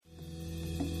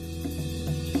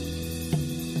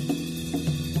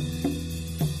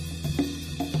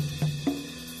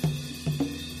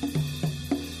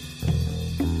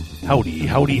Howdy,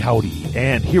 howdy, howdy.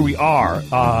 And here we are,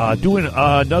 doing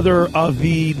another of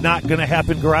the Not Gonna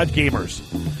Happen Garage Gamers.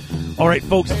 All right,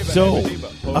 folks, so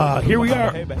here we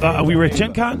are. We were at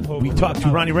Gen Con. We talked to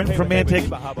Ronnie Renton from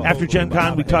Mantic. After Gen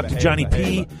Con, we talked to Johnny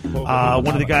P., one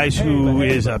of the guys who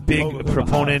is a big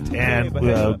proponent and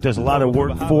does a lot of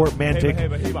work for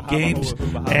Mantic Games.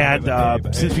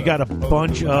 And since we got a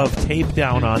bunch of tape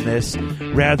down on this,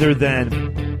 rather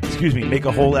than make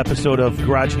a whole episode of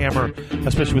Garage Hammer,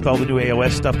 especially with all the new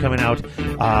AOS stuff coming out.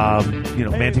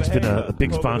 Mantic's been a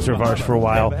big sponsor of ours for a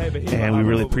while, and we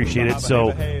really appreciate it. So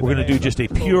we're going to do just a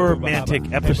pure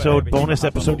Mantic episode, bonus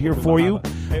episode here for you.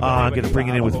 I'm going to bring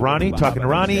it in with Ronnie, talking to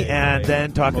Ronnie, and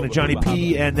then talking to Johnny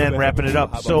P., and then wrapping it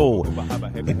up. So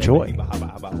enjoy.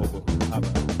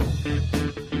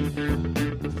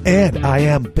 And I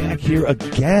am back here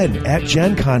again at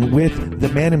Gen Con with the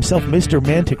man himself, Mr.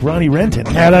 Mantic, Ronnie Renton.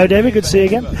 Hello, David. Good to see you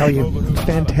again. How are you?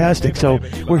 Fantastic. So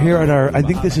we're here at I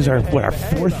think this is our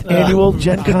fourth annual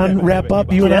Gen Con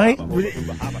wrap-up, you and I?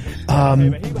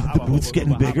 The booth's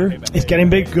getting bigger. It's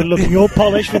getting big, good looking, all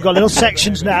polished. We've got little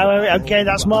sections now. Okay,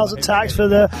 that's Mars Attacks for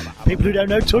the people who don't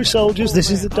know Toy Soldiers.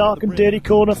 This is the dark and dirty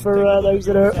corner for those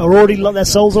that are already their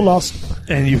souls are lost.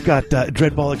 And you've got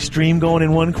Dreadball Extreme going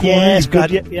in one corner. Yeah, you've got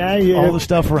yeah. all the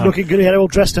stuff around. Looking good. He had it all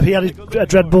dressed up. He had his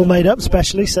Dreadball made up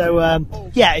specially. So,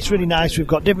 it's really nice. We've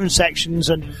got different sections,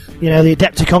 and, the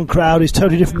Adepticon crowd is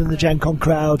totally different than the Gen Con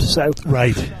crowd. So,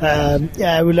 right.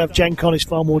 We love Gen Con. It's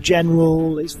far more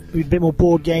general. It's a bit more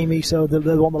board gamey, so they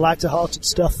want the lighter-hearted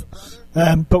stuff.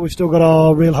 But we've still got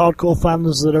our real hardcore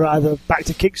fans that are either back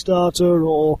to Kickstarter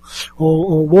or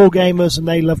war gamers, and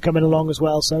they love coming along as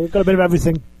well. So we've got a bit of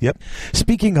everything. Yep.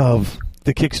 Speaking of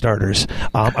the Kickstarters,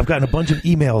 I've gotten a bunch of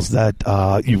emails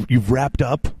that you've wrapped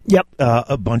up. Yep.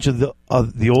 A bunch of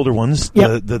the older ones.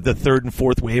 Yep. The third and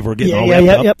fourth wave are getting all wrapped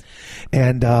up. Yep.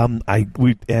 And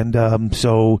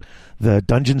so the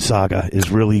Dungeon Saga is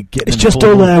really getting. It's just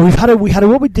all there.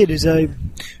 What we did is I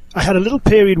had a little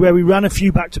period where we ran a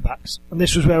few back-to-backs, and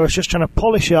this was where I was just trying to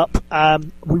polish up.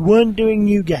 We weren't doing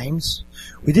new games.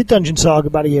 We did Dungeon Saga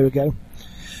about a year ago,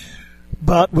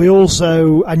 but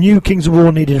I knew Kings of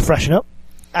War needed a freshen up,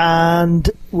 and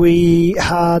we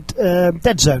had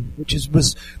Dead Zone, which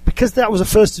was because that was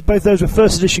both those were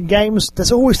first edition games.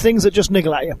 There's always things that just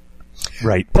niggle at you.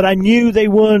 Right. But I knew they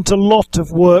weren't a lot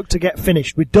of work to get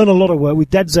finished. We'd done a lot of work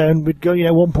with Dead Zone. We'd go,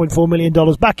 $1.4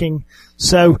 million backing.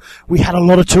 So we had a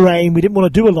lot of terrain. We didn't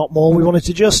want to do a lot more. We wanted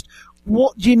to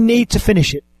what do you need to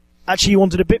finish it? Actually, you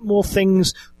wanted a bit more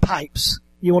things, pipes.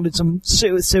 You wanted some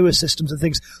sewer systems and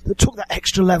things that took that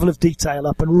extra level of detail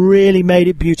up and really made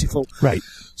it beautiful. Right.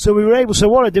 So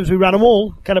what I did was we ran them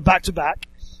all kind of back to back.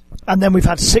 And then we've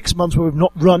had 6 months where we've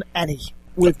not run any.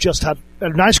 We've just had a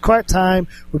nice quiet time.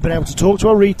 We've been able to talk to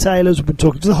our retailers. We've been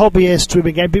talking to the hobbyists. We've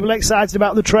been getting people excited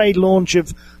about the trade launch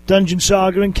of Dungeon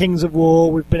Saga and Kings of War.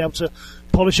 We've been able to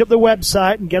polish up the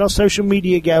website and get our social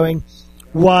media going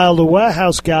while the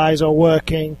warehouse guys are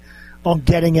working on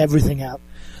getting everything out.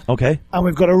 Okay. And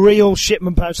we've got a real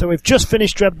shipment post. So we've just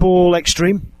finished Dreadball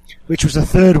Extreme, which was the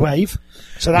third wave.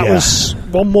 So that was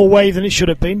one more wave than it should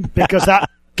have been because that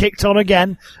kicked on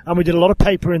again, and we did a lot of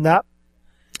paper in that.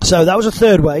 So that was a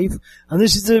third wave, and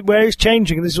this is where it's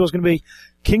changing, and this is what's going to be.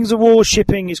 Kings of War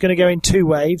shipping is going to go in 2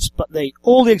 waves, but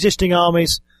all the existing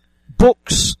armies,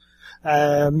 books,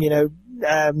 and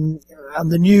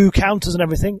the new counters and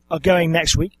everything are going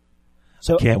next week.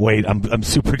 So can't wait. I'm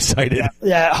super excited.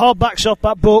 Yeah, hardback,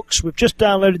 softback books. We've just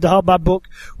downloaded the hardback book.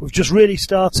 We've just really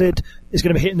started. It's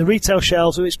going to be hitting the retail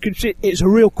shelves, so it's a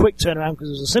real quick turnaround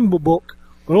because it's a simple book,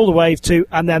 got all the wave 2,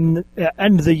 and then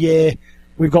end of the year,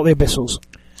 we've got the Abyssals.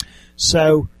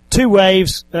 So 2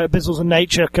 waves, Abyssals and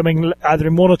Nature coming either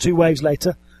in 1 or 2 waves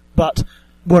later, but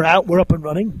we're up and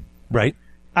running. Right.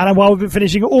 And while we've been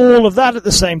finishing all of that at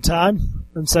the same time,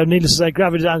 and so needless to say,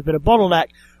 Gravity Design's been a bottleneck,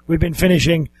 we've been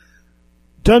finishing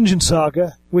Dungeon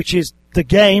Saga, which is the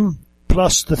game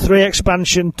plus the 3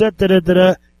 expansion,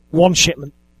 1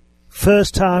 shipment.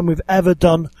 First time we've ever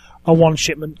done a 1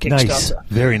 shipment Kickstarter. Nice.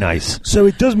 Very nice. So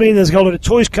it does mean there's a whole lot of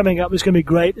toys coming up. It's going to be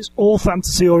great. It's all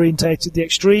fantasy orientated. The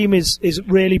Extreme is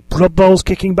really Blood Bowl's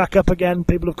kicking back up again.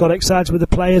 People have got excited with the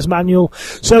player's manual.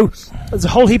 So there's a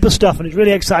whole heap of stuff, and it's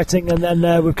really exciting. And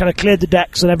then we've kind of cleared the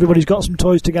decks, and everybody's got some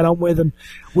toys to get on with, and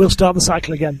we'll start the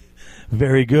cycle again.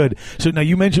 Very good. So now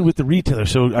you mentioned with the retailer.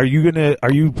 So are you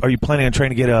planning on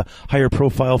trying to get a higher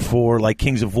profile for like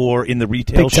Kings of War in the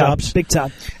retail shops? Big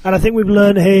time. And I think we've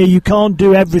learned here you can't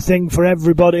do everything for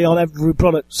everybody on every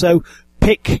product. So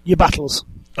pick your battles.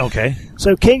 Okay.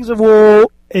 So Kings of War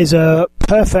is a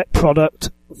perfect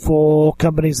product for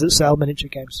companies that sell miniature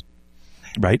games.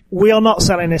 Right. We are not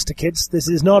selling this to kids. This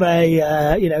is not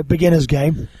a beginner's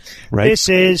game. Right. This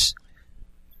is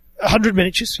 100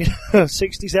 miniatures,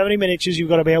 60, 70 miniatures. You've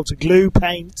got to be able to glue,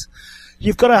 paint.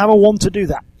 You've got to have a want to do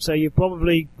that. So you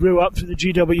probably grew up through the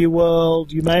GW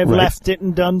world. You may have left it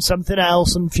and done something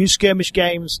else and a few skirmish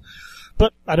games.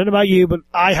 But I don't know about you, but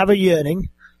I have a yearning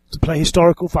to play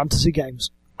historical fantasy games.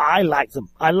 I like them.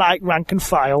 I like rank and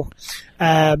file.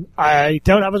 I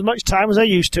don't have as much time as I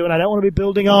used to, and I don't want to be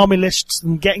building army lists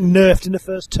and getting nerfed in the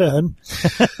first turn.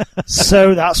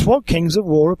 So that's what Kings of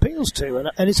War appeals to,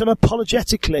 and it's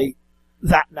unapologetically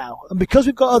that now. And because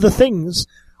we've got other things,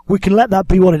 we can let that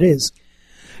be what it is.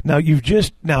 Now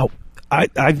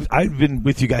I've been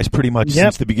with you guys pretty much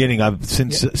since the beginning.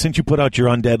 Since you put out your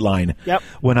Undead line. Yep.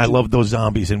 When I loved those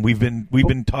zombies, and we've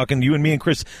been talking, you and me and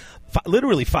Chris,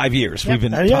 literally 5 years. We've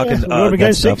been talking. We've been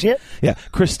going 6. Yeah.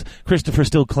 Christopher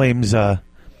still claims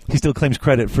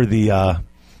credit for the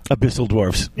Abyssal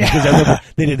Dwarves, because I remember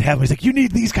they didn't have them. He's like, you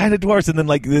need these kind of dwarves, and then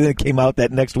then it came out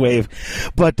that next wave.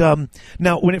 But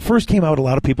now when it first came out, a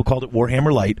lot of people called it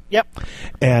Warhammer Light. Yep.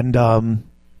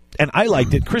 And I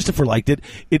liked it. Christopher liked it.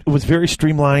 It was very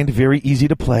streamlined, very easy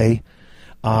to play,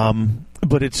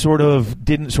 but it sort of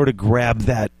didn't grab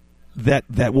that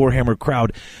Warhammer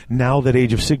crowd. Now that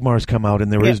Age of Sigmar has come out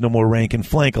and there is no more rank and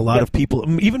flank, a lot of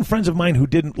people, even friends of mine who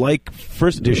didn't like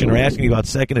first edition, are asking me about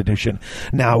second edition.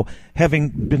 Now, having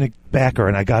been a backer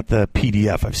and I got the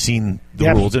PDF, I've seen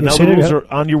the rules, and now the rules are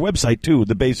on your website too,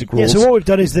 the basic rules. Yeah, so what we've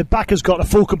done is the backer's got a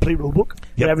full complete rule book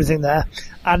with everything there,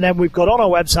 and then we've got on our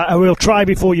website a real try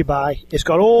before you buy. It's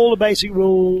got all the basic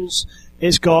rules.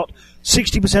 It's got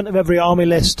 60% of every army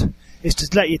list. Is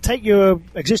to let you take your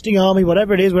existing army,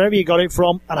 whatever it is, wherever you got it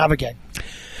from, and have a game.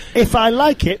 If I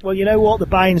like it, well, you know what? The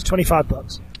buy-in's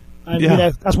 $25. And,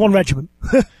 that's one regiment.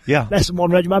 Less than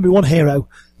one regiment. Might be one hero.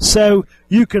 So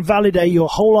you can validate your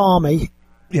whole army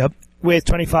with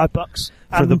 $25.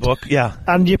 For the book,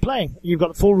 And you're playing. You've got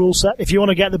the full rule set. If you want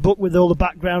to get the book with all the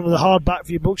background and the hardback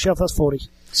for your bookshelf, that's $40.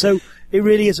 So it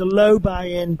really is a low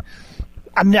buy-in.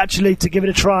 And actually, to give it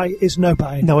a try is no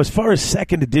buy-in. Now, as far as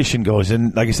second edition goes,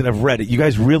 and like I said, I've read it, you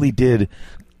guys really did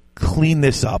clean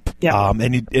this up. Yeah.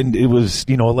 And it was,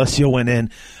 Alessio went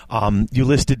in. You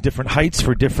listed different heights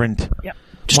for different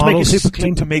Just models to make it super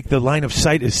clean. to make the line of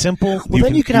sight as simple. Well,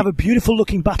 then you can have a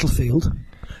beautiful-looking battlefield,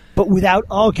 but without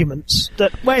arguments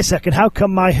that, wait a second, how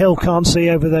come my hill can't see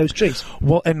over those trees?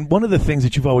 Well, and one of the things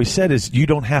that you've always said is you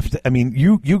don't have to,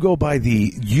 you go by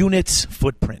the unit's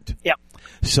footprint. Yeah.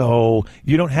 So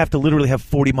you don't have to literally have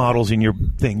 40 models in your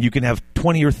thing. You can have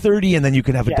 20 or 30, and then you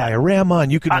can have a diorama,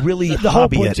 and you can really hobby it. The whole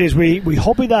point is we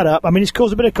hobby that up. It's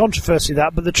caused a bit of controversy,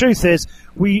 but the truth is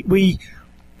we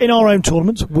in our own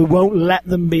tournaments, we won't let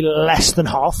them be less than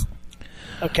half.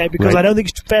 Okay, because I don't think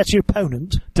it's fair to your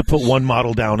opponent to put one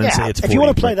model down and say it's 40. If you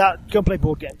want to play that, go and play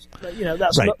board games.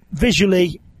 That's not,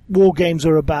 visually, war games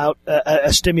are about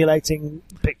a stimulating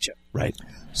picture. Right.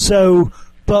 So,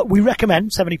 but we recommend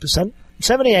 70%.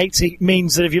 70-80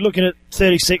 means that if you're looking at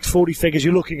 36, 40 figures,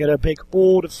 you're looking at a big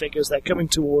horde of figures. They're coming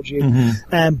towards you.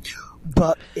 Mm-hmm.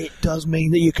 But it does mean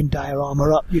that you can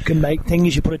diorama up. You can make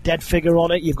things. You put a dead figure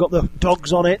on it. You've got the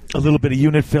dogs on it. A little bit of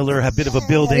unit filler, a bit of a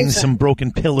building, some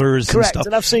broken pillars and stuff.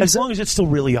 And I've seen as long as it's still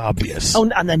really obvious. Oh,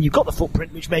 and then you've got the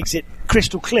footprint, which makes it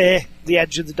crystal clear, the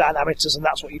edge of the dynamiters, and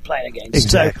that's what you're playing against.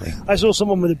 Exactly. So I saw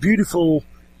someone with a beautiful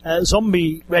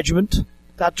zombie regiment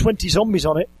that had 20 zombies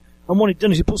on it. And what he'd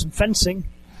done is he put some fencing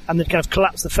and then kind of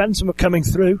collapsed the fence and were coming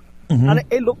through. Mm-hmm. And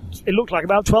it looked like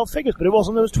about 12 figures, but it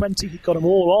wasn't. There was 20. He got them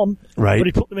all on. Right. But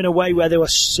he put them in a way where they were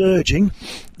surging.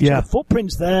 Yeah. So the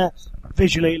footprint's there.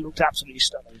 Visually, it looked absolutely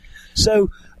stunning. So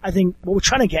I think what we're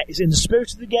trying to get is in the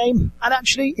spirit of the game. And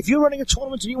actually, if you're running a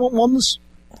tournament and you want ones,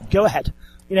 go ahead.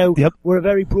 We're a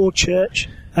very broad church.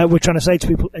 We're trying to say to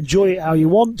people, enjoy it how you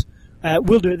want.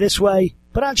 We'll do it this way.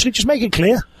 But actually, just make it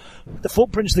clear. The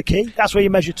footprint's the key. That's where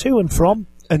you measure to and from.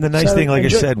 And the nice thing, like I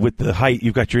said, with the height,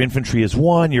 you've got your infantry as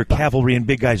 1, your cavalry and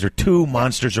big guys are 2,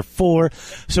 monsters are 4.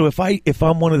 So if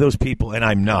I'm one of those people, and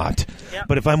I'm not,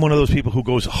 but if I'm one of those people who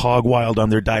goes hog wild on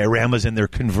their dioramas and their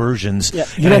conversions,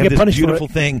 you don't get punished beautiful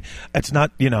for it. thing, it's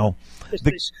not, you can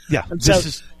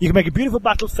make a beautiful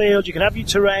battlefield. You can have your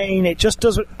terrain. It just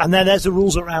doesn't, and then there's the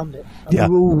rules around it. And the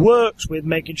rule works with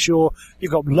making sure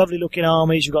you've got lovely looking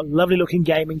armies, you've got lovely looking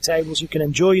gaming tables, you can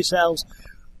enjoy yourselves.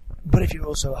 But if you're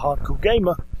also a hardcore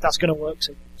gamer, that's going to work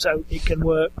too. So it can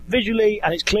work visually,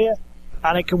 and it's clear,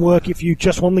 and it can work if you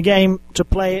just want the game to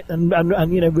play it, and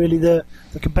really the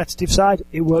competitive side.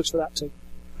 It works for that too.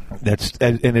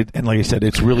 And like I said,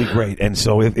 it's really great. And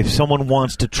so if someone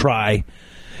wants to try,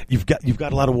 you've got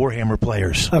a lot of Warhammer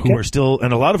players who are still,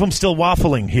 and a lot of them still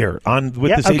waffling here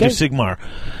with this Age of Sigmar.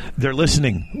 They're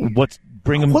listening.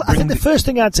 Bring them. Well, I think the first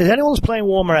thing I'd say is anyone who's playing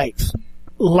Warhammer 8th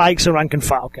likes a rank and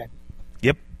file game.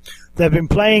 Yep. They've been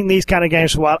playing these kind of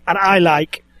games for a while, and I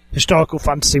like historical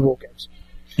fantasy war games.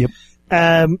 Yep.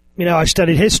 I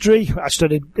studied history. I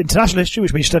studied international history,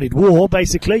 which means studied war,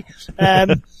 basically.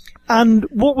 And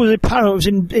what was apparent was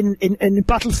in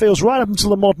battlefields right up until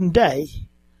the modern day,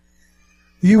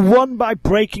 you won by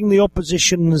breaking the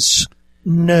opposition's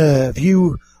nerve.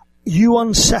 You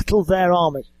unsettled their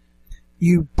army.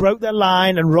 You broke their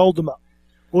line and rolled them up.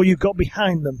 Or you got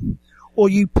behind them. Or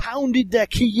you pounded their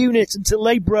key units until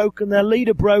they broke and their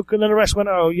leader broke and then the rest went,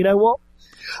 oh, you know what?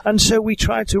 And so we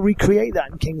tried to recreate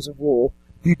that in Kings of War.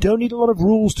 You don't need a lot of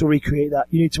rules to recreate that.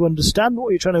 You need to understand what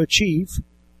you're trying to achieve.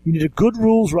 You need a good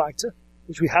rules writer,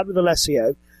 which we had with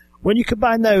Alessio. When you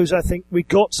combine those, I think we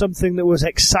got something that was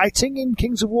exciting in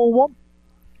Kings of War 1.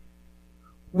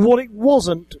 What it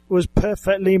wasn't was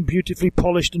perfectly and beautifully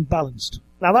polished and balanced.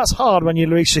 Now that's hard when you're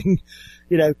releasing,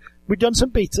 we'd done some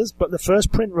betas, but the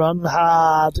first print run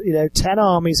had, 10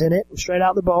 armies in it, straight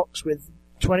out the box with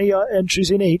 20 entries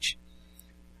in each.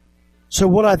 So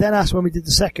what I then asked when we did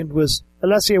the second was,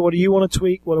 Alessio, what do you want to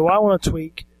tweak? What do I want to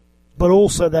tweak? But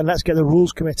also then let's get the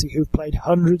rules committee who've played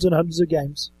hundreds and hundreds of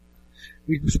games.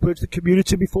 We spoke to the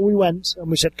community before we went,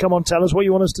 and we said, come on, tell us what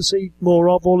you want us to see more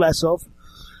of or less of.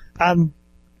 And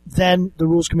then the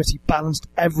rules committee balanced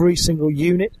every single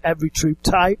unit, every troop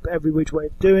type, every which way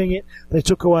of doing it. They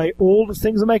took away all the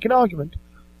things that make an argument.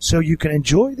 So you can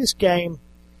enjoy this game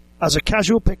as a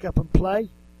casual pick-up and play.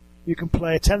 You can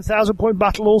play a 10,000 point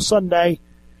battle all Sunday,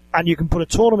 and you can put a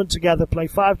tournament together, play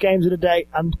 5 games in a day,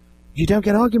 and you don't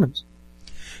get arguments.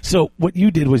 So what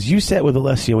you did was you sat with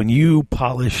Alessio and you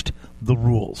polished the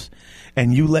rules,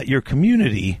 and you let your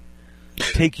community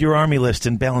take your army list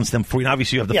and balance them for you. And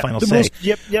obviously, you have the final say.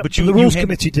 But the rules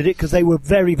committee did it because they were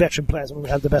very veteran players. I mean, we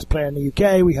had the best player in the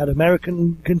UK. We had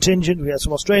American contingent. We had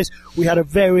some Australians. We had a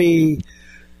very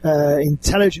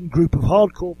intelligent group of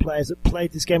hardcore players that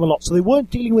played this game a lot. So they weren't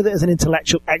dealing with it as an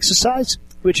intellectual exercise,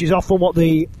 which is often what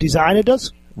the designer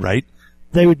does. Right.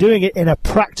 They were doing it in a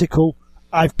practical,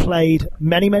 I've played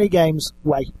many, many games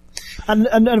way. And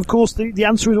of course, the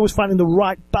answer is always finding the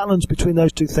right balance between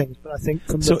those two things. But I think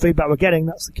from the feedback we're getting,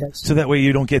 that's the case. So that way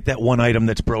you don't get that one item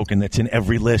that's broken that's in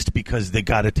every list because they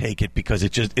got to take it because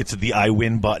it's the I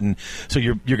win button. So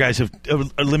your guys have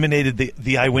eliminated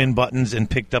the I win buttons and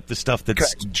picked up the stuff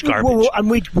that's garbage. Well, and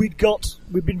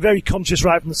we've been very conscious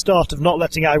right from the start of not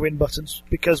letting I win buttons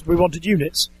because we wanted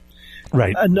units.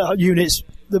 Right. And units,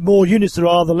 the more units there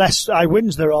are, the less I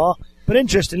wins there are. But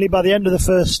interestingly, by the end of the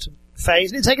first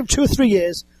phase, and it took them 2 or 3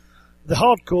 years, the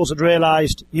hardcores had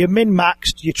realised you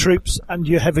min-maxed your troops and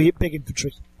your big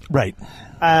infantry. Right.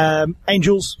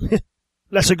 Angels,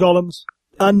 lesser golems,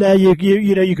 and you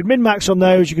could min-max on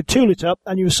those, you could tool it up,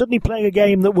 and you were suddenly playing a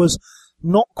game that was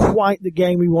not quite the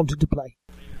game we wanted to play.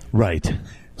 Right.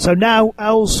 So now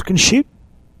owls can shoot,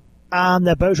 and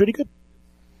their bow's really good.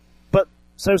 But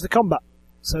so's the combat,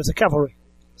 so's the cavalry.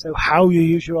 So how you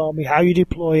use your army, how you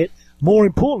deploy it, more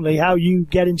importantly, how you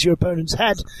get into your opponent's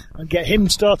head and get him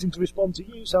starting to respond to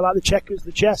you. So like the checkers,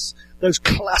 the chess, those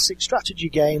classic strategy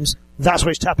games, that's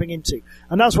what it's tapping into.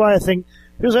 And that's why I think,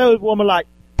 because I always want to like,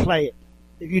 play it.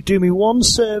 If you do me one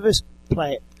service,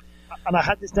 play it. And I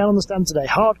had this down on the stand today.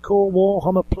 Hardcore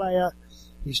Warhammer player.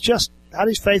 He's just had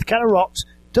his faith kind of rocked.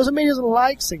 Doesn't mean he doesn't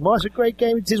like Sigmar. It's a great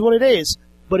game. It is what it is.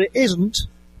 But it isn't.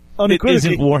 It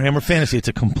isn't Warhammer Fantasy. It's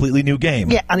a completely new game.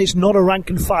 Yeah, and it's not a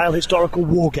rank and file historical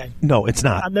war game. No, it's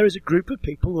not. And there is a group of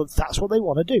people that's what they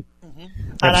want to do. Mm-hmm.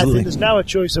 And Absolutely. I think there's now a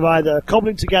choice of either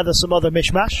cobbling together some other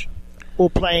mishmash or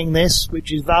playing this,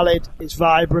 which is valid, it's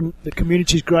vibrant, the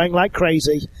community's growing like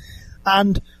crazy,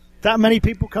 and that many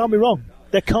people can't be wrong.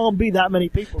 There can't be that many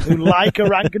people who like a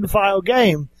rank and file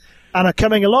game and are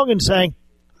coming along and saying,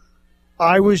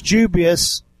 I was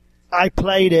dubious, I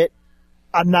played it,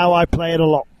 and now I play it a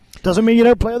lot. Doesn't mean you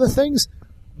don't play other things,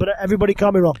 but everybody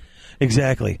can't be wrong.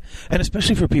 Exactly. And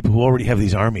especially for people who already have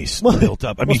these armies built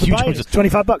up. I mean, huge ones. It's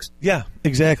 $25. Yeah,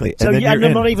 exactly. So,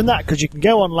 and not even that, because you can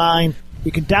go online,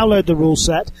 you can download the rule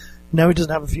set. No, it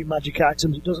doesn't have a few magic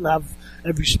items, it doesn't have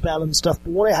every spell and stuff, but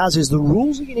what it has is the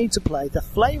rules that you need to play, the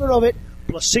flavour of it,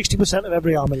 plus 60% of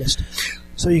every army list.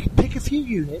 So you can pick a few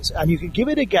units, and you can give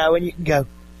it a go, and you can go,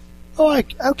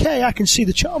 okay, I can see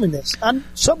the charm in this. And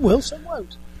some will, some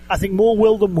won't. I think more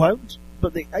will than won't,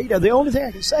 but the only thing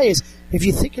I can say is, if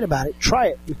you're thinking about it, try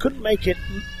it. We couldn't make it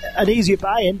an easier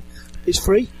buy-in. It's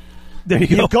free. There you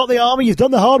go. You've got the army, you've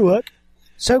done the hard work,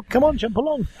 So come on, jump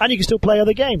along. And you can still play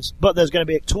other games. But there's going to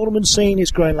be a tournament scene.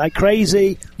 It's growing like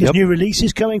crazy. There's new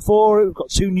releases coming for it. We've got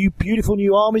 2 beautiful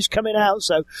new armies coming out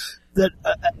so that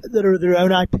are their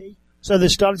own IP. So they're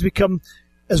starting to become,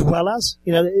 as well as,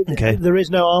 there is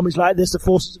no armies like this. The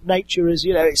forces of nature is,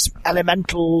 it's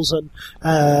elementals and,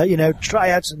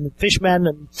 triads and fishmen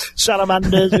and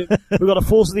salamanders. We've got a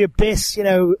force of the abyss,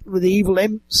 with the evil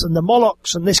imps and the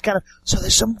Molochs and this kind of. So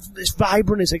it's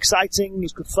vibrant, it's exciting,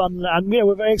 it's good fun, and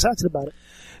we're very excited about it.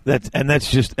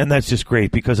 That's just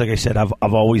great because, like I said,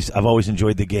 I've always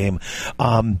enjoyed the game.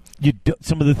 Some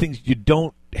of the things you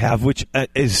don't have, which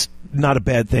is not a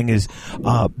bad thing, is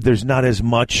there's not as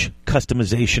much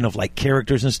customization of like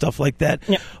characters and stuff like that.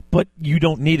 Yeah. But you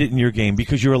don't need it in your game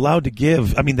because you're allowed to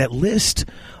give. I mean, that list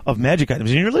of magic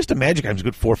items, and your list of magic items is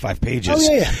good 4 or 5 pages.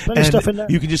 Oh yeah, plenty of stuff in there.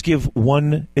 You can just give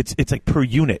one. It's like per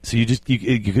unit, so you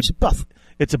could. It's a buff.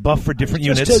 It's a buff for different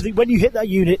units. When you hit that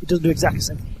unit, it doesn't do exactly the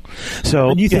same thing. So,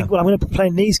 and you think, well, I'm going to be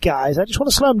playing these guys. I just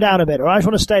want to slow them down a bit, or I just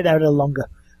want to stay there a little longer.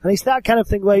 And it's that kind of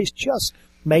thing where it's just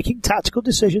making tactical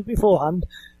decisions beforehand.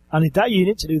 I need that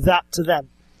unit to do that to them.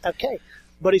 Okay.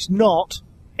 But it's not,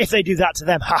 if they do that to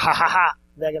them,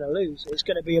 they're going to lose. It's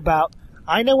going to be about,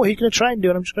 I know what he's going to try and do,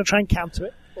 and I'm just going to try and counter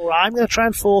it. Or I'm going to try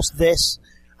and force this.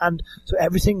 And so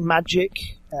everything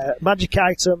magic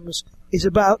items is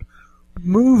about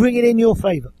moving it in your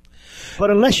favour.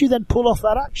 But unless you then pull off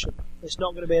that action, it's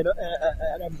not going to be an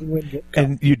everything win.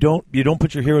 And you don't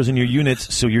put your heroes in your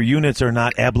units, so your units are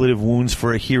not ablative wounds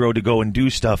for a hero to go and do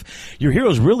stuff. Your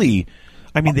heroes really,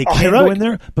 they can go in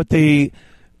there, but a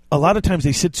lot of times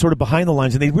they sit sort of behind the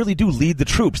lines, and they really do lead the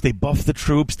troops. They buff the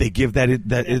troops. They give that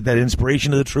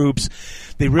inspiration to the troops.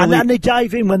 They really and they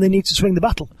dive in when they need to swing the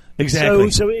battle.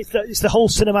 Exactly. So it's the whole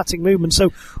cinematic movement.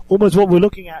 So almost what we're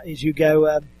looking at is you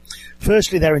go.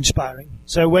 Firstly, they're inspiring.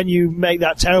 So when you make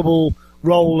that terrible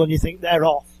roll and you think they're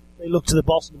off, they look to the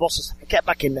boss, and the boss says, "Get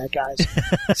back in there, guys.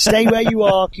 Stay where you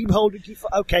are. Keep holding.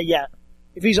 Okay, yeah.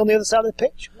 If he's on the other side of the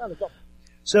pitch, no, they're gone."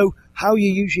 So how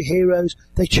you use your heroes,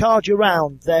 they charge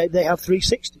around. They have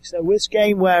 360. So with this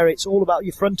game where it's all about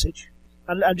your frontage,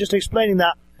 and just explaining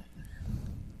that,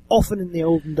 often in the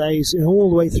olden days, all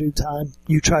the way through time,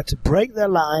 you try to break their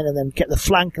line and then get the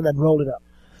flank and then roll it up.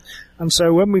 And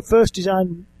so when we first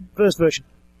designed first version,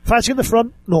 fighting at the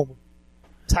front, normal.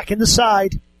 Attacking the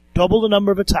side, double the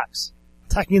number of attacks.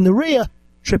 Attacking in the rear,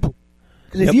 triple.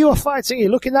 Because if you are fighting,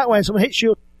 you're looking that way, and someone hits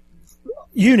your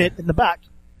unit in the back,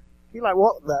 you're like,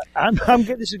 what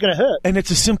the? This is going to hurt. And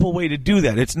it's a simple way to do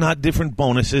that. It's not different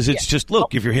bonuses. It's just,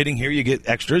 look, if you're hitting here, you get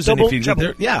extras. Double, and if you get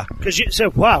there,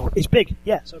 wow, it's big.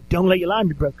 Yeah, so don't let your line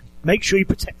be broken. Make sure you're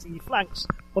protecting your flanks.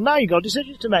 Well, now you've got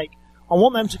decisions to make. I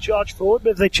want them to charge forward,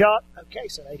 but if they charge, okay,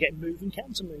 so they get move and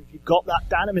counter move. You've got that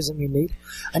dynamism you need.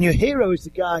 And your hero is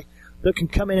the guy that can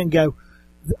come in and go,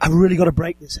 I've really got to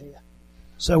break this here.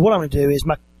 So what I'm going to do is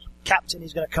my captain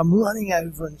is going to come running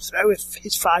over and throw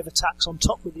his 5 attacks on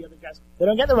top with the other guys. They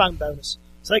don't get the rank bonus,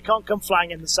 so they can't come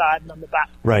flying in the side and on the back.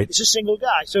 Right. It's a single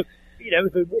guy. So,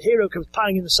 if a hero comes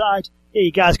piling in the side,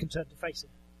 you guys can turn to face him.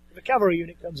 If a cavalry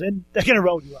unit comes in, they're going to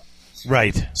roll you up.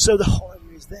 Right. So the whole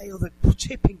idea is they are the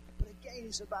tipping. But again,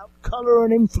 it's about colour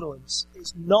and influence.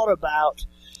 It's not about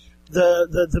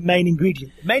the main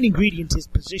ingredient. The main ingredient is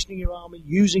positioning your army,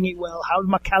 using it well. How does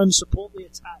my cannon support the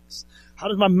attacks? How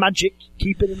does my magic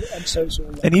keep it in? And so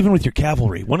on. And even with your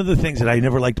cavalry, one of the things that I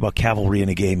never liked about cavalry in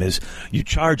a game is you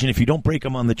charge, and if you don't break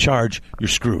them on the charge, you're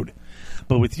screwed.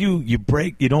 But with you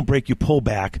break, you don't break, you pull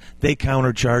back. They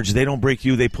countercharge. They don't break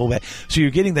you, they pull back. So you're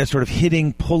getting that sort of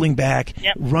hitting, pulling back,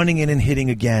 running in and hitting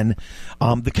again.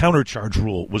 The countercharge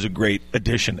rule was a great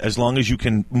addition. As long as you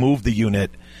can move the unit,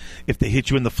 if they hit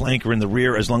you in the flank or in the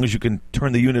rear, as long as you can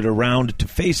turn the unit around to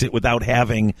face it without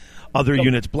having other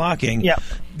units blocking,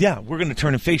 we're going to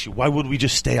turn and face you. Why would we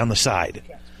just stay on the side?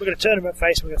 Yeah. We're going to turn them and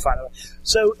face, and we're going to fight them.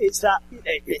 So it's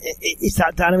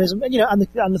that dynamism, and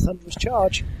the thunderous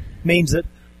charge means that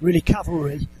really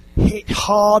cavalry hit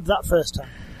hard that first time.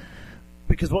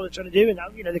 Because what they're trying to do,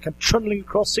 and they come trundling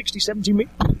across 60, 70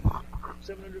 meters,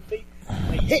 700 feet,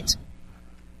 they hit.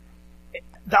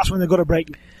 That's when they've got to break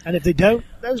you. And if they don't,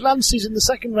 those lances in the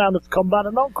second round of combat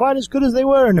are not quite as good as they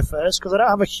were in the first, because they don't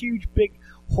have a huge, big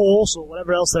horse or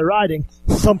whatever else they're riding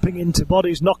thumping into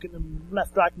bodies, knocking them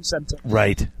left, right, and centre.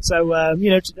 Right. So,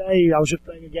 today I was just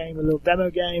playing a little demo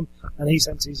game, and he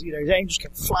sent his angels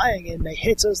kept flying in. They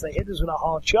hit us with a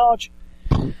hard charge,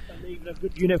 and even a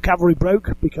good unit of cavalry broke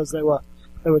because they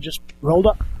were just rolled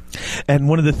up. And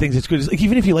one of the things that's good is, like,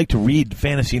 even if you like to read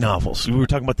fantasy novels, we were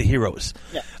talking about the heroes.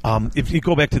 Yeah. If you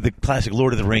go back to the classic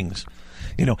Lord of the Rings,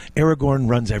 Aragorn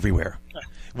runs everywhere.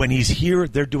 When he's here,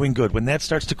 they're doing good. When that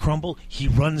starts to crumble, he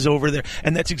runs over there,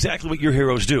 and that's exactly what your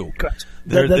heroes do. Correct.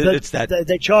 It's that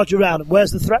they charge around.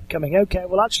 Where's the threat coming? Okay,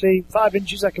 well, actually, 5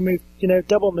 inches, I can move,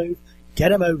 double move.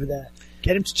 Get him over there.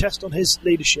 Get him to test on his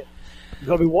leadership. You've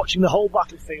got to be watching the whole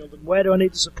battlefield, and where do I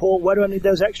need the support? Where do I need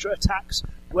those extra attacks?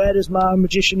 Where does my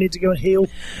magician need to go and heal?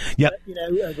 Yep.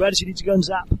 Where does he need to go and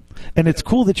zap? And it's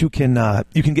cool that you can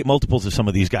get multiples of some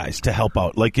of these guys to help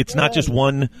out. Like, it's not just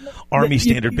one army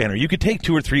standard banner. You could take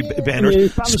 2 or 3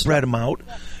 banners, spread them out,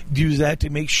 use that to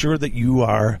make sure that you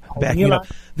are backing up.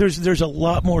 There's a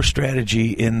lot more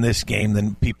strategy in this game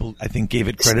than people, I think, gave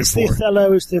it credit for. It's the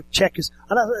Othello, it's the checkers.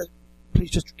 And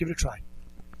please just give it a try.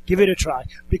 Give it a try,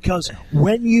 because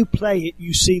when you play it,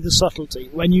 you see the subtlety.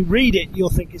 When you read it,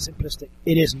 you'll think it's simplistic.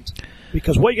 It isn't,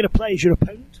 because what you're going to play is your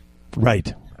opponent.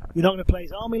 Right. You're not going to play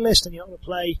his army list, and you're not going to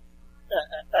play,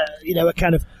 a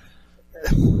kind of.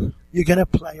 You're going to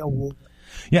play a war.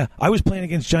 Yeah, I was playing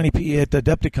against Johnny P at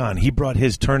Adepticon. He brought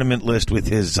his tournament list with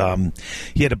his.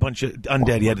 He had a bunch of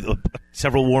undead. He had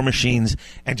several war machines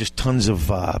and just tons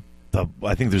of.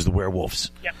 I think there's the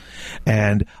werewolves. Yep.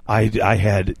 And I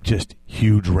had just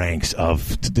huge ranks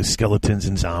of the skeletons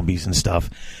and zombies and stuff.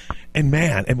 And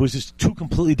man, it was just 2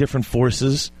 completely different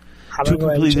forces, 2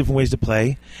 completely different ways to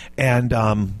play. And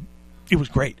it was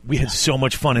great. We had so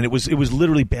much fun, and it was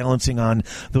literally balancing on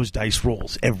those dice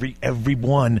rolls. Every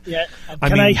one. Yeah.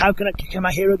 Can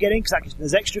my hero get in? Because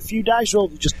there's extra few dice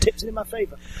rolls. It just tips it in my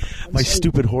favor. My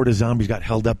stupid horde of zombies got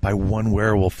held up by 1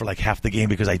 werewolf for like half the game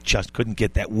because I just couldn't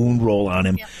get that wound roll on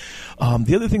him. Yeah.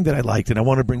 The other thing that I liked, and I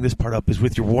want to bring this part up, is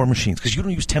with your war machines, because you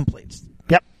don't use templates.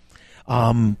 Yep.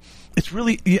 It's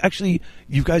really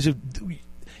you guys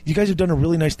have done a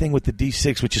really nice thing with the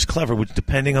D6, which is clever, which,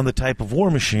 depending on the type of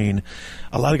war machine,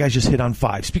 a lot of guys just hit on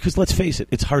 5s. Because, let's face it,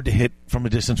 it's hard to hit from a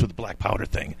distance with the black powder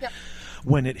thing. Yep.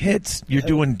 When it hits, you're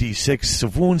doing D6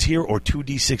 of wounds here or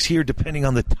 2D6 here, depending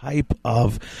on the type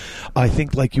of, I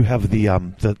think, like you have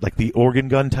the organ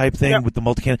gun type thing with the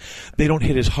multi-cannon. They don't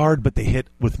hit as hard, but they hit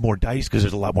with more dice because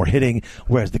there's a lot more hitting,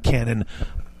 whereas the cannon,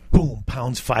 boom,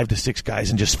 pounds 5 to 6 guys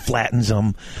and just flattens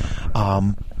them.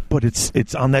 But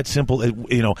it's on that simple.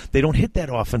 They don't hit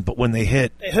that often, but when they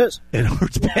hit, it hurts. It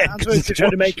hurts bad. That's what they're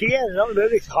trying to make it. Yeah,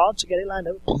 it's hard to get it lined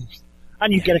up,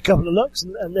 and you get a couple of looks,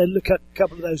 and then look at a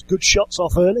couple of those good shots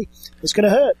off early. It's going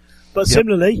to hurt. But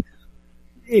similarly,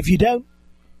 if you don't,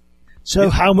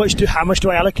 how much do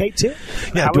I allocate to it?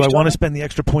 Yeah, do I want to spend the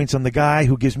extra points on the guy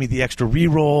who gives me the extra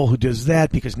reroll, who does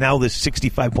that? Because now this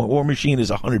 65-point war machine is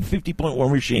a 150-point war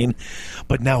machine.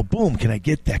 But now, boom, can I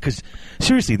get that? Because,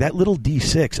 seriously, that little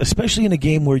D6, especially in a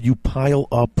game where you pile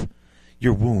up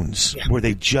your wounds, where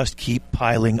they just keep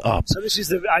piling up. So this is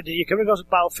the idea. You're coming across the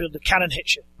battlefield, the cannon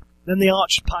hits you. Then the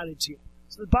archers pile into you.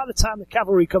 So by the time the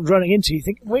cavalry comes running into you, you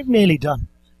think, we've nearly done.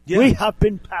 Yeah. We have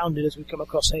been pounded as we come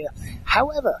across here.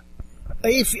 However,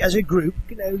 if as a group,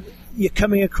 you're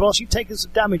coming across, you've taken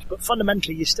some damage, but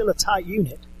fundamentally you're still a tight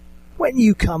unit. When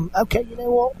you come, okay, you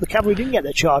know what? The cavalry didn't get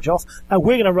their charge off, and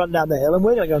we're going to run down the hill, and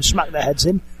we're going to go and smack their heads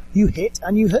in. You hit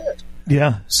and you hurt.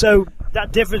 Yeah. So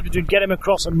that difference between getting them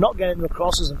across and not getting them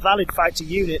across as a valid fighting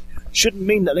unit shouldn't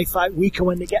mean that they fight weaker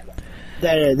when they get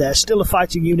there. They're still a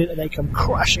fighting unit, and they come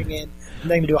crashing in. And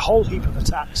they're going to do a whole heap of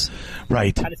attacks.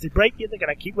 Right. And if they break you, they're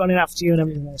going to keep running after you and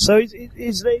everything else. So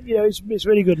it's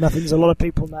really good. And I think there's a lot of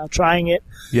people now trying it.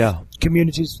 Yeah.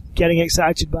 Communities getting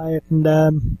excited by it.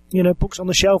 And, books on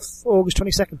the shelf August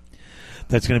 22nd.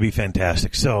 That's going to be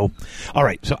fantastic. So, all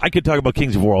right. So I could talk about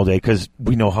Kings of War all day because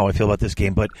we know how I feel about this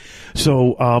game. But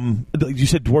so you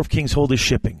said Dwarf King's Hold is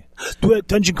shipping.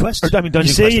 Dungeon Quest. Dungeon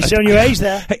Quest. You're showing your age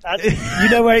there. You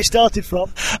know where it started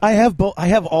from. I have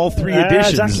all 3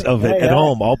 editions of it at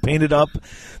home, all painted up.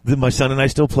 My son and I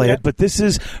still play it. But this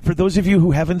is, for those of you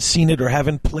who haven't seen it or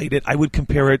haven't played it, I would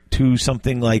compare it to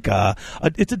something like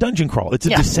it's a dungeon crawl. It's a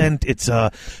Descent. It's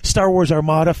a Star Wars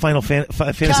Armada. Final Fantasy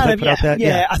put out that.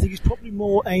 Yeah, I think it's probably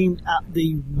more aimed at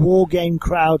the war game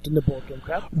crowd than the board game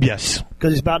crowd. Yes.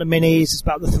 Because it's about the minis, it's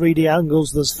about the 3D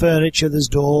angles, there's furniture, there's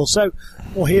doors. So,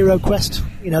 more Hero Quest,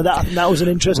 that was an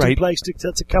interesting place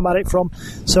to come at it from.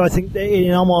 So I think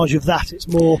in homage of that, it's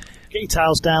more get your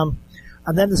tiles down,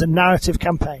 and then there's a narrative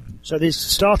campaign. So they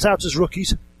start out as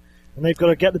rookies, and they've got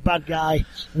to get the bad guy,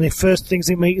 and the first things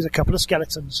they meet is a couple of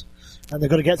skeletons, and they've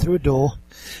got to get through a door.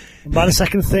 And by the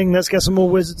second thing, let's get some more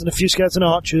wizards and a few skeleton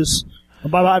archers.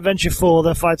 And by Adventure 4,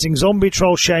 they're fighting zombie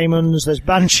troll shamans, there's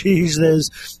banshees, there's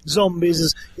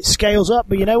zombies, it scales up.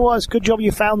 But you know what? It's a good job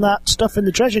you found that stuff in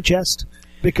the treasure chest,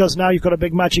 because now you've got a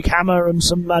big magic hammer and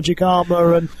some magic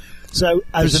armor, and so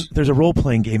there's a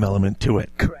role-playing game element to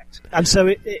it. Correct. And so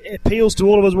it appeals to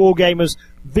all of us war gamers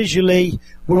visually.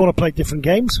 We want to play different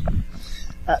games.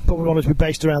 but we want it to be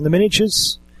based around the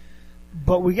miniatures.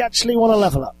 But we actually want to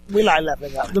level up. We like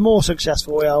leveling up. The more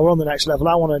successful we are, we're on the next level.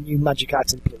 I want a new magic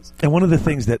item, please. And one of the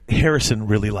things that Harrison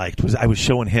really liked was I was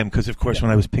showing him, because, of course,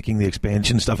 when I was picking the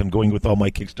expansion stuff and going with all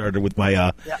my Kickstarter with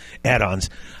my add-ons,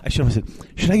 I showed him, I said,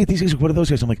 should I get these guys? What are those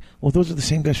guys? I'm like, well, those are the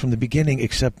same guys from the beginning,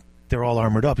 except they're all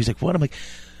armored up. He's like, what? I'm like,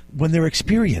 when they're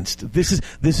experienced, this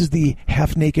is the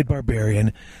half-naked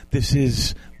barbarian. This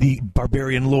is the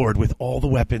barbarian lord with all the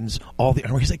weapons, all the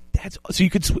armor. He's like, that's so you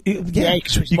could you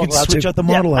could switch out the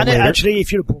model out later. Actually,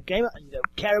 if you're a board gamer and you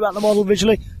don't care about the model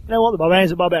visually, you know what, the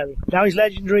barbarian's a barbarian. Now he's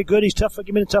legendary, good, he's tougher.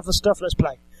 Give me the tougher stuff. Let's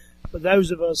play. But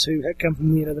those of us who come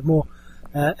from the more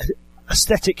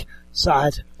aesthetic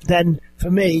side, then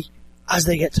for me, as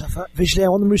they get tougher, visually I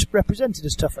want them represented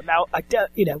as tougher. Now, I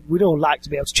don't, we'd all like to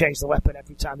be able to change the weapon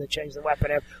every time they change the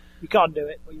weapon. You can't do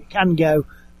it, but you can go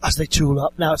as they tool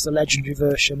up. Now it's the legendary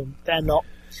version, and they're not.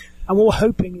 And what we're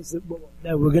hoping is that what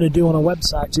we're going to do on our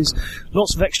website is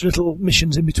lots of extra little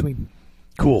missions in between.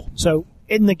 Cool. So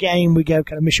in the game we go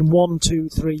kind of mission 1, 2,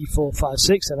 3, 4, 5,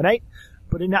 6, 7, 8.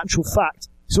 But in actual fact,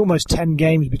 it's almost 10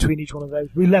 games between each one of those.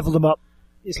 We level them up.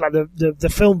 It's like the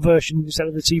film version instead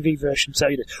of the TV version. So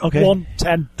you do 1,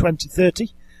 10, 20, 30.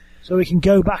 So we can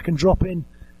go back and drop in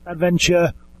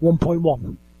adventure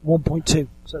 1.1, 1.2.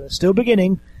 So they're still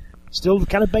beginning, still the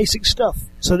kind of basic stuff.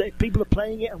 So that if people are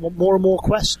playing it and want more and more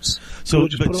quests. So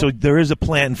there is a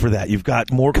plan for that. You've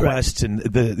got more quests and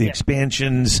the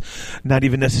expansions, not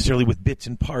even necessarily with bits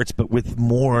and parts, but with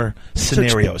more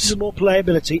scenarios. So more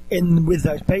playability with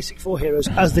those basic 4 heroes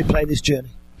as they play this journey.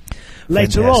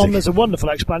 Later Fantastic. on, there's a wonderful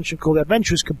expansion called the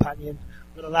Adventurer's Companion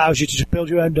that allows you to just build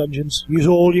your own dungeons, use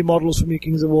all your models from your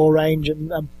Kings of War range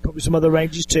and probably some other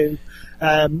ranges too,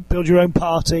 build your own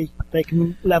party, they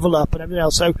can level up and everything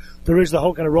else. So there is the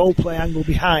whole kind of role-play angle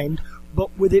behind, but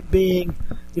with it being,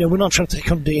 we're not trying to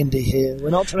take on D&D here,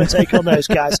 we're not trying to take on those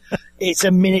guys. It's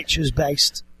a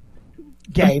miniatures-based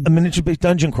game. A miniature-based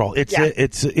dungeon crawl. It's like you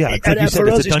said, for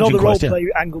us, it's a dungeon not the quest. role-play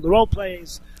angle. The role-play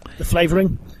is the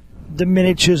flavouring, the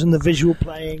miniatures and the visual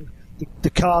playing. The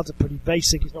cards are pretty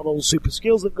basic. It's not all the super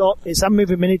skills they've got. I'm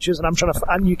moving miniatures, and I'm trying to.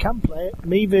 And you can play it.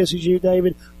 Me versus you,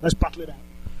 David. Let's battle it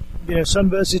out. Son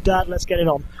versus dad. Let's get it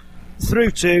on.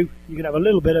 Through to you can have a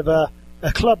little bit of a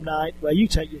club night where you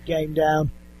take your game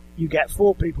down. You get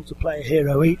 4 people to play a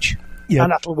hero each, and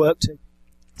that'll work too.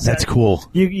 That's cool.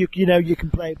 You can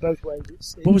play it both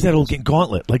ways. What was that old game?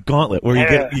 Gauntlet, where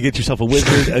you get yourself a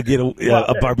wizard,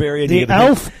 a barbarian. The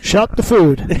elf shot the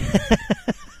food.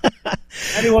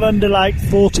 Anyone under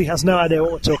 40 has no idea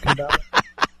what we're talking about.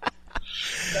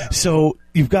 So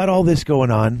you've got all this going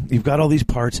on. You've got all these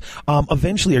parts.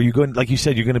 Eventually, are you going? Like you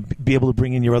said, you're going to be able to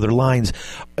bring in your other lines.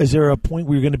 Is there a point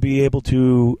where you're going to be able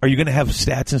to? Are you going to have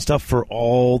stats and stuff for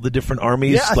all the different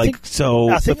armies? Yeah,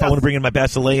 if I want to bring in my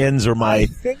Basileans or my, I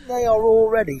think they are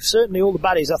already. Certainly, all the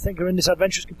baddies I think are in this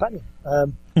Adventurous Companion.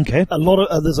 Okay.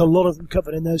 There's a lot of them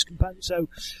covered in those companions. So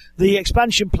the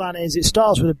expansion plan is it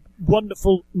starts with a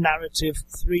wonderful narrative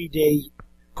 3D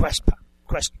quest.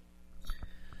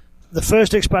 The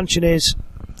first expansion is,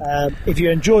 if you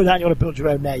enjoy that and you want to build your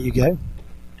own, there you go.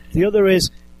 The other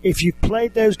is, if you've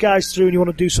played those guys through and you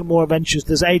want to do some more adventures,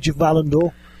 there's Age of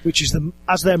Valandor, which is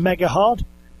as they're mega hard,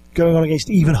 going on against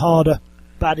even harder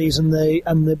baddies and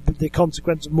the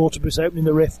consequence of Mortibus opening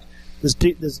the rift.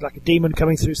 There's like a demon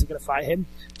coming through, so they're going to fight him.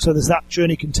 So there's that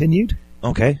journey continued.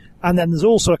 Okay. And then there's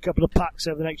also a couple of packs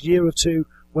over the next year or two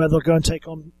where they'll go and take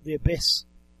on the Abyss.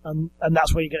 And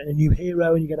that's where you get a new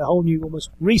hero and you get a whole new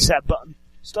almost reset button.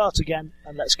 Start again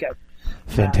and let's go.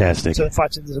 Fantastic. So in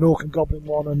fact, there's an Orc and Goblin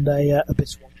one and a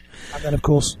Abyss one. And then, of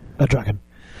course, a Dragon.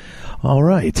 All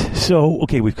right. So,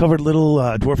 okay, we've covered little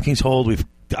Dwarf King's Hold. We've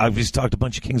obviously talked a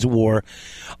bunch of Kings of War.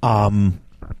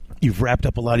 You've wrapped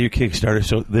up a lot of your Kickstarter,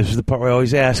 so this is the part where I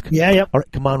always ask. Yeah. All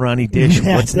right, come on, Ronnie, dish.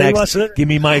 What's next? Give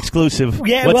me my exclusive.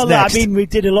 Yeah, What's next? we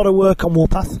did a lot of work on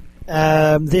Warpath.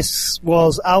 This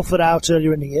was alpha out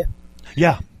earlier in the year.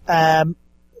 Yeah. I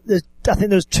think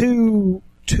there's two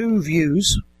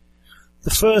views.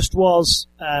 The first was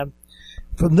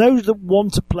for those that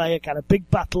want to play a kind of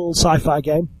big battle sci-fi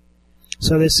game.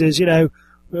 So this is,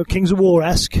 Kings of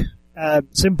War-esque,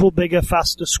 simple, bigger,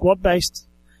 faster, squad-based.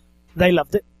 They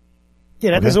loved it.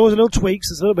 There's always little tweaks,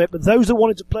 there's a little bit, but those that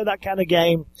wanted to play that kind of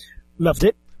game loved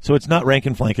it. So it's not rank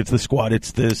and flank; it's the squad. It's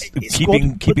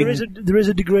keeping. But there is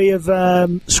a degree of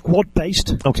squad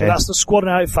based. Okay, so that's the squad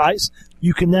and how it fights.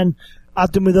 You can then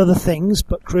add them with other things,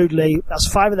 but crudely, that's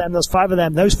 5 of them. That's 5 of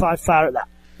them. Those 5 fire at that.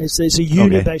 It's a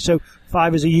unit based. So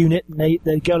 5 is a unit, and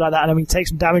they go like that. And when you take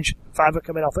some damage, 5 are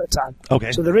coming off at a time.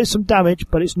 Okay. So there is some damage,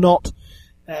 but it's not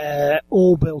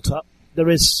all built up. There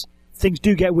is things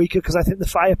do get weaker because I think the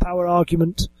firepower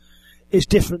argument is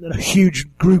different than a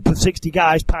huge group of 60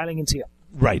 guys piling into you.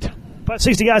 Right. But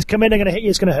 60 guys come in, they're going to hit you,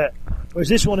 it's going to hurt. Whereas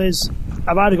this one is,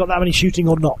 I've either got that many shooting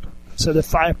or not. So the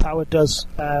firepower does,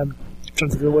 I'm trying to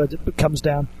think of the word that comes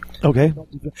down. Okay.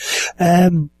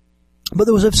 But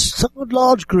there was a somewhat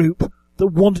large group that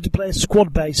wanted to play a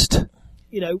squad-based,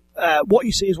 what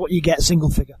you see is what you get, single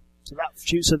figure. So that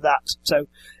shoots at that. So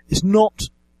it's not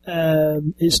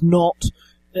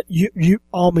you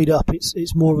armied up.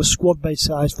 It's more of a squad-based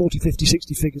size, 40, 50,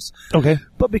 60 figures. Okay.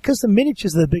 But because the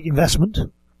miniatures are the big investment,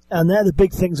 and they're the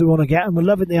big things we want to get, and we're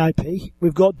loving the IP,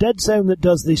 we've got Dead Zone that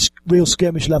does this real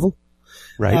skirmish level,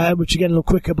 right? Which again a little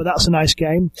quicker, but that's a nice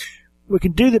game. We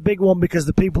can do the big one because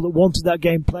the people that wanted that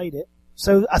game played it.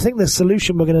 So I think the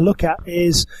solution we're going to look at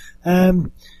is,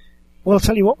 well, I'll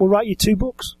tell you what, we'll write you 2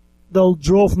 books. They'll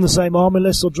draw from the same army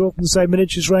list, they'll draw from the same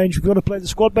miniatures range. If you want to play the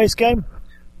squad-based game,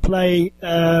 play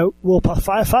Warpath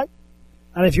Firefight.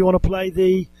 And if you want to play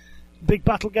the big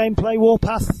battle game, play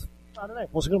Warpath, I don't know,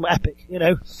 what's it called? Epic,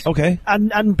 Okay.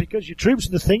 And because your troops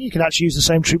are the thing, you can actually use the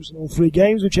same troops in all 3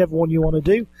 games, whichever one you want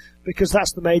to do, because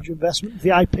that's the major investment,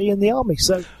 the IP and the army.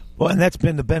 So. Well, and that's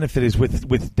been the benefit is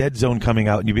with Dead Zone coming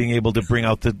out and you being able to bring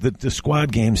out the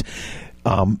squad games.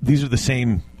 These are the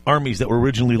same armies that were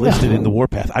originally listed in the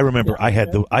Warpath. I remember I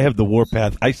have the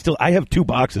Warpath. I have 2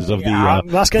 boxes of the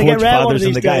that's going to get rare one of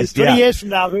these the days. guys. 20 years from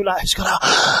now, we're like, it's gonna.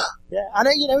 Yeah, and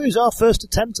it was our first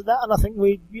attempt at that, and I think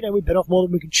we bit off more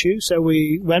than we could chew. So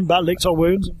we went back, licked our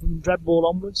wounds, and from Dreadball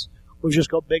onwards, we've just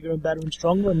got bigger and better and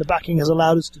stronger. And the backing has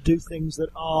allowed us to do things that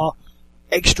are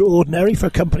extraordinary for a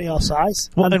company our size.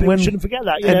 Well, and we shouldn't forget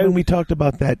that. When we talked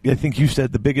about that, I think you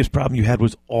said the biggest problem you had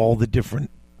was all the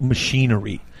different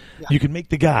machinery. Yeah. You can make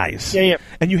the guys. Yeah.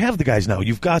 And you have the guys now.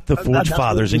 You've got the Forge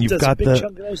Fathers, and you've got a big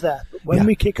chunk of those there. But when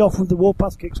we kick off with the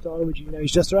Warpath Kickstarter, which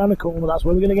is just around the corner, that's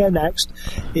where we're going to go next,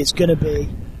 it's going to be,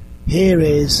 here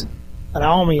is an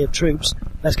army of troops.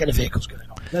 Let's get the vehicles going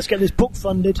on. Let's get this book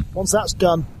funded. Once that's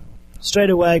done,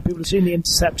 straight away, people have seen the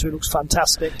Interceptor. It looks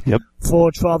fantastic. Yep.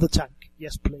 Forge Father tank.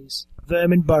 Yes, please.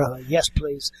 Vermin Burrower. Yes,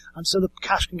 please. And so the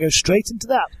cash can go straight into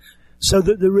that. So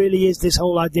that there really is this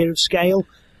whole idea of scale.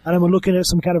 And then we're looking at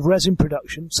some kind of resin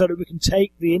production so that we can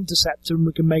take the Interceptor and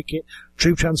we can make it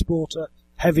troop transporter,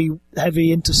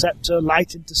 heavy interceptor,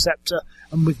 light interceptor,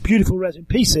 and with beautiful resin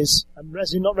pieces, and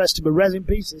resin, not rested, but resin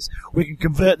pieces, we can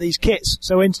convert these kits.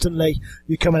 So instantly,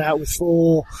 you're coming out with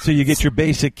 4. So you get your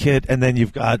basic kit, and then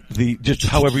you've got just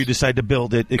however you decide to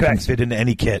build it, it Correct. can fit into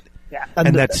any kit. Yeah.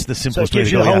 And that's the simplest way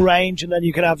to go. So it gives you the whole range, and then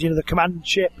you can have, the command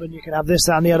ship, and you can have this,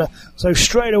 that, and the other. So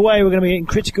straight away, we're going to be getting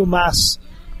critical mass,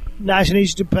 nice and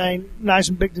easy to paint, nice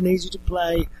and big and easy to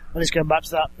play, and it's going back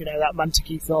to that, that Mantic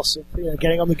ethos of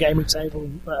getting on the gaming table,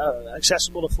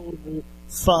 accessible, affordable,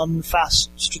 fun,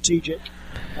 fast, strategic.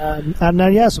 So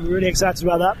we're really excited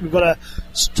about that. We've got a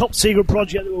top secret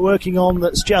project that we're working on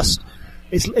that's just,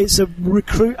 it's a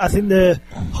recruit. I think the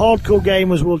hardcore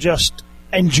gamers will just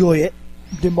enjoy it,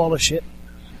 demolish it,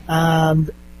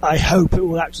 and I hope it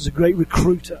will act as a great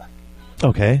recruiter.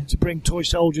 Okay. To bring toy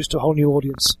soldiers to a whole new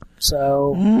audience.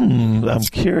 So I'm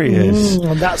curious.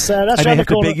 That's I may have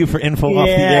to beg you for info off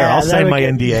the air. I'll sign my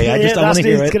NDA. I want to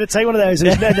hear it. It's going to take one of those.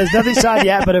 There's nothing signed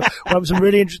yet, but we'll have some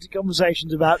really interesting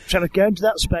conversations about trying to go into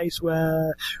that space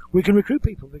where we can recruit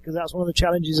people, because that's one of the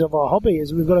challenges of our hobby,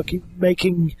 is we've got to keep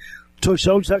making toy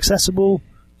soldiers accessible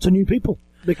to new people,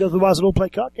 because otherwise they'll all play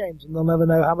card games and they'll never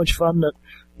know how much fun that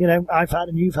I've had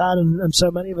and you've had and so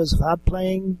many of us have had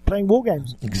playing war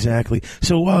games. Exactly.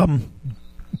 So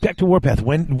back to Warpath.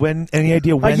 When any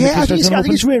idea when? I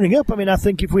think it's rearing up. I mean, I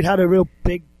think if we'd had a real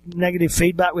big negative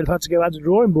feedback, we'd have had to go out to the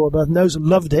drawing board. But those who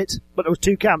loved it, but there was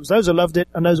 2 camps: those who loved it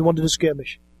and those who wanted a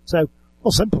skirmish. So,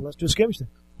 simple. Let's do a skirmish then.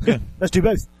 Yeah. Let's do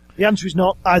both. The answer is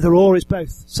not either or, it's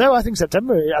both. So I think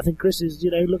September. I think Chris is,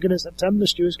 looking at September.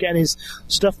 Stuart's getting his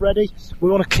stuff ready. We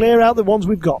want to clear out the ones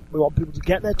we've got. We want people to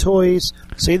get their toys,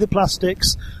 see the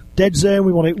plastics. Dead Zone,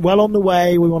 we want it well on the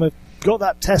way. We want to got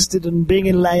that tested and being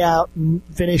in layout and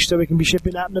finished so we can be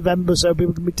shipping that in November so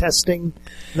people can be testing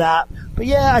that. But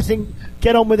yeah, I think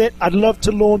get on with it. I'd love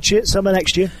to launch it summer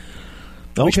next year.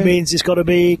 Okay. Which means it's got to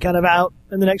be kind of out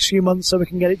in the next few months so we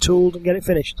can get it tooled and get it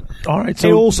finished. All right. So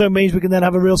it also means we can then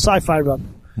have a real sci-fi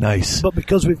run. Nice. But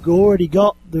because we've already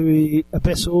got the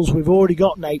epistles, we've already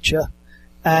got nature,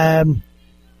 then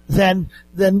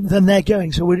they're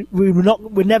going. So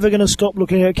we're never going to stop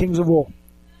looking at Kings of War.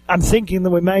 I'm thinking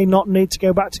that we may not need to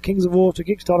go back to Kings of War to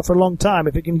Kickstarter for a long time.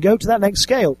 If it can go to that next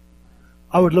scale,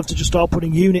 I would love to just start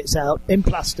putting units out in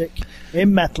plastic,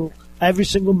 in metal, every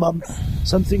single month,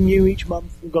 something new each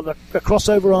month. We've got a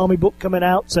crossover army book coming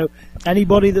out, so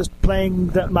anybody that's playing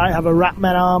that might have a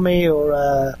Ratman army or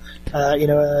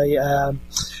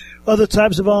other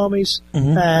types of armies,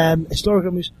 historic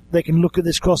armies, they can look at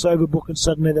this crossover book and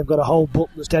suddenly they've got a whole book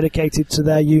that's dedicated to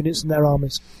their units and their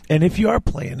armies. And if you are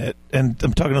playing it, and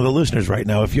I'm talking to the listeners right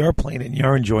now, if you are playing it and you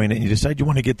are enjoying it and you decide you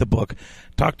want to get the book,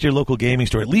 talk to your local gaming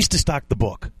store, at least to stock the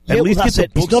book. At least that's get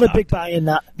it. the book It's not stocked. a big buy in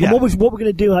that. Yeah. And what we're going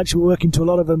to do, actually, we're working to a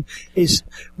lot of them, is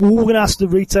we're going to ask the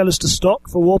retailers to stock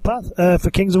for Warpath,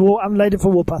 for Kings of War and later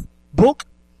for Warpath, book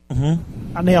and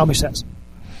the army sets.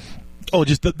 Oh,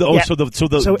 just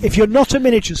So if you're not a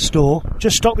miniature store,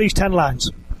 just stock these 10 lines.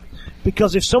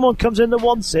 Because if someone comes in that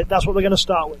wants it, that's what they're going to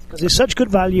start with. Because it's such good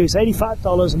value, it's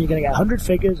 $85 and you're going to get 100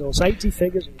 figures, or it's 80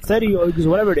 figures, or 30 ogres, or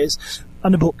whatever it is,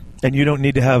 and a book. And you don't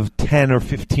need to have 10 or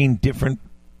 15 different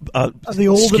And the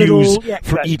SKUs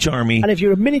for correct. each army. And if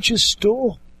you're a miniature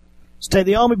store, take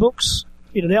the army books,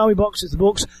 the army box is the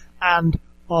books, and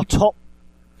our top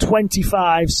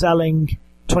 25 selling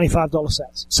 $25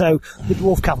 sets. So the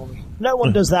Dwarf Cavalry. No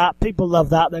one does that. People love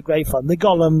that. They're great fun. The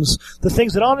golems, the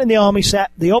things that aren't in the army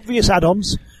set, the obvious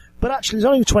add-ons, but actually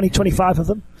there's only 20, 25 of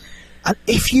them. And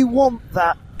if you want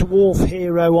that dwarf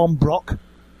hero on Brock,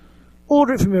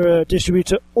 order it from your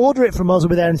distributor, order it from us, it'll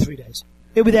be there in 3 days.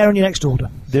 It'll be there on your next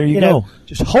order. There you go.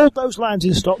 Just hold those lines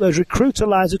in stock, those recruiter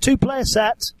lines, the 2-player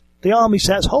set, the army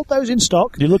sets, hold those in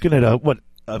stock. You're looking at a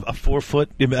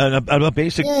 4-foot, a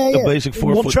basic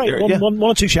 4-foot. One tray, one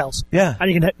or two shells. Yeah.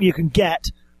 And you can get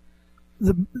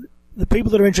the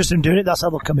people that are interested in doing it, that's how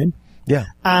they'll come in. Yeah.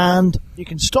 And you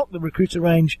can stock the recruiter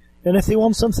range. And if they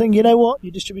want something, you know what?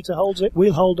 Your distributor holds it,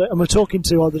 we'll hold it. And we're talking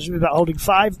to our distributor about holding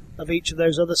 5 of each of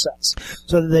those other sets.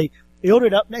 So that they order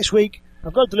it up next week.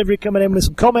 I've got a delivery coming in with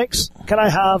some comics. Can I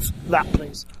have that,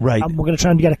 please? Right. And we're going to try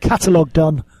and get a catalogue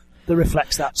done that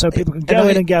reflects that. So people can go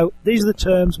in and go, these are the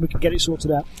terms, and we can get it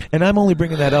sorted out. And I'm only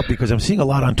bringing that up because I'm seeing a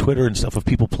lot on Twitter and stuff of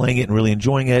people playing it and really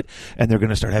enjoying it, and they're going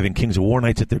to start having Kings of War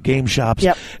nights at their game shops.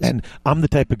 Yep. And I'm the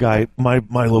type of guy, my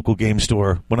local game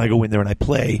store, when I go in there and I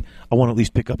play, I want to at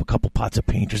least pick up a couple pots of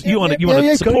paint. You want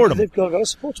to support them. They've got to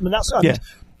support them. And that's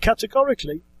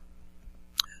categorically,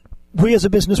 we as a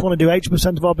business want to do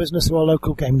 80% of our business through our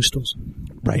local gaming stores.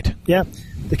 Right. Yeah.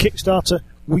 The Kickstarter,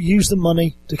 we use the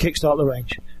money to kickstart the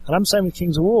range. And I'm saying with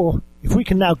Kings of War, if we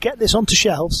can now get this onto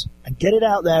shelves and get it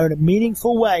out there in a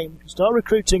meaningful way, and we can start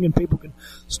recruiting and people can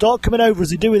start coming over as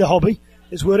they do with the hobby,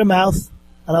 it's word of mouth,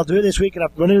 and I'll do it this week and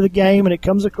I've run into the game and it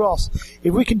comes across.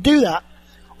 If we can do that,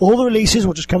 all the releases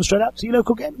will just come straight out to your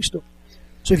local gaming store.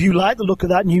 So if you like the look of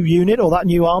that new unit or that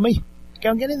new army, go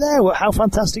and get it there. How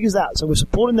fantastic is that? So we're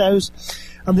supporting those.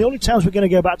 And the only times we're going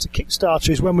to go back to Kickstarter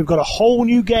is when we've got a whole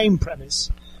new game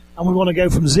premise and we want to go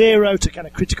from 0 to kind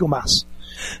of critical mass.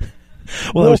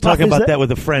 Well, I was talking about that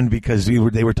with a friend because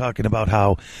they were talking about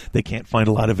how they can't find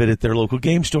a lot of it at their local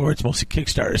game store. It's mostly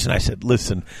Kickstarters. And I said,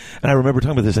 listen, and I remember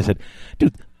talking about this. I said,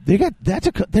 dude,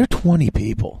 they're 20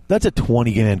 people. That's a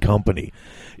 20-man company.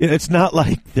 It's not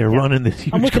like they're running this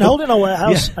huge. And we can hold it in our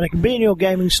warehouse, and it can be in your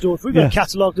gaming store. If we've got a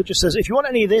catalogue that just says, if you want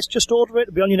any of this, just order it.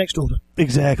 It'll be on your next order.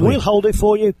 Exactly. We'll hold it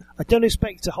for you. I don't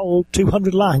expect to hold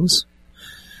 200 lines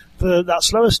for that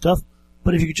slower stuff.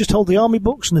 But if you could just hold the army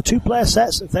books and the 2-player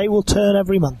sets, they will turn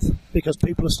every month because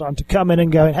people are starting to come in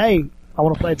and going, hey, I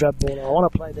want to play Dreadball, or I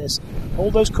want to play this.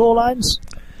 Hold those core lines,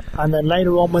 and then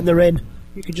later on when they're in,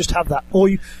 you can just have that. Or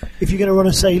if you're going to run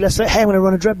let's say, hey, I'm going to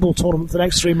run a Dreadball tournament for the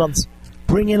next 3 months.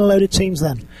 Bring in a load of teams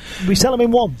then. We sell them in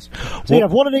ones. So you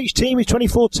have one in each team, it's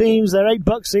 24 teams, they're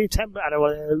 $8 each, 10, I don't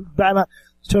know,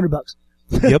 it's $200.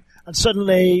 Yep. And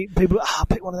suddenly people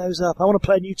pick one of those up. I want to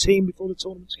play a new team before the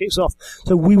tournament kicks off.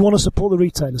 So we want to support the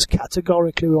retailers.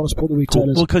 Categorically, we want to support the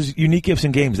retailers. Well, because Unique Gifts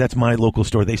and Games, that's my local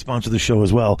store. They sponsor the show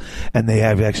as well. And they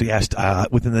have actually asked,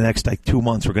 within the next 2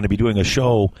 months, we're going to be doing a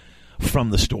show from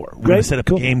the store. We're going to set up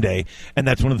a game day, and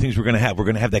that's one of the things we're going to have. We're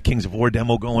going to have that Kings of War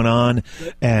demo going on,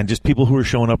 and just people who are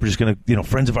showing up are just going to,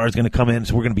 friends of ours are going to come in,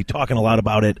 so we're going to be talking a lot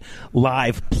about it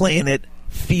live, playing it,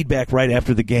 feedback right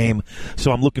after the game.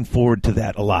 So I'm looking forward to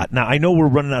that a lot. Now, I know we're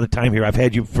running out of time here. I've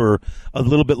had you for a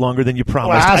little bit longer than you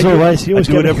promised. Well, as always,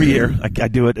 I do it every year. I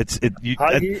do it.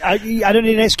 I don't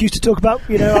need an excuse to talk about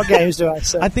our games, do I?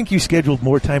 So. I think you scheduled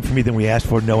more time for me than we asked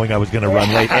for, knowing I was going to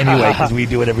run late anyway, because we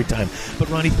do it every time. But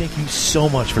Ronnie, thank you so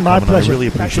much for My coming pleasure. on. I really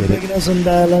appreciate it. Us and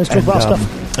let us talk about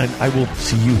stuff. And I will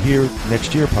see you here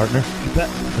next year, partner. You bet.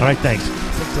 All right, thanks.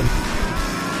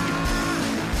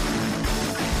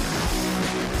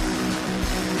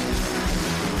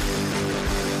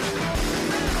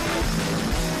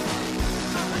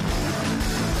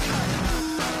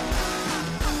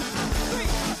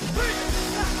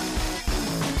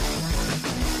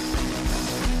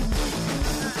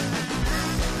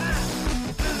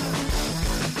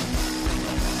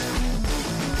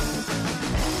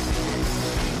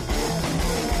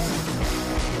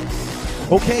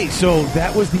 Okay, so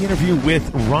that was the interview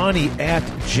with Ronnie at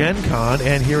Gen Con,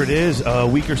 and here it is a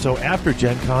week or so after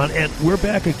Gen Con, and we're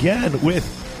back again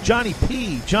with Johnny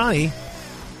P. Johnny,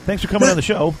 thanks for coming on the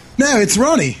show. No, it's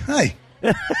Ronnie. Hey.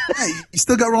 Hey, you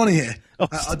still got Ronnie here.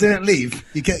 I didn't leave.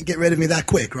 You can't get rid of me that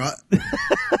quick, right?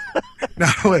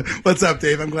 No, what's up,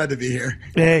 Dave? I'm glad to be here.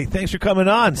 Hey, thanks for coming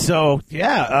on. So,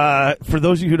 for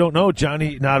those of you who don't know,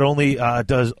 Johnny not only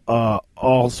does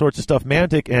all sorts of stuff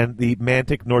Mantic and the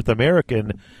Mantic North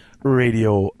American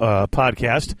radio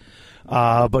podcast,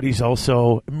 but he's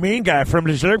also a main guy from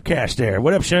the Slurpcast there.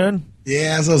 What up, Sean?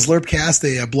 Yeah, so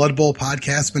Slurpcast, a Blood Bowl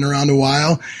podcast, been around a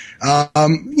while.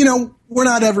 We're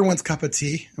not everyone's cup of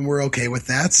tea, and we're okay with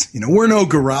that. We're no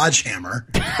Garage Hammer.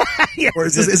 Yeah. Or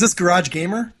is this Garage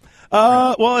Gamer?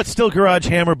 Well, it's still Garage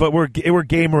Hammer, but we're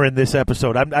gamer in this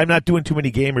episode. I'm not doing too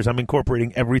many gamers. I'm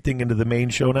incorporating everything into the main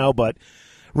show now. But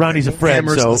Ronnie's a friend,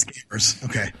 so gamers.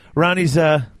 Okay. Ronnie's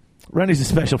a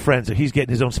special friend, so he's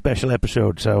getting his own special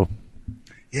episode. So.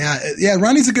 Yeah,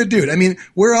 Ronnie's a good dude. I mean,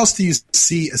 where else do you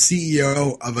see a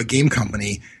CEO of a game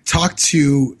company talk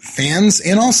to fans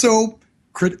and also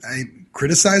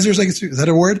criticizers? I guess, is that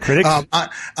a word? Critics?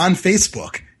 On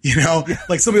Facebook.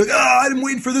 Like somebody like, I'm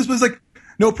waiting for this, but it's like,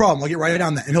 no problem. I'll get right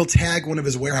on that. And he'll tag one of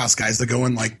his warehouse guys to go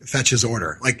and fetch his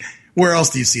order. Like, where else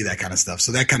do you see that kind of stuff?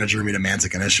 So that kind of drew me to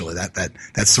Mantic initially,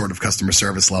 that sort of customer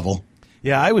service level.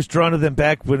 Yeah, I was drawn to them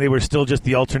back when they were still just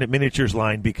the alternate miniatures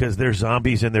line because their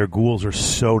zombies and their ghouls are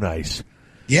so nice.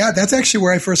 Yeah, that's actually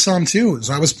where I first saw them too.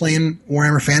 So I was playing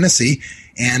Warhammer Fantasy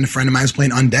and a friend of mine was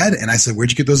playing Undead and I said, "Where'd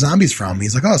you get those zombies from?"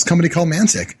 He's like, "Oh, it's a company called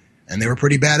Mantic." And they were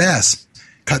pretty badass.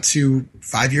 Cut to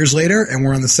 5 years later and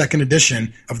we're on the second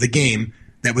edition of the game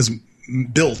that was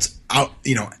built out,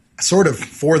 sort of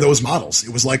for those models.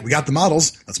 It was like, we got the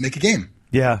models, let's make a game.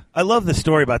 Yeah, I love the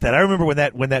story about that. I remember when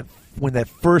that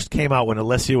first came out, when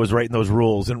Alessio was writing those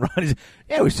rules, and Ronnie's,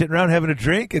 we're sitting around having a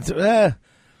drink, and so,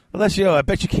 Alessio, I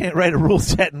bet you can't write a rule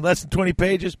set in less than 20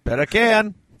 pages. Bet I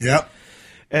can. Yep.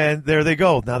 And there they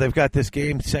go. Now they've got this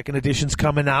game, second edition's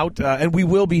coming out, and we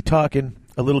will be talking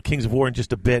a little Kings of War in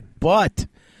just a bit, but...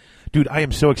 Dude, I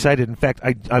am so excited. In fact,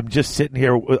 I'm just sitting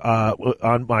here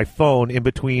on my phone in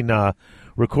between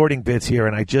recording bits here,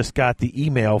 and I just got the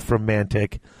email from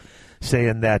Mantic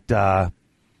saying that the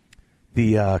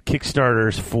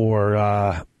Kickstarters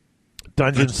for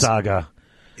Dungeon Saga,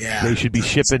 they should be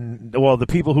shipping. Well, the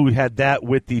people who had that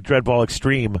with the Dreadball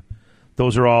Extreme,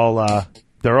 those are all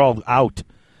they're all out.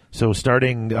 So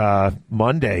starting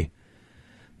Monday,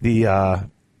 the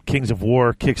Kings of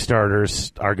War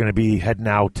Kickstarters are going to be heading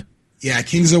out. Yeah,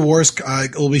 Kings of War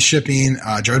will be shipping.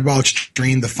 Dreadball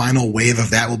Extreme, the final wave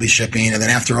of that will be shipping. And then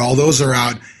after all those are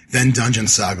out, then Dungeon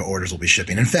Saga orders will be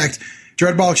shipping. In fact,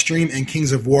 Dreadball Extreme and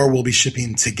Kings of War will be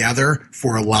shipping together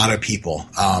for a lot of people.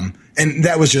 And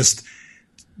that was just,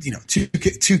 two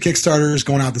Kickstarters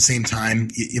going out at the same time.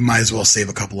 You might as well save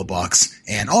a couple of bucks.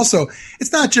 And also,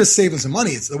 it's not just saving some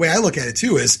money. It's the way I look at it,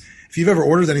 too, is if you've ever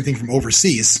ordered anything from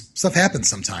overseas, stuff happens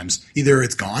sometimes. Either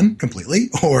it's gone completely,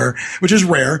 which is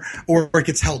rare, or it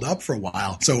gets held up for a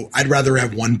while. So I'd rather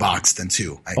have one box than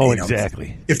two.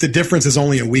 Exactly. If the difference is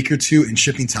only a week or two in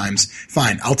shipping times,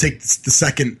 fine. I'll take the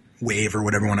second wave or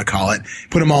whatever you want to call it,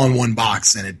 put them all in one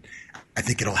box, and I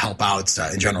think it'll help out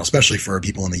in general, especially for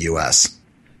people in the U.S.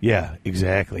 Yeah,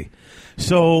 exactly.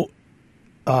 So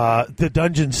the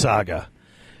Dungeon Saga.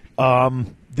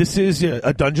 This is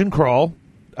a dungeon crawl.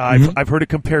 I've heard it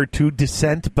compared to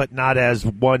Descent, but not as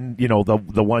one,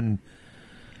 the one,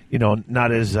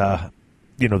 not as, the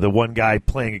one guy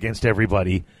playing against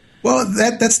everybody. Well,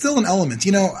 that's still an element,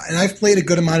 and I've played a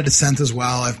good amount of Descent as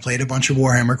well. I've played a bunch of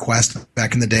Warhammer Quest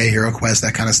back in the day, Hero Quest,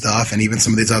 that kind of stuff, and even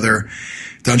some of these other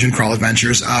dungeon crawl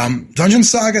adventures. Dungeon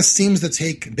Saga seems to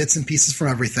take bits and pieces from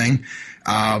everything.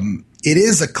 It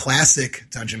is a classic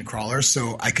dungeon crawler,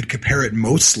 so I could compare it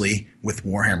mostly with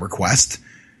Warhammer Quest.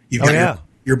 You've got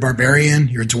your barbarian,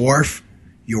 your dwarf,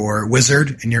 your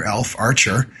wizard, and your elf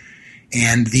archer.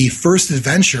 And the first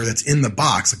adventure that's in the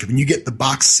box, like when you get the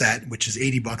box set, which is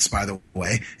 $80 by the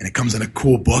way, and it comes in a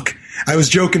cool book. I was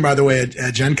joking, by the way,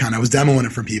 at Gen Con. I was demoing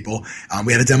it for people.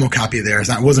 We had a demo copy there. It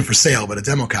wasn't for sale, but a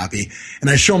demo copy. And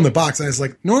I show them the box, and I was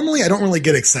like, normally I don't really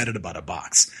get excited about a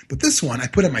box. But this one, I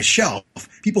put on my shelf.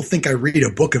 People think I read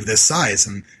a book of this size,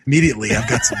 and immediately I've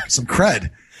got some cred.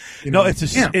 No, it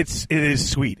is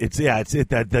sweet.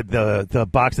 The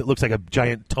box that looks like a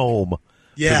giant tome.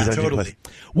 Yeah, totally.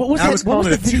 What was that? What was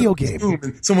the video game?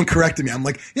 And someone corrected me. I'm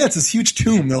like, yeah, it's this huge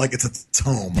tomb. They're like, it's a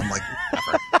tome. I'm like,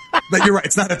 but you're right.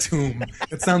 It's not a tomb.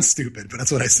 It sounds stupid, but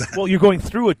that's what I said. Well, you're going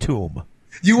through a tomb.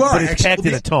 You are. But it's packed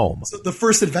in a tome. So the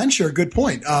first adventure, good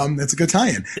point. That's a good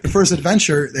tie-in. The first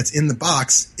adventure that's in the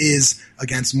box is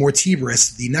against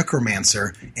Mortibris, the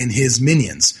Necromancer, and his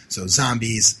minions. So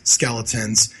zombies,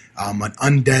 skeletons, an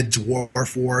undead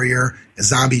dwarf warrior, a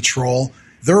zombie troll.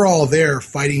 They're all there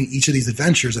fighting each of these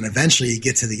adventures, and eventually you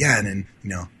get to the end, and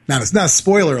not a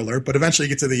spoiler alert, but eventually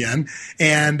you get to the end,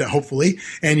 and hopefully,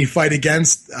 and you fight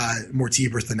against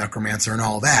Mortibris, the Necromancer, and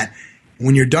all that.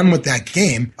 When you're done with that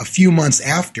game, a few months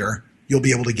after, you'll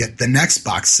be able to get the next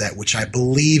box set, which I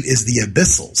believe is the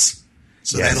Abyssals.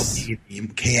 So that'll be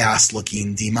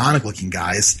chaos-looking, demonic-looking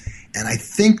guys. And I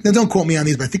think, now don't quote me on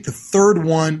these, but I think the third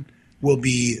one will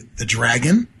be the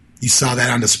dragon. You saw that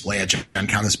on display at Gen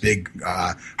Con, this big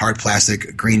hard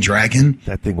plastic green dragon.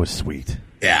 That thing was sweet.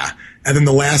 Yeah. And then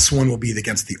the last one will be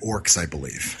against the orcs, I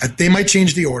believe. They might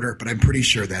change the order, but I'm pretty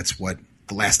sure that's what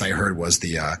the last I heard was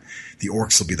the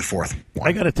orcs will be the fourth one.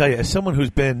 I got to tell you, as someone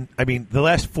who's been, the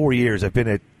last 4 years I've been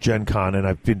at Gen Con and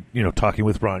I've been, talking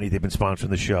with Ronnie. They've been sponsoring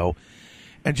the show.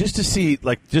 And just to see,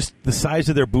 just the size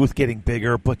of their booth getting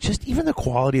bigger, but just even the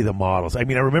quality of the models. I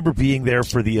remember being there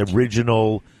for the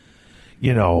original,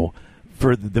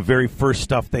 for the very first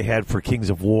stuff they had for Kings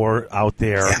of War out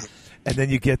there. Yeah. And then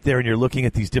you get there and you're looking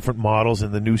at these different models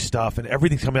and the new stuff and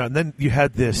everything's coming out. And then you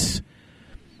had the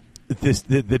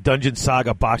Dungeon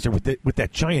Saga boxer with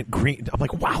that giant green. I'm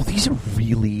like, wow, these are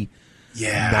really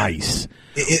nice.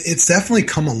 It's definitely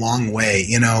come a long way.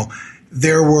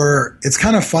 It's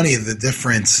kind of funny, the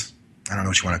different, I don't know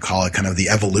what you want to call it, kind of the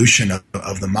evolution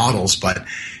of the models, but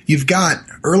you've got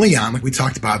early on, like we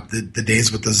talked about the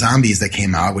days with the zombies that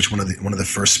came out, which one of the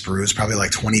first sprues, probably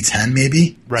like 2010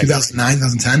 maybe, right. 2009,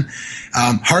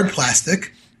 2010. Hard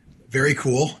plastic, very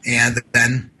cool. And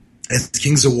then as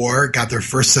Kings of War got their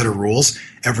first set of rules,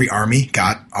 every army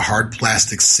got a hard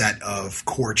plastic set of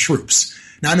core troops.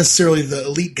 Not necessarily the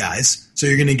elite guys. So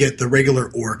you're going to get the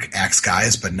regular orc axe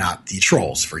guys, but not the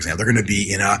trolls, for example. They're going to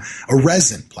be in a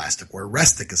resin plastic, or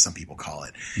restic, as some people call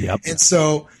it. Yep. And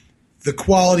so the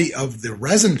quality of the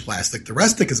resin plastic, the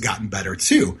restic has gotten better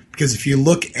too, because if you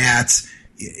look at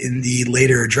in the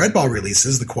later Dreadball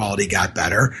releases, the quality got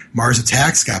better. Mars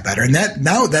Attacks got better. And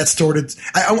that started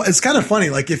 – it's kind of funny.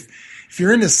 Like if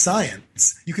you're into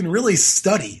science, you can really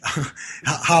study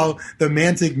how the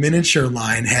Mantic miniature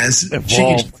line has evolved.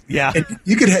 Changed. Yeah, and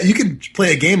you could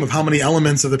play a game of how many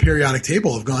elements of the periodic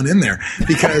table have gone in there,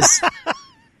 because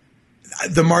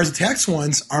the Mars Attacks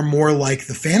ones are more like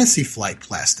the Fantasy Flight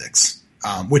plastics,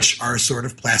 which are sort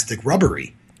of plastic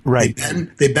rubbery. Right.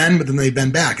 They bend, but then they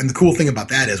bend back. And the cool thing about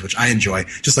that is, which I enjoy,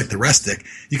 just like the Restic,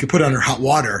 you can put it under hot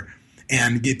water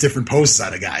and get different poses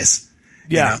out of guys.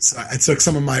 Yeah. So I took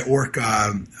some of my orc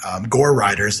gore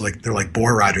riders, they're like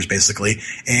boar riders basically,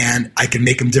 and I can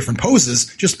make them different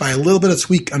poses just by a little bit of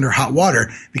tweak under hot water,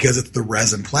 because it's the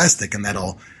resin plastic, and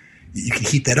you can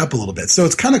heat that up a little bit. So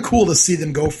it's kind of cool to see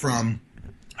them go from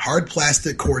hard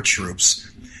plastic core troops,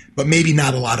 but maybe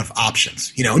not a lot of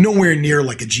options. Nowhere near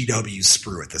like a GW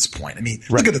sprue at this point.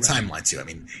 Look at the timeline too.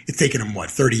 It's taken them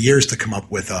 30 years to come up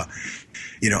with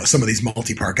some of these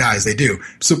multi-part guys. They do.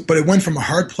 So, but it went from a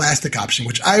hard plastic option,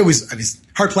 which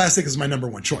hard plastic is my number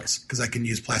one choice, because I can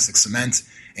use plastic cement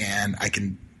and I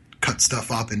can cut stuff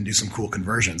up and do some cool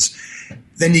conversions.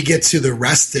 Then you get to the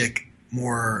Restic,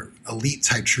 more elite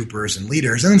type troopers and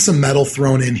leaders, and then some metal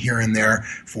thrown in here and there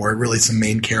for really some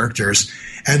main characters.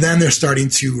 And then they're starting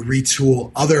to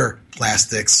retool other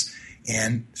plastics.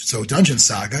 And so Dungeon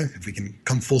Saga, if we can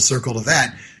come full circle to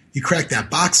that, you crack that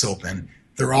box open,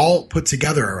 they're all put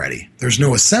together already. There's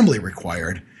no assembly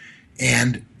required.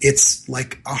 And it's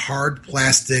like a hard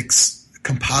plastics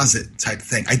composite type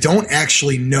thing. I don't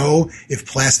actually know if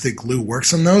plastic glue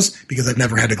works on those, because I've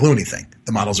never had to glue anything.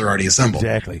 The models are already assembled.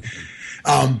 Exactly.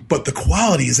 But the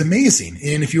quality is amazing.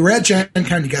 And if you were at Gen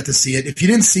Con, you got to see it. If you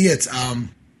didn't see it,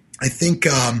 I think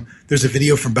there's a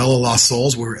video from Bella Lost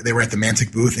Souls where they were at the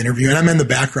Mantic booth interviewing. I'm in the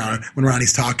background when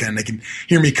Ronnie's talking, and they can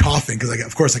hear me coughing because,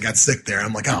 of course, I got sick there.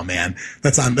 I'm like, oh man,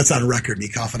 that's on record, me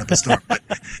coughing up a storm. But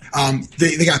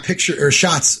they got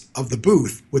shots of the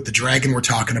booth with the dragon we're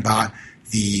talking about,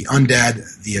 the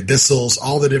undead, the abyssals,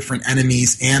 all the different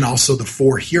enemies, and also the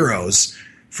 4 heroes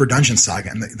for Dungeon Saga.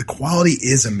 And the quality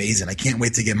is amazing. I can't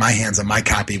wait to get my hands on my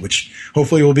copy, which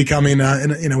hopefully will be coming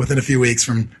within a few weeks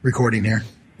from recording here.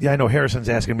 Yeah, I know Harrison's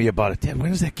asking me about it. Dad,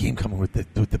 when is that game coming with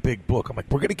the big book? I'm like,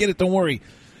 we're going to get it. Don't worry.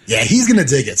 Yeah, he's going to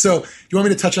dig it. So you want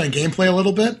me to touch on gameplay a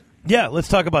little bit? Yeah, let's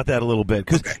talk about that a little bit.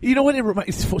 Because you know what?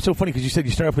 It's so funny because you said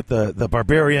you start off with the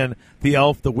barbarian, the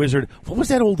elf, the wizard. What was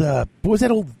that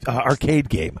old arcade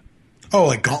game? Oh,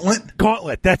 like Gauntlet?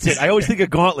 Gauntlet. That's it. I always think of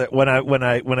Gauntlet when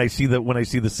I see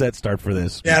the set start for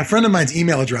this. Yeah, a friend of mine's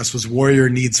email address was warrior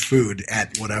needs food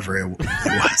at whatever it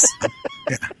was.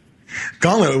 Yeah.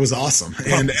 Gauntlet was awesome.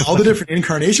 And all the different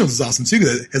incarnations was awesome too,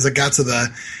 because as it got to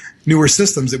the newer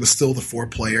systems, it was still the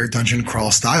 4-player dungeon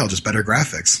crawl style, just better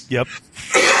graphics. Yep.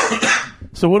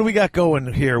 So what do we got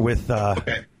going here with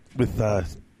Dungeon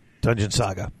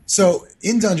Saga? So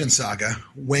in Dungeon Saga,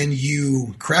 when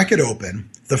you crack it open,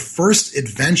 the first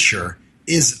adventure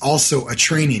is also a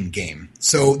training game.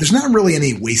 So there's not really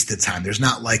any wasted time. There's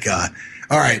not like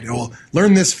all right, well,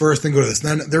 learn this first, then go to this.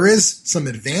 Now, there is some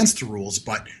advanced rules,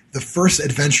 but the first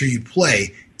adventure you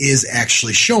play is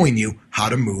actually showing you how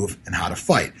to move and how to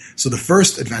fight. So the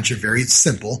first adventure, very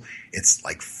simple. It's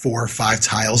like 4 or 5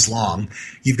 tiles long.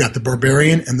 You've got the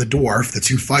barbarian and the dwarf, the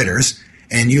 2 fighters,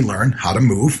 and you learn how to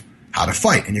move, how to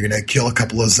fight. And you're going to kill a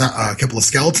couple of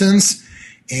skeletons,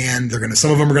 and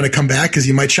some of them are going to come back because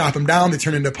you might chop them down. They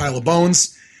turn into a pile of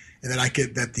bones. And then I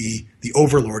get that the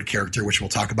Overlord character, which we'll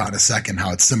talk about in a second,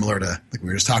 how it's similar to, like we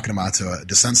were just talking about, to a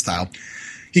Descent style.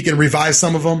 He can revive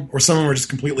some of them, or some of them are just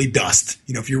completely dust.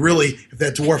 You know, if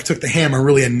that dwarf took the hammer and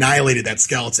really annihilated that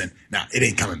skeleton, it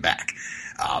ain't coming back.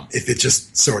 If it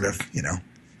just sort of,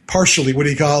 partially,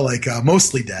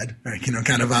 mostly dead, or,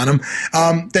 kind of on him,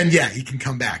 then yeah, he can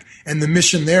come back. And the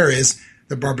mission there is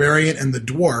the barbarian and the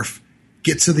dwarf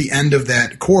get to the end of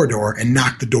that corridor and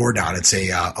knock the door down. It's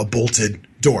a bolted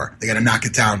door. They got to knock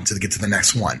it down to get to the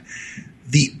next one.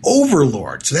 The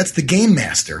Overlord, so that's the game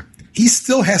master, he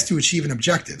still has to achieve an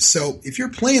objective. So if you're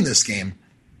playing this game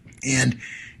and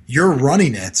you're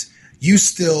running it, you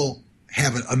still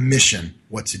have a mission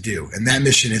what to do. And that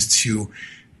mission is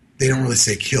they don't really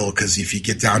say kill, because if you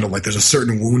get down to there's a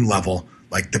certain wound level,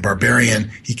 like the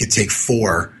barbarian, he could take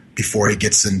 4 before he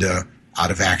gets into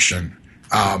out of action.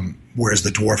 Whereas the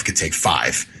dwarf could take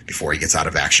 5 before he gets out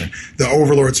of action. The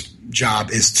Overlord's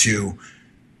job is to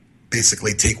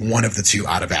basically take one of the 2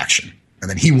 out of action, and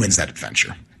then he wins that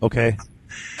adventure. Okay.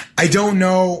 I don't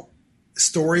know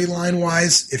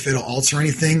storyline-wise if it'll alter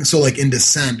anything. So like in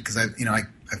Descent, because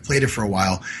I've played it for a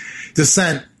while,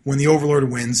 Descent, when the Overlord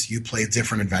wins, you play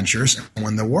different adventures, and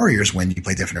when the Warriors win, you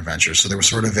play different adventures. So there was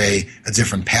sort of a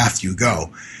different path you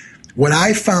go. What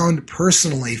I found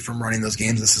personally from running those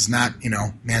games, this is not,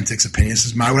 Mantic's opinion, this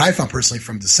is what I found personally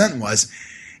from Descent was,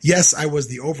 yes, I was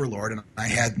the Overlord and I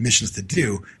had missions to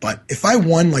do, but if I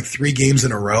won 3 games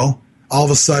in a row, all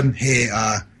of a sudden, hey,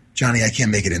 Johnny, I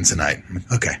can't make it in tonight. I'm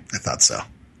like, okay, I thought so.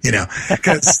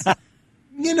 Because,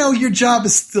 your job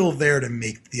is still there to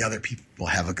make the other people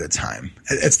have a good time.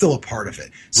 It's still a part of it.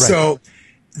 Right. So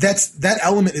that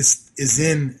element is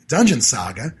in Dungeon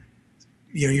Saga.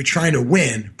 You're trying to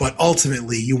win, but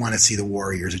ultimately you want to see the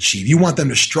warriors achieve. You want them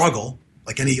to struggle,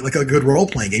 like a good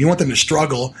role-playing game. You want them to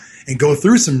struggle and go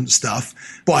through some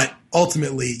stuff, but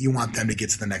ultimately you want them to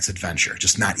get to the next adventure,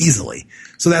 just not easily.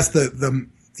 So that's the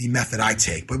method I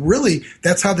take. But really,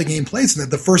 that's how the game plays. And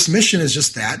the first mission is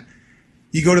just that.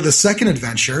 You go to the second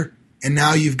adventure, and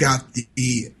now you've got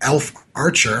the elf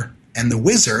archer and the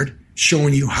wizard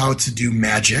showing you how to do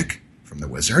magic from the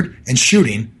wizard and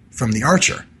shooting from the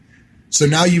archer. So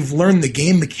now you've learned the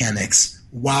game mechanics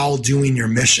while doing your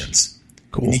missions.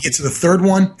 Cool. And you get to the third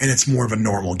one, and it's more of a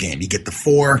normal game. You get the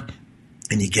 4,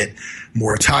 and you get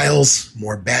more tiles,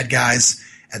 more bad guys,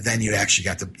 and then you actually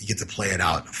get to play it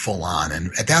out full on.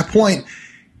 And at that point,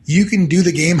 you can do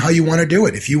the game how you want to do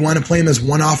it. If you want to play them as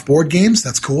one-off board games,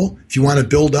 that's cool. If you want to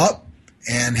build up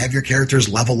and have your characters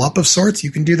level up of sorts,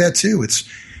 you can do that too.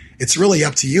 It's really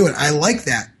up to you, and I like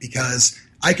that because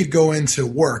I could go into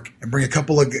work and bring have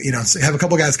a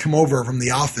couple guys come over from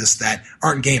the office that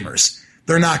aren't gamers.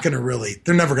 They're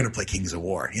never going to play Kings of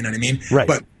War. You know what I mean? Right.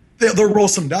 But they'll roll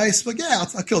some dice. Like, yeah,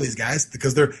 I'll kill these guys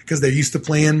because they're used to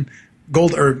playing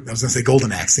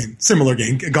Golden Axe, similar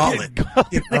game, Gauntlet.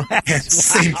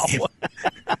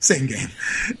 Same game.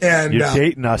 And you're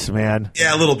dating us, man.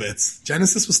 Yeah, a little bit.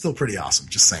 Genesis was still pretty awesome.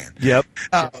 Just saying. Yep.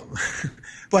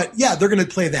 But yeah, they're going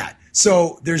to play that.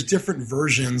 So there's different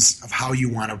versions of how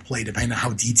you want to play depending on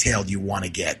how detailed you want to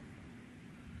get.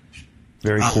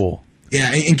 Very cool.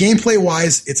 Yeah, and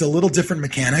gameplay-wise, it's a little different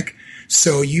mechanic.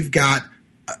 So you've got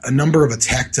a number of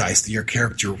attack dice that your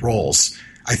character rolls.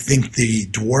 I think the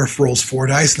dwarf rolls 4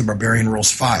 dice, and the barbarian rolls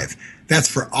 5. That's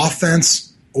for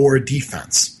offense or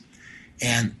defense.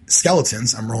 And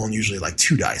skeletons, I'm rolling usually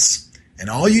 2 dice. And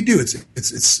all you do, it's going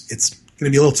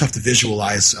to be a little tough to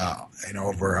visualize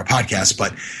over a podcast,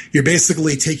 but you're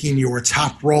basically taking your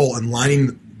top roll and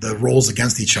lining the rolls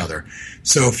against each other.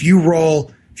 So if you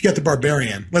got the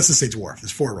barbarian, let's just say dwarf,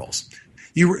 there's 4 rolls.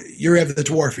 You have the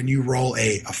dwarf and you roll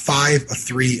a 5, a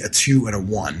 3, a 2, and a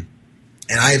 1.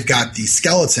 and I've got the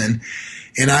skeleton,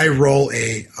 and I roll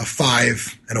a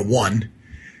 5 and a 1.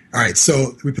 All right,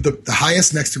 so we put the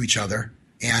highest next to each other,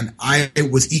 and I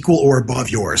was equal or above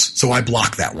yours, so I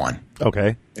blocked that one.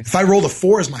 Okay. If I rolled a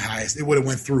 4 as my highest, it would have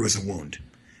went through as a wound.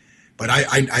 But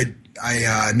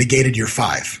I negated your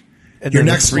 5. And your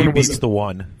then next the 3 one was beats the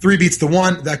 1. 3 beats the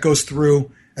 1. That goes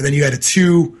through. And then you had a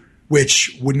 2,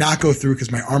 which would not go through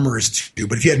because my armor is 2.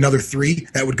 But if you had another 3,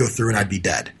 that would go through and I'd be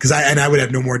dead. I would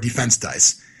have no more defense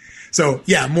dice. So,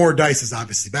 yeah, more dice is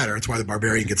obviously better. That's why the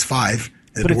barbarian gets 5.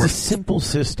 But it's a simple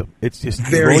system. It's just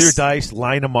Very roll your dice,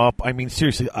 line them up. I mean,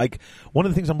 seriously, one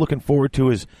of the things I'm looking forward to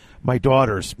is my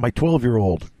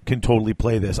 12-year-old can totally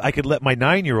play this. I could let my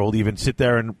 9-year-old even sit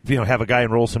there and have a guy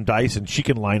and roll some dice, and she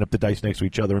can line up the dice next to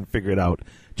each other and figure it out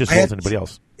just as well as anybody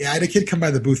else. Yeah, I had a kid come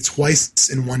by the booth twice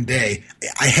in one day.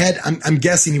 I'm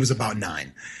guessing he was about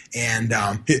 9. And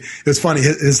it was funny.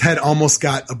 His head almost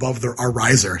got above our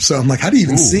riser. So I'm like, how do you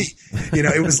even see?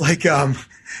 It was like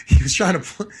he was trying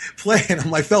to play,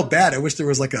 and I felt bad. I wish there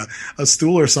was like a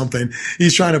stool or something.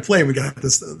 He's trying to play, and we got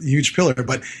this huge pillar,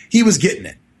 but he was getting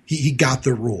it. He got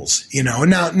the rules, and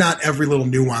now not every little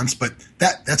nuance, but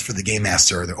that's for the game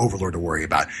master or the overlord to worry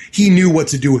about. He knew what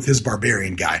to do with his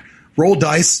barbarian guy. Roll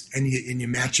dice, and you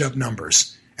match up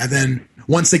numbers. And then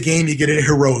once a game, you get a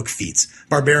heroic feat.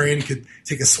 Barbarian could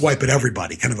take a swipe at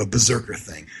everybody, kind of a berserker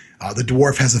thing. The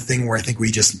dwarf has a thing where I think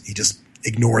he just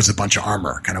ignores a bunch of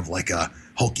armor, kind of like a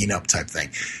hulking up type thing.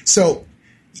 So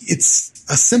it's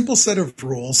a simple set of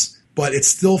rules, but it's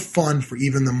still fun for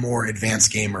even the more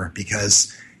advanced gamer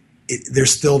because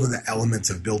there's still the elements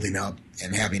of building up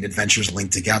and having adventures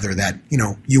linked together that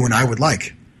you and I would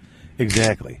like.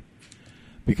 Exactly.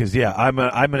 Because, I'm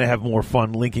going to have more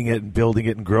fun linking it and building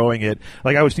it and growing it.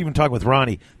 Like I was even talking with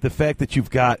Ronnie, the fact that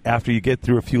you've got, after you get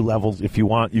through a few levels, if you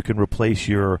want, you can replace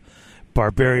your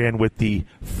barbarian with the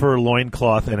fur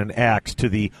loincloth and an axe to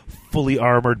the fully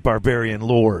armored barbarian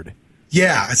lord.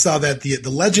 Yeah, I saw that the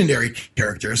legendary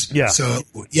characters. Yeah. So,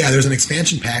 there's an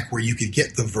expansion pack where you could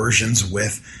get the versions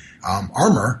with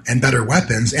armor and better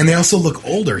weapons, and they also look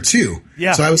older too.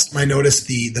 Yeah. So I noticed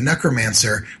the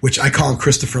necromancer, which I call him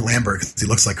Christopher Lambert because he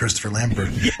looks like Christopher Lambert.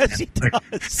 Yes, he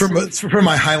does. For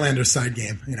my Highlander side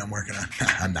game, I'm working on.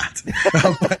 I'm not.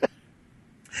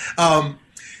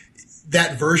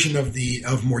 That version of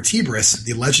Mortibris,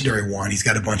 the legendary one, he's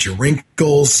got a bunch of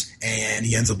wrinkles, and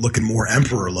he ends up looking more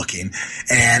emperor looking,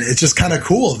 and it's just kind of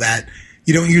cool that.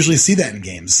 You don't usually see that in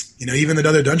games. Even in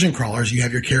other dungeon crawlers, you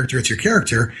have your character, it's your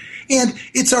character, and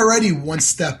it's already one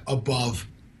step above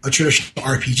a traditional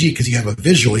RPG because you have a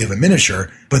visual, you have a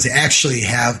miniature, but to actually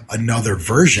have another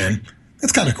version,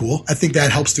 that's kind of cool. I think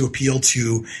that helps to appeal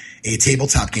to a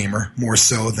tabletop gamer more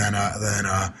so than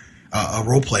a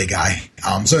roleplay guy.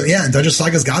 And Dungeon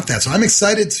Saga's got that. So I'm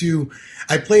excited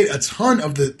I played a ton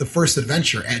of the first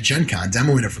adventure at Gen Con,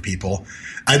 demoing it for people.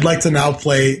 I'd like to now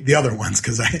play the other ones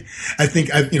because I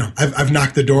think I've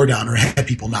knocked the door down or had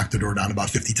people knock the door down about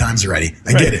 50 times already.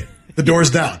 I get it. The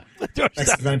door's down.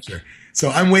 Next adventure. So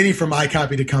I'm waiting for my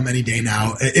copy to come any day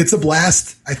now. It's a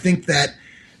blast. I think that,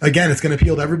 again, it's going to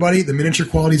appeal to everybody. The miniature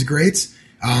quality is great.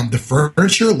 The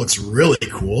furniture looks really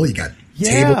cool. You got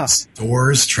tables,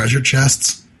 doors, treasure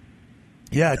chests.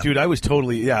 Yeah, dude, I was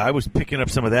picking up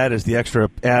some of that as the extra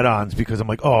add-ons because I'm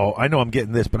like, I know I'm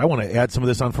getting this, but I want to add some of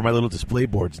this on for my little display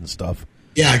boards and stuff.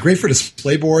 Yeah, great for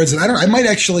display boards. And I might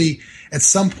actually, at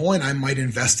some point,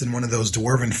 invest in one of those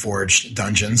Dwarven Forge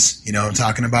dungeons, what I'm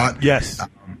talking about? Yes.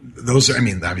 Those are,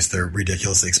 obviously they're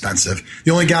ridiculously expensive.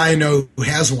 The only guy I know who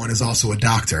has one is also a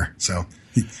doctor, so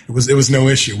it was no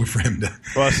issue for him to.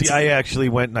 Well, see, I actually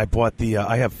went and I bought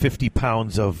I have 50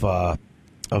 pounds of the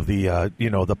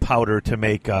the powder to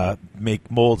make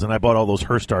molds, and I bought all those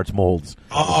Herstarts molds.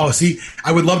 Oh, see,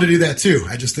 I would love to do that too.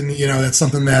 I just didn't, that's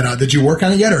something that. Did you work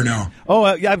on it yet or no?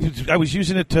 Oh, yeah, I was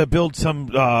using it to build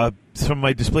some of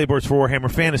my display boards for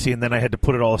Warhammer Fantasy, and then I had to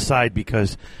put it all aside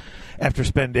because after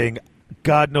spending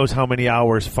God knows how many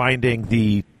hours finding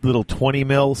the little 20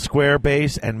 mil square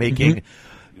base and making.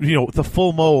 The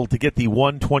full mold to get the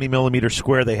 120 millimeter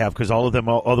square they have because all of them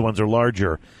other ones are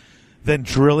larger. Then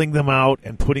drilling them out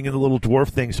and putting in the little dwarf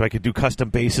thing so I could do custom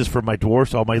bases for my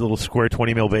dwarfs, all my little square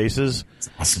 20 mil bases. That's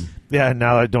awesome. Yeah,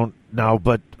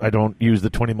 but I don't use the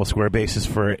 20 mil square bases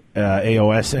for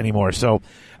AOS anymore. So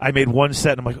I made one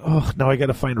set, and I'm like, now I got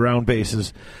to find round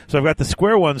bases. So I've got the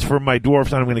square ones for my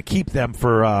dwarfs, and I'm going to keep them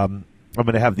for. I'm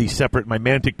going to have these separate my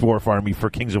Mantic dwarf army for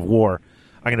Kings of War.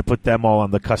 I'm going to put them all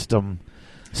on the custom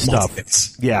stuff.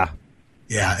 Multi-bits. Yeah.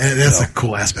 Yeah, and that's a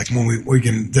cool aspect. When we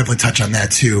can definitely touch on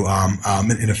that too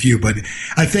in a few. But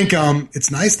I think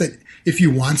it's nice that if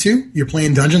you want to, you're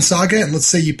playing Dungeon Saga, and let's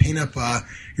say you paint up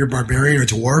your barbarian or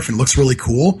dwarf and it looks really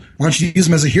cool. Why don't you use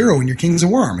him as a hero in your Kings of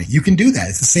War army? You can do that.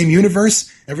 It's the same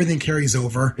universe. Everything carries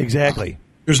over. Exactly.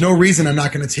 There's no reason I'm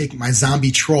not going to take my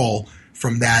zombie troll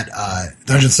from that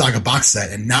Dungeon Saga box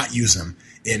set and not use him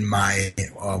in my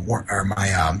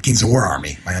Kings of War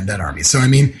army, my undead army. So, I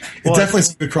mean, definitely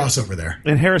a good crossover there.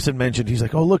 And Harrison mentioned, he's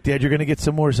like, oh, look, Dad, you're going to get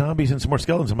some more zombies and some more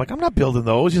skeletons. I'm like, I'm not building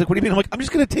those. He's like, what do you mean? I'm like, I'm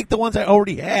just going to take the ones I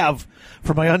already have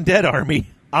for my undead army.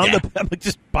 I'm like,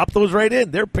 just pop those right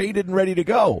in. They're painted and ready to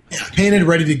go. Yeah, painted,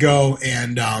 ready to go.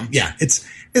 And,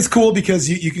 it's cool because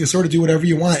you can sort of do whatever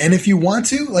you want. And if you want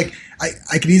to, like,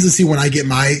 I could easily see when I get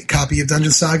my copy of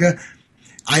Dungeon Saga,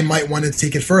 I might want to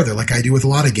take it further, like I do with a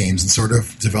lot of games, and sort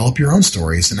of develop your own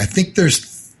stories. And I think there's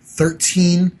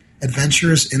 13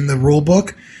 adventures in the rule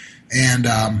book, and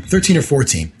 13 or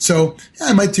 14. So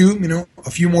I might do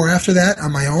a few more after that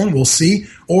on my own. We'll see,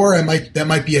 or that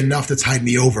might be enough to tide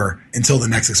me over until the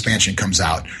next expansion comes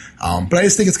out. But I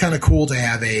just think it's kind of cool to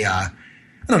have a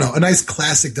nice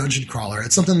classic dungeon crawler.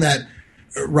 It's something that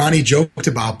Ronnie joked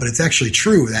about, but it's actually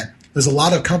true that there's a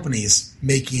lot of companies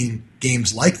making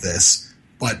games like this,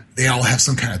 but they all have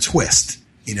some kind of twist,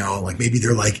 like maybe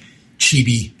they're like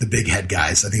Chibi, the big head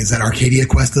guys. I think is that Arcadia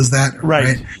Quest does that,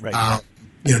 right?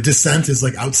 Descent is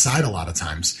like outside a lot of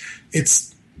times.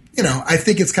 It's, I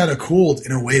think it's kind of cool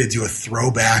in a way to do a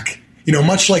throwback,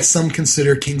 much like some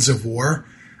consider Kings of War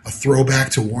a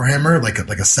throwback to Warhammer, like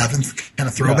a seventh kind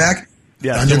of throwback.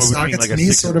 Yeah, Dungeon Saga to me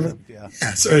is sort of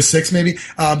or six maybe.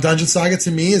 Dungeon Saga to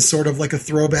me is sort of like a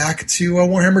throwback to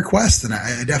Warhammer Quest, and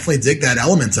I definitely dig that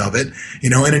element of it.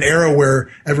 In an era where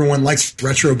everyone likes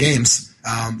retro games,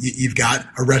 you've got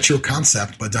a retro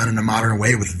concept, but done in a modern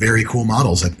way with very cool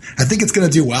models. I think it's going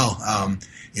to do well.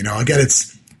 Again,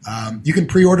 it's you can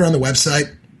pre-order on the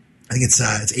website. I think it's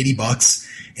 $80.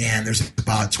 And there's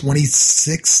about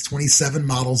 27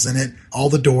 models in it, all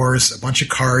the doors, a bunch of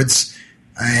cards.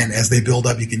 And as they build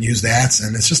up, you can use that.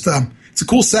 And it's just it's a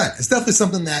cool set. It's definitely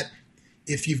something that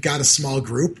if you've got a small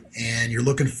group and you're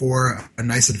looking for a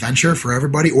nice adventure for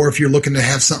everybody, or if you're looking to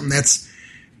have something that's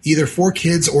either for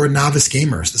kids or novice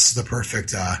gamers, this is the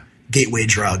perfect gateway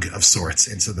drug of sorts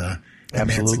into the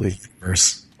Absolutely.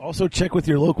 Universe. Also, check with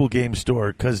your local game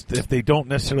store, because if they don't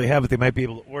necessarily have it, they might be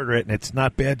able to order it. And it's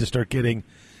not bad to start getting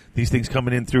these things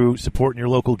coming in through supporting your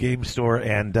local game store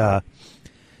and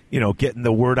getting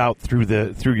the word out through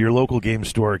your local game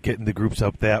store, getting the groups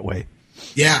up that way.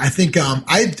 Yeah, I think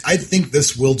I think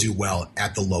this will do well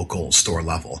at the local store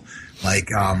level. Like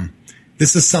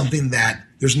this is something that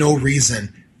there's no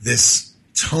reason this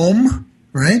tome,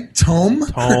 right? Tome,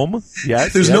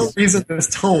 yes. There's no reason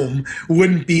this tome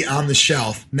wouldn't be on the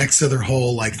shelf next to their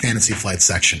whole like Fantasy Flight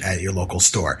section at your local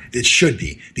store. It should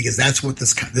be, because that's what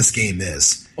this game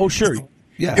is. Oh, sure.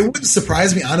 Yeah. It wouldn't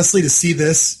surprise me, honestly, to see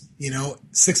this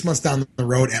 6 months down the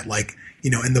road at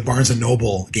in the Barnes &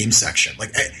 Noble game section. Like,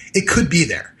 it could be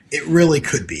there. It really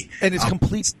could be. And it's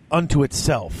complete unto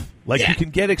itself. Like, you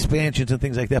can get expansions and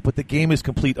things like that, but the game is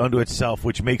complete unto itself,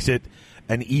 which makes it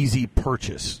an easy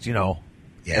purchase,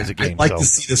 as a game. I'd like to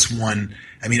see this one.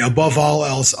 I mean, above all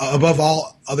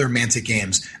other Mantic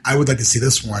games, I would like to see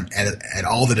this one at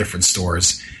all the different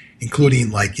stores,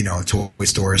 including toy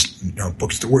stores,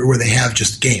 bookstores where they have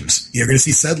just games. You're going to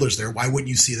see Settlers there. Why wouldn't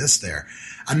you see this there?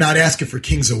 I'm not asking for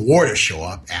Kings of War to show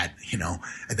up at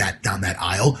that down that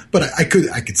aisle, but I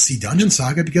could see Dungeon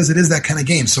Saga, because it is that kind of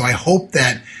game. So I hope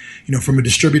that from a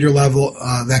distributor level,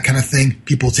 that kind of thing,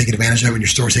 people take advantage of it, and your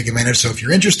store take advantage. So if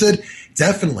you're interested,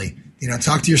 definitely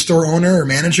talk to your store owner or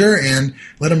manager and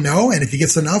let them know. And if he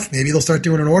gets enough, maybe they'll start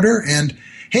doing an order. And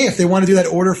hey, if they want to do that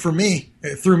order for me,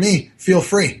 through me, feel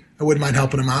free. I wouldn't mind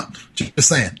helping them out. Just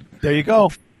saying. There you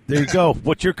go.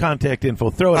 What's your contact info?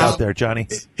 Throw it out there, Johnny.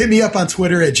 Hit me up on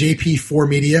Twitter at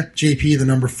JP4Media, JP the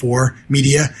number 4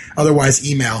 Media. Otherwise,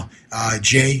 email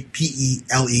JPELETIS,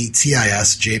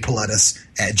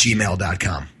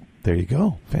 jpaletis@gmail.com. There you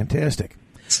go. Fantastic.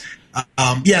 So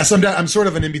I'm sort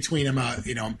of an in-between.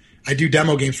 I do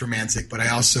demo games for Mantic, but I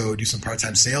also do some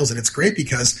part-time sales, and it's great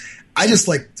because I just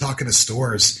like talking to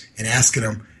stores and asking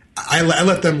them. I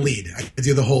let them lead. I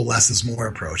do the whole less is more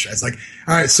approach. I was like,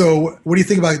 all right, so what do you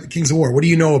think about Kings of War? What do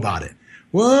you know about it?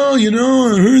 Well, I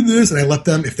heard this. And I let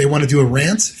them, if they want to do a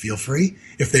rant, feel free.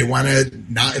 If they want to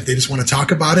if they just want to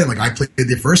talk about it, like I played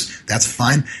it first, that's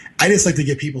fine. I just like to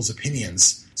get people's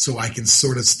opinions so I can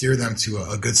sort of steer them to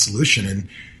a good solution. And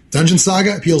Dungeon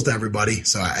Saga appeals to everybody,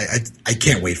 so I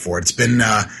can't wait for it. It's been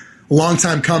long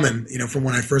time coming, from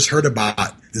when I first heard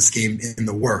about this game in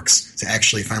the works to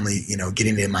actually finally,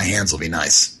 getting it in my hands will be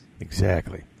nice.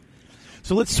 Exactly.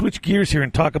 So let's switch gears here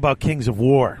and talk about Kings of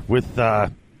War. With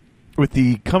the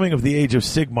coming of the Age of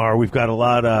Sigmar, we've got a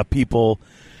lot of people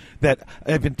that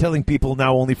I've been telling people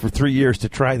now only for 3 years to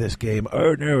try this game.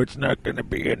 Oh, no, it's not going to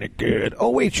be any good.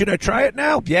 Oh, wait, should I try it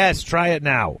now? Yes, try it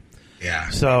now. Yeah.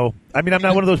 So, I'm not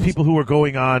one of those people who are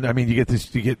going on. I know you got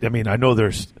some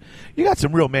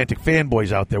real Mantic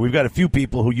fanboys out there. We've got a few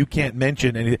people who you can't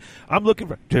mention. And I'm looking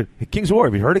for Kings of War.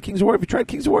 Have you heard of Kings of War? Have you tried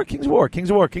Kings of War? Kings of War, Kings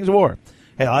of War, Kings of War.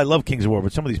 Hey, I love Kings of War,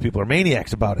 but some of these people are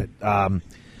maniacs about it.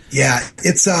 Yeah,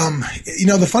 it's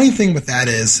the funny thing with that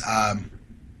is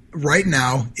right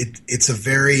now it's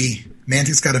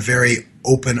Mantic's got a very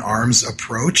open arms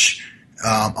approach,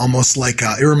 almost like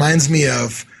it reminds me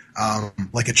of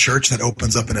like a church that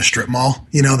opens up in a strip mall.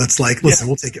 That's like, listen,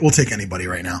 we'll take anybody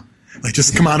right now. Like,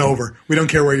 just come on over. We don't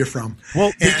care where you're from.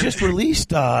 Well, they just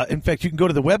released. In fact, you can go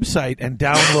to the website and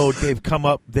download.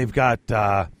 They've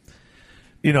got.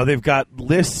 They've got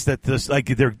lists that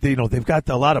they've got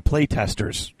a lot of play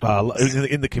testers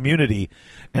in the community,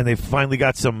 and they've finally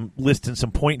got some lists and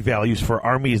some point values for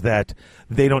armies that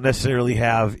they don't necessarily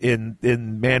have in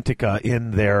Mantica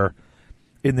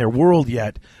in their world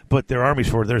yet, but their armies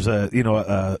for. There's I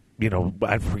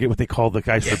forget what they call the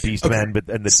guys for Beastmen,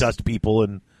 and the Dust People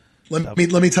and. Let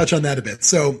me touch on that a bit.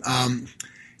 So,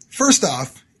 first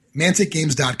off,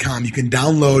 ManticGames.com, you can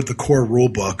download the core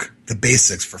rulebook, the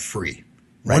basics, for free.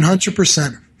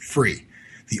 100% free.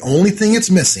 The only thing it's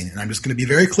missing, and I'm just going to be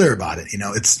very clear about it,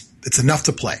 it's enough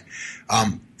to play.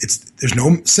 There's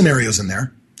no scenarios in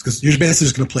there because you're basically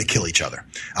just going to kill each other.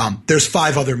 There's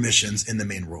 5 other missions in the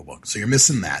main rulebook, so you're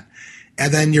missing that.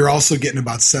 And then you're also getting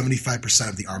about 75%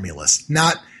 of the army list.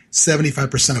 Not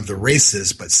 75% of the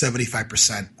races, but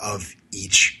 75% of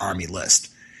each army list.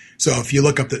 So if you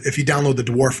if you download the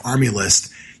dwarf army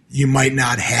list, you might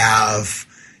not have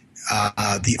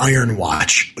the Iron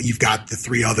Watch, but you've got the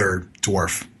 3 other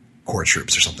dwarf core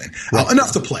troops or something.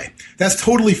 Enough to play. That's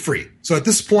totally free. So at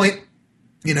this point,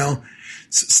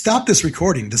 stop this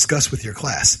recording, discuss with your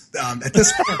class. At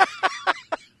this point,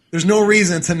 there's no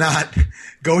reason to not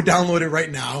go download it right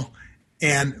now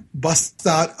and bust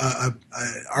out a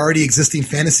already existing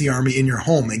fantasy army in your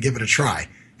home and give it a try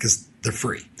because they're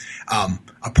free.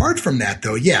 Apart from that,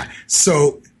 though,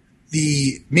 so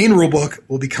the main rulebook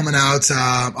will be coming out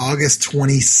August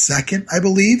 22nd, I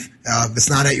believe. If it's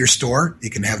not at your store, you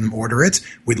can have them order it.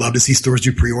 We'd love to see stores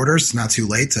do pre-orders. It's not too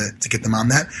late to get them on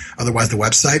that. Otherwise, the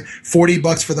website.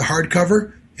 $40 for the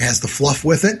hardcover. It has the fluff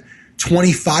with it.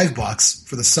 $25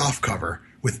 for the soft cover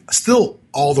with still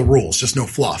all the rules, just no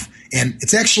fluff. And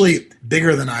it's actually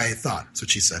bigger than I thought. That's what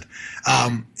she said.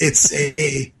 It's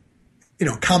a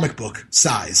comic book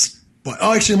size. But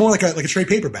actually more like a trade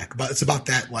paperback. But it's about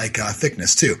that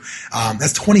thickness too.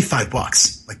 That's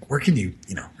 $25. Like, where can you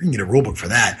get a rule book for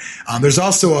that? There's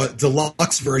also a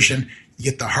deluxe version. You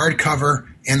get the hardcover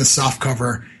and the soft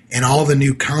cover and all the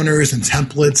new counters and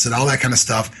templates and all that kind of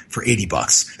stuff for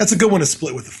 $80. That's a good one to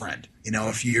split with a friend.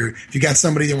 If you got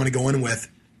somebody you want to go in with,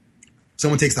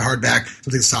 someone takes the hardback,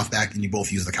 someone takes the softback, and you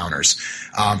both use the counters.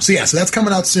 So that's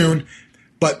coming out soon.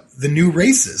 But the new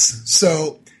races.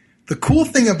 So the cool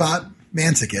thing about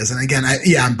Mantic is, and again,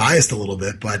 I'm biased a little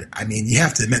bit, but I mean, you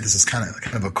have to admit this is kind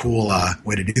of a cool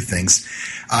way to do things.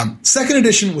 Second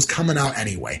edition was coming out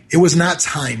anyway. It was not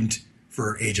timed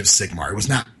for Age of Sigmar. It was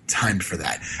not timed for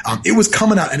that. It was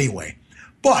coming out anyway.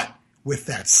 But with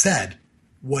that said,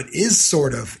 what is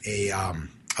sort of a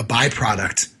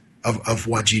byproduct of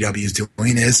what GW is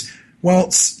doing is,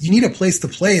 well, you need a place to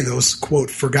play those,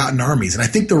 quote, forgotten armies. And I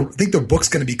think the book's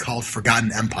going to be called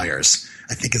Forgotten Empires,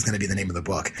 I think is going to be the name of the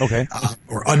book. Okay.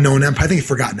 Or Unknown Empire. I think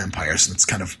Forgotten Empires. And it's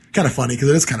kind of funny because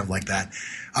it is kind of like that.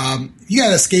 You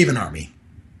got a Skaven army.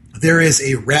 There is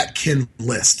a Ratkin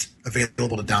list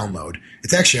available to download.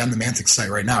 It's actually on the Mantic site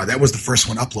right now. That was the first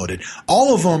one uploaded.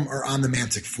 All of them are on the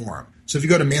Mantic forum. So if you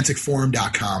go to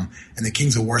manticforum.com and the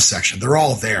Kings of War section, they're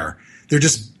all there. They're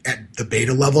just at the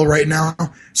beta level right now,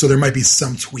 so there might be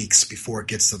some tweaks before it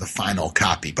gets to the final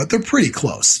copy, but they're pretty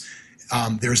close.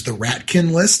 There's the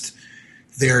Ratkin list.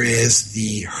 There is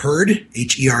the Herd,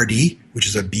 Herd, which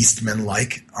is a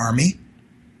Beastmen-like army.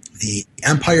 The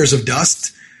Empires of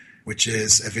Dust, which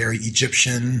is a very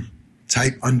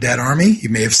Egyptian-type undead army. You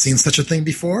may have seen such a thing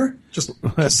before, just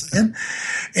saying.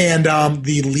 And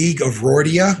the League of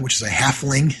Rordia, which is a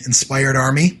halfling-inspired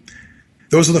army.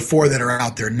 Those are the 4 that are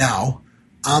out there now.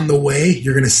 On the way,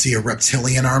 you're going to see a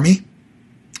reptilian army.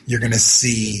 You're going to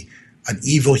see an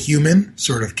evil human,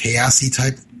 sort of chaosy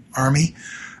type army.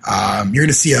 You're going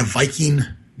to see a Viking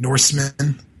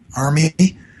Norseman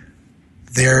army.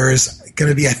 There's going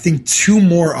to be, I think, 2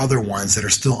 more other ones that are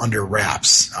still under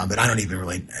wraps that I don't even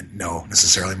really know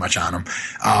necessarily much on them.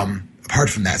 Apart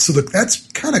from that, so that's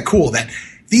kind of cool that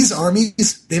these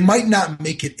armies, they might not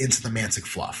make it into the Mantic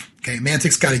fluff. Okay,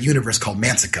 Mantic's got a universe called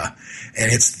Mantica,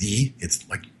 and it's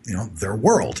like, you know, their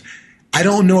world. I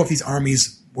don't know if these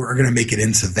armies are going to make it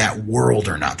into that world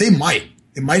or not. They might.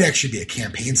 It might actually be a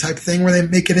campaign type thing where they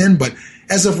make it in, but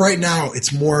as of right now,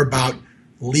 it's more about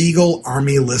legal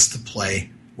army list to play,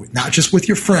 not just with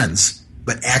your friends,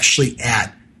 but actually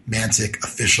at Mantic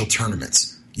official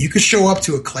tournaments. You could show up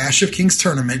to a Clash of Kings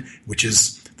tournament, which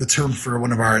is the term for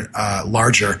one of our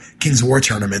larger Kings of War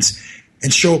tournaments,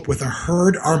 and show up with a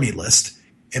herd army list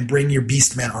and bring your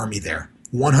Beastman army there.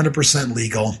 100%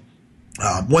 legal.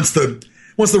 Once the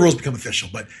rules become official,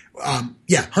 but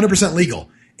 100% legal.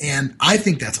 And I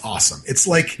think that's awesome. It's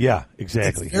like, yeah,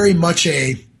 exactly. It's very much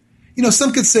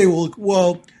some could say, you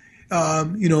have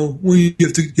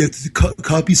to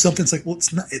copy something. It's like, well,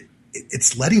 it's not.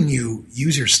 It's letting you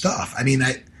use your stuff. I mean,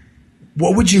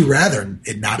 what would you rather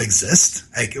it not exist?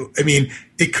 Like, I mean,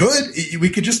 it could. We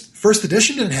could just first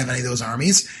edition didn't have any of those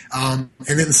armies, and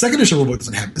then the second edition rulebook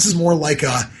doesn't have. This is more like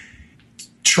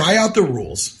try out the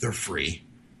rules. They're free.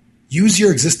 Use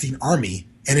your existing army,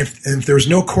 and if there's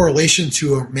no correlation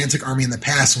to a Mantic army in the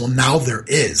past, well, now there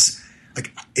is.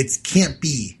 Like, it can't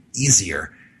be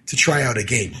easier to try out a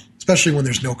game, especially when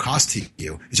there's no cost to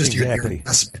you. It's just your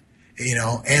investment,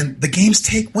 and the games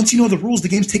once you know the rules, the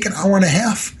games take an hour and a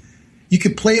half. You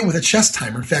could play it with a chess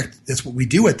timer. In fact, that's what we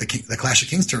do at the Clash of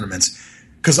Kings tournaments,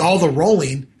 because all the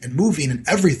rolling and moving and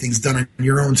everything's done on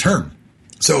your own turn.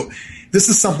 So this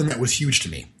is something that was huge to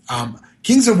me.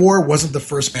 Kings of War wasn't the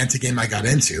first Mantic game I got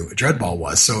into. Dreadball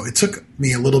was. So it took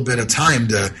me a little bit of time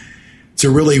to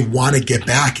really want to get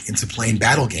back into playing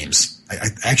battle games. I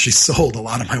actually sold a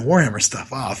lot of my Warhammer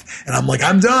stuff off, and I'm like,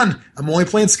 I'm done. I'm only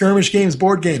playing skirmish games,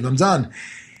 board games. I'm done.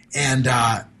 And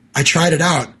I tried it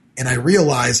out, and I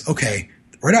realized, okay,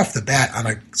 right off the bat, on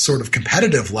a sort of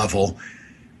competitive level,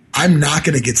 I'm not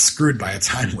going to get screwed by a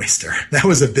time waster. That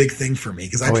was a big thing for me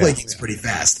because I play games pretty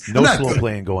fast. No slow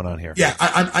playing going on here. Yeah,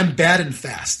 I'm bad and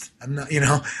fast. I'm not,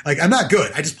 I'm not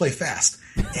good. I just play fast.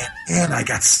 And I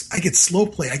get slow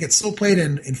played. I get slow played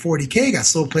in 40K. I got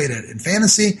slow played in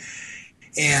fantasy.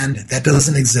 And that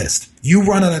doesn't exist. You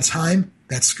run out of time,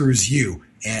 that screws you,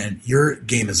 and your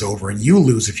game is over, and you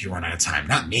lose if you run out of time,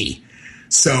 not me.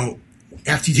 So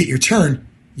after you hit your turn,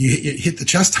 you hit the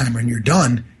chess timer, and you're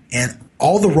done, and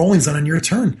all the rolling's done on your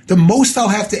turn. The most I'll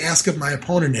have to ask of my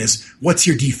opponent is, what's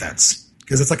your defense?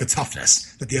 Because it's like a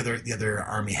toughness that the other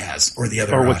army has, or the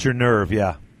other. Or what's your nerve?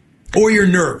 Yeah. Or your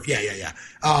nerve, yeah.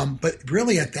 But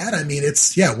really, at that, I mean,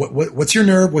 it's what's your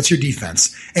nerve? What's your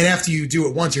defense? And after you do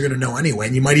it once, you're going to know anyway,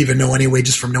 and you might even know anyway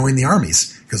just from knowing the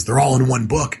armies because they're all in one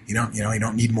book. You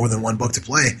don't need more than one book to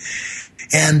play.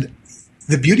 And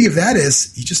the beauty of that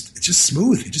is, it's just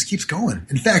smooth. It just keeps going.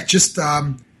 In fact, just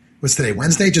what's today?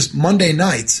 Wednesday? Just Monday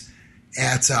nights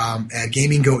at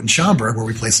Gaming Goat in Schaumburg, where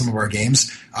we play some of our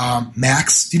games.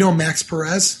 Max, do you know Max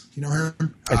Perez? Do you know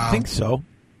him? I think so.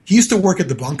 He used to work at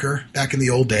the Bunker back in the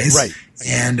old days, right?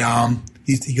 And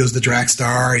he goes to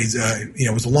Dragstar. He's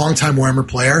was a longtime Warhammer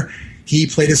player. He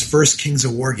played his first Kings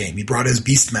of War game. He brought his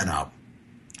Beastmen out.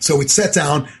 So we sat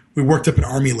down. We worked up an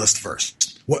army list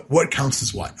first. What counts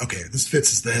as what? Okay, this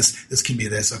fits as this. This can be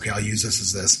this. Okay, I'll use this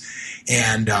as this.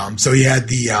 And so he had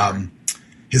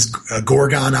his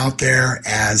Gorgon out there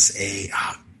as a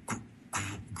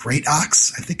Great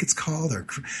Ox, I think it's called, or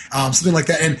something like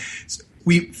that. And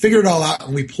we figured it all out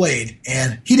and we played,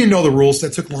 and he didn't know the rules.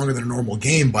 That took longer than a normal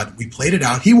game, but we played it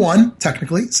out. He won,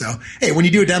 technically. So, hey, when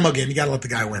you do a demo game, you got to let the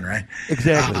guy win, right?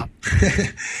 Exactly.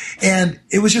 And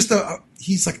it was just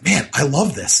he's like, man, I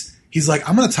love this. He's like,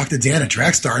 I'm going to talk to Dan at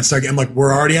Dragstar and start. I'm like,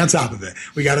 we're already on top of it.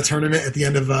 We got a tournament at the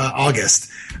end of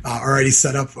August already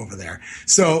set up over there.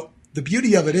 So the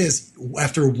beauty of it is,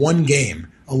 after one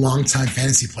game, a longtime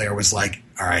fantasy player was like,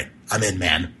 all right, I'm in,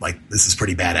 man. Like, this is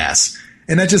pretty badass.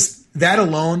 And that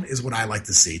alone is what I like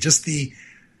to see. Just the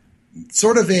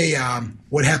sort of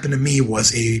what happened to me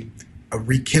was a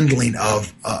rekindling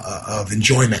of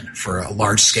enjoyment for a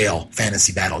large scale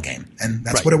fantasy battle game. And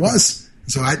that's what it was.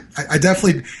 So I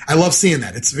definitely love seeing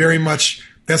that. It's very much,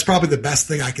 that's probably the best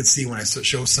thing I could see when I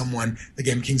show someone the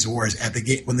game Kings of War is at the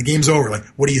game, when the game's over, like,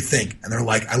 what do you think? And they're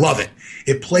like, I love it.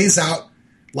 It plays out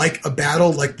like a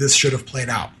battle like this should have played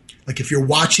out. Like if you're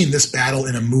watching this battle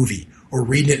in a movie or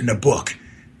reading it in a book,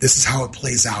 this is how it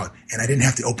plays out. And I didn't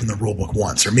have to open the rule book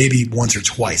once, or maybe once or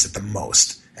twice at the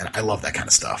most. And I love that kind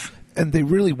of stuff. And they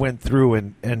really went through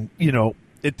and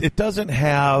it doesn't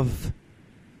have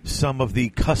some of the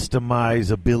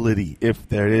customizability, if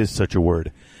there is such a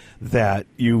word, that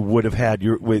you would have had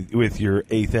with your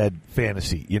 8th ed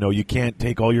fantasy. You can't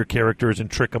take all your characters and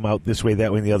trick them out this way,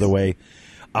 that way, and the other way.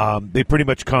 They pretty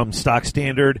much come stock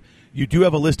standard. You do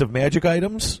have a list of magic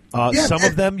items. Some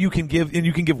of them you can give, and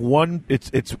you can give one.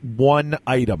 It's one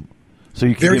item, so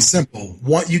you can very simple.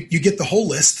 One, you get the whole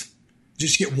list.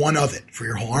 Just get one of it for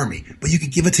your whole army, but you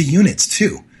could give it to units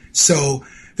too. So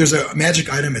there's a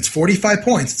magic item. It's 45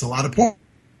 points. It's a lot of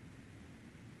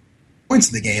points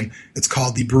in the game. It's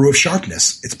called the Brew of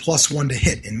Sharpness. It's +1 to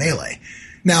hit in melee.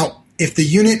 Now, if the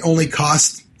unit only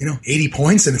costs 80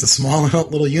 points and it's a small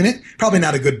little unit, probably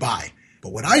not a good buy.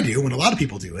 But what I do, and a lot of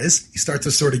people do, is you start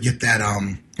to sort of get that,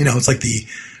 it's like the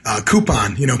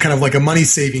coupon, kind of like a money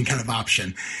saving kind of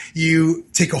option. You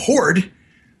take a horde.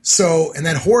 So, and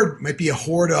that horde might be a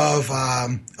horde of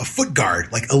a foot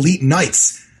guard, like elite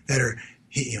knights that are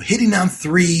hitting on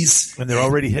 3s. And they're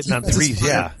already hitting on 3s,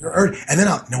 yeah. And then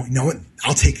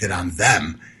I'll take that on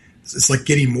them. It's like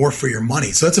getting more for your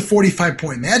money. So that's a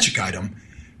 45-point magic item,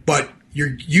 but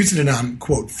you're using it on,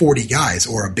 quote, 40 guys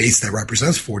or a base that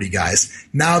represents 40 guys.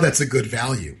 Now that's a good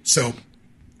value. So,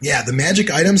 yeah, the magic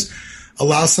items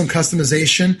allow some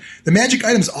customization. The magic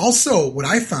items also, what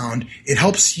I found, it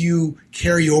helps you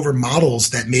carry over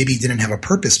models that maybe didn't have a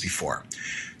purpose before.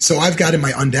 So I've got in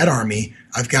my undead army,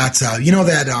 I've got,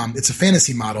 it's a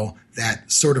fantasy model,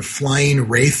 that sort of flying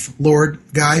Wraith Lord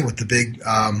guy with the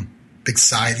big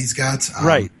scythe he's got.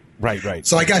 Right.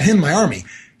 So I got him in my army.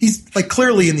 He's like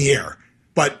clearly in the air,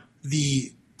 but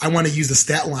I want to use the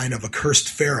stat line of a cursed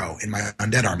pharaoh in my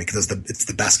undead army because it's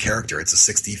the best character. It's a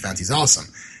 6 defense. He's awesome.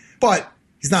 But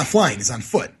he's not flying. He's on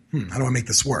foot. How do I make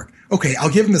this work? Okay,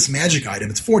 I'll give him this magic item.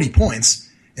 It's 40 points,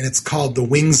 and it's called the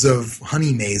Wings of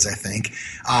Honey Maze, I think.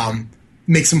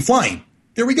 Makes him flying.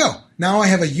 There we go. Now I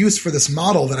have a use for this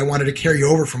model that I wanted to carry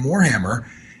over from Warhammer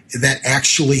that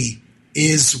actually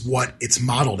is what it's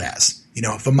modeled as.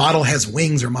 If a model has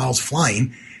wings or model's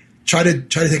flying, try to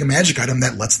take a magic item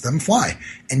that lets them fly,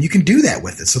 and you can do that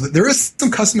with it. So there is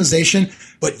some customization,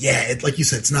 but yeah, like you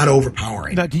said, it's not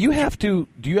overpowering. Now, do you have to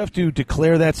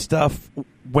declare that stuff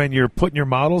when you're putting your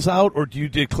models out, or do you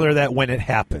declare that when it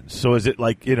happens? So is it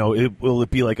like will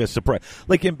it be like a surprise?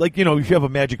 Like if you have a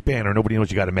magic banner, nobody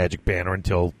knows you got a magic banner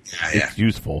until it's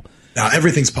useful. No,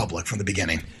 everything's public from the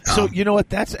beginning. So you know what?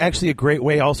 That's actually a great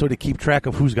way also to keep track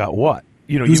of who's got what.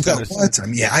 Who's got what?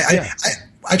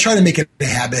 I try to make it a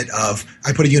habit of,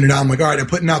 I put a unit out, I'm like, all right, I'm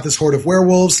putting out this horde of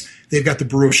werewolves. They've got the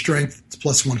Brew of Strength. It's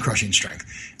 +1 crushing strength.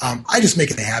 I just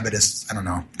make it a habit as, I don't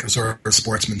know, sort of a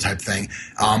sportsman type thing.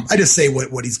 I just say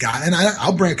what he's got. And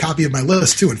I'll bring a copy of my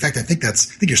list too. In fact, I think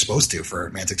you're supposed to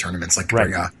for Mantic tournaments, like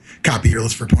bring a copy of your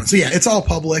list for opponents. So yeah, it's all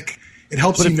public. It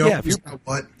helps who's got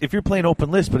what. If you're playing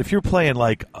open list, but if you're playing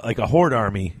like a horde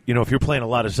army, if you're playing a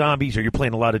lot of zombies or you're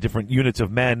playing a lot of different units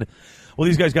of men, well,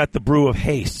 these guys got the Brew of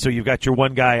Haste, so you've got your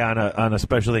one guy on a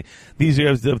special thing. These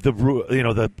are the brew,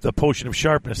 the Potion of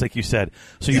Sharpness, like you said.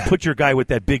 So you put your guy with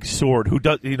that big sword, who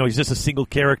does, he's just a single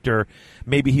character.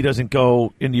 Maybe he doesn't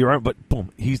go into your arm, but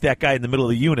boom, he's that guy in the middle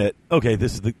of the unit. Okay,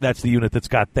 that's the unit that's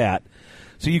got that.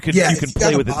 So you can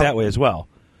play with it that way as well.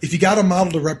 If you got a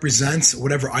model to represent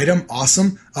whatever item,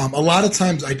 awesome. A lot of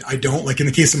times I don't. Like in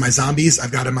the case of my zombies,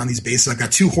 I've got them on these bases. I've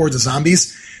got 2 hordes of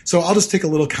zombies, so I'll just take a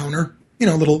little counter.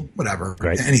 A little whatever,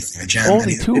 right. Anything, a gem.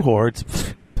 Only 2 hordes,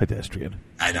 pedestrian.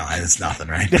 I know, it's nothing,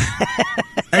 right?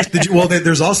 Actually,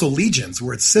 there's also legions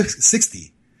where it's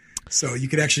 60, so you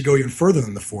could actually go even further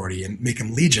than the 40 and make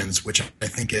them legions, which I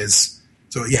think is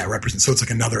represent. So it's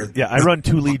like another. Yeah, I run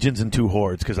 2 legions and 2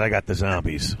 hordes because I got the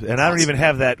zombies, and I don't even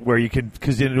have that where you can,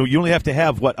 because you only have to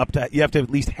have you have to have at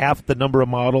least half the number of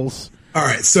models. All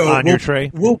right, so on your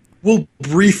tray. We'll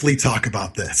briefly talk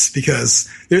about this because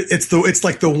it's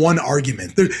like the one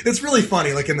argument. It's really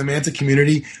funny. Like in the Mantic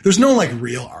community, there's no like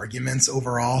real arguments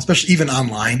overall, especially even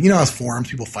online. As forums,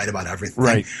 people fight about everything.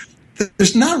 Right.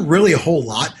 There's not really a whole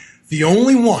lot. The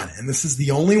only one, and this is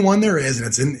the only one there is,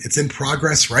 and it's in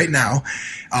progress right now,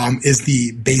 is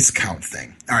the base count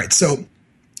thing. All right, so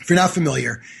if you're not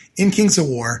familiar, in Kings of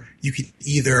War, you could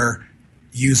either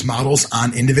use models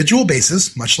on individual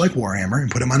bases, much like Warhammer, and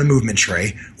put them on a movement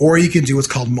tray, or you can do what's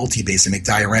called multi-base and make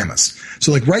dioramas.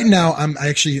 So like right now, I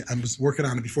was working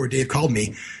on it before Dave called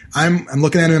me. I'm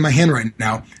looking at it in my hand right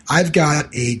now. I've got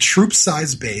a troop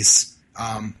size base,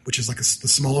 which is like the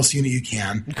smallest unit you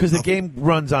can. Because the game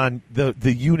runs on the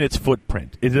unit's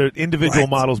footprint. The individual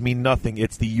models mean nothing.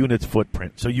 It's the unit's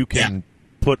footprint. So you can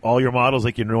put all your models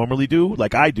like you normally do,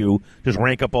 like I do, just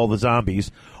rank up all the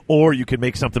zombies, or you can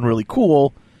make something really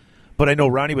cool. But I know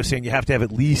Ronnie was saying you have to have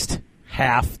at least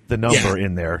half the number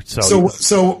in there.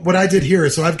 So what I did here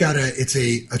is, I've got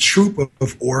a troop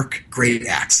of orc great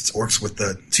axe. It's orcs with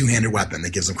the two-handed weapon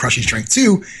that gives them crushing strength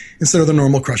 2 instead of the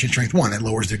normal crushing strength 1. That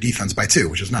lowers their defense by 2,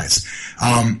 which is nice.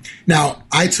 Now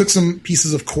I took some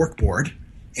pieces of corkboard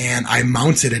and I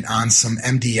mounted it on some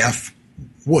MDF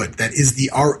wood that is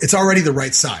it's already the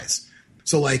right size.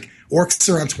 So like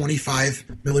orcs are on 25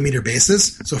 millimeter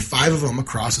bases, so 5 of them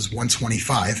across is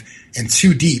 125, and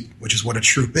 2 deep, which is what a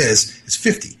troop is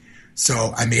 50.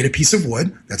 So I made a piece of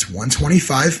wood that's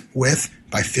 125 width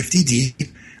by 50 deep.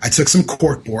 I took some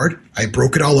corkboard, I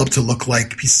broke it all up to look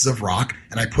like pieces of rock,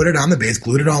 and I put it on the base,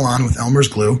 glued it all on with Elmer's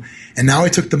glue, and now I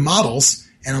took the models,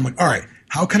 and I'm like, all right,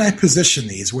 how can I position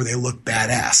these where they look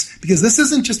badass? Because this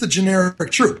isn't just a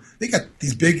generic troop. They got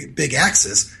these big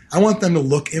axes. I want them to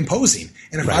look imposing.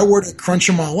 And if I were to crunch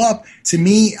them all up, to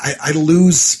me, I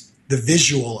lose the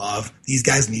visual of these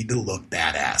guys need to look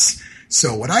badass.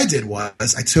 So what I did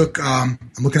was I took, I'm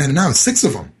looking at it now, it's 6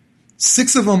 of them.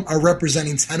 6 of them are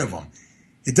representing 10 of them.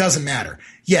 It doesn't matter.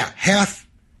 Yeah, half,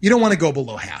 you don't want to go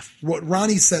below half. What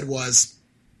Ronnie said was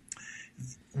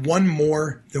one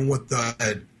more than what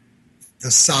the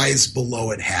size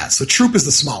below it has. So troop is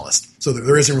the smallest. So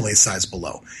there isn't really a size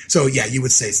below. So yeah, you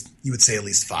would say at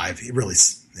least 5. It really,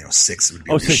 6 would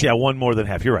be. 6, yeah, one more than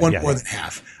half. You're right. One more than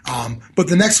half. But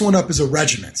the next one up is a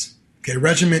regiment. Okay,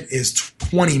 regiment is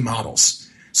 20 models.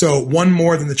 So one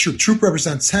more than the troop. Troop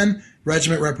represents 10.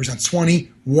 Regiment represents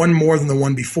 20. One more than the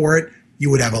one before it.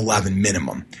 You would have 11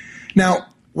 minimum. Now,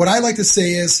 what I like to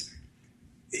say is,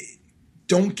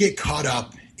 don't get caught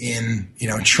up in,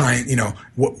 trying,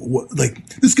 what like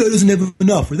this guy doesn't have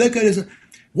enough or that guy doesn't.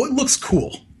 What looks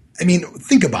cool? I mean,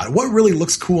 think about it. What really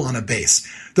looks cool on a base?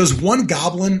 Does one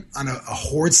goblin on a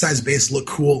horde-sized base look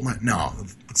cool? No,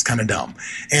 it's kind of dumb.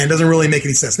 And it doesn't really make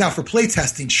any sense. Now, for play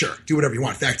testing, sure, do whatever you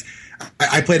want. In fact,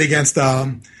 I played against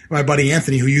my buddy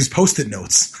Anthony, who used Post-it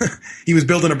notes. He was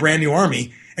building a brand new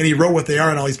army, and he wrote what they are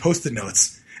on all these Post-it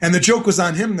notes. And the joke was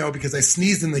on him, though, because I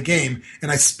sneezed in the game,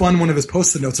 and I spun one of his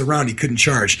Post-it notes around. He couldn't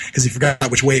charge because he forgot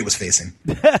which way it was facing.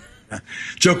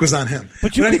 Joke was on him.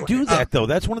 But you can do that, though.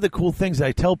 That's one of the cool things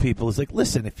I tell people is like,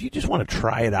 listen, if you just want to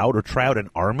try it out or try out an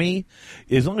army,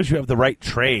 as long as you have the right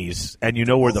trays and you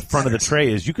know where the front of the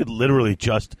tray is, you could literally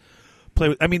just play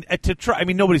with. I mean,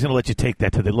 nobody's going to let you take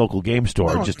that to the local game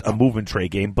store, just a moving tray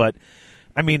game. But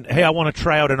I mean, hey, I want to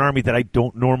try out an army that I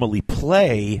don't normally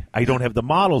play. I don't have the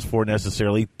models for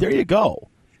necessarily. There you go.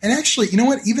 And actually, you know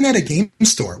what? Even at a game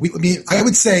store, I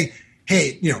would say,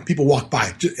 hey, people walk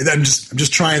by. I'm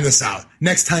just trying this out.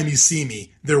 Next time you see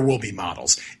me, there will be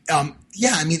models.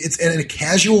 Yeah, I mean, it's in a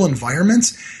casual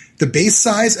environment. The base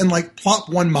size and plop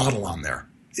one model on there,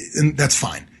 and that's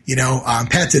fine.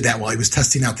 Pat did that while he was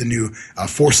testing out the new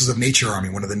Forces of Nature army,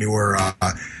 one of the newer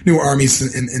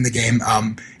armies in the game.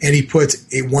 And he put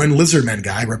one lizardman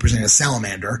guy representing a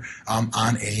salamander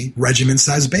on a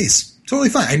regiment-sized base. Totally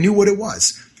fine. I knew what it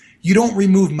was. You don't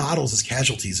remove models as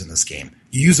casualties in this game.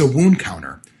 You use a wound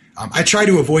counter. I try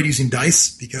to avoid using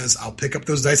dice because I'll pick up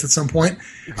those dice at some point.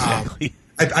 Exactly.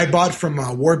 I bought from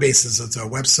War Bases. It's a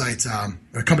website,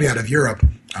 a company out of Europe.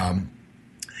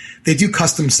 They do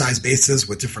custom-sized bases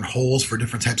with different holes for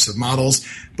different types of models.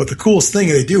 But the coolest thing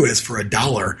they do is for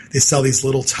 $1, they sell these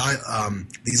little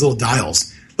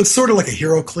dials. Looks sort of like a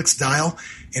HeroClix dial,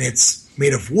 and it's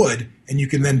made of wood, and you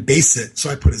can then base it.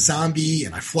 So I put a zombie,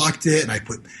 and I flocked it, and I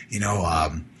put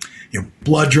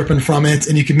blood dripping from it,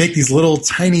 and you can make these little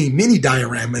tiny mini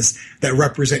dioramas that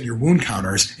represent your wound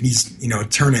counters, and you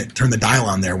turn the dial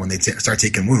on there when they start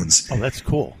taking wounds. Oh, that's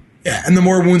cool. Yeah, and the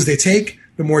more wounds they take,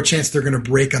 the more chance they're going to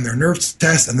break on their nerve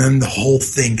test, and then the whole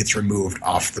thing gets removed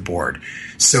off the board.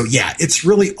 So yeah, it's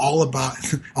really all about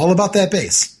that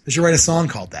base. I should write a song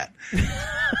called that.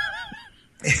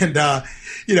 And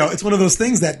it's one of those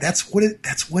things that's what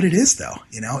it is, though.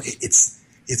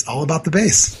 It's all about the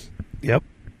base. Yep.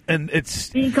 And it's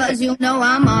because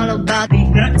I'm all about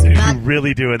you're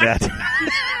really doing that.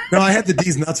 No, I had the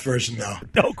D's Nuts version though.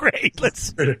 Oh, great!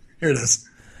 Here it is.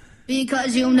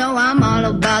 Because I'm all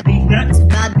about nuts.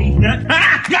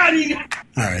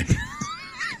 All right.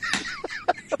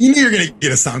 You knew you were going to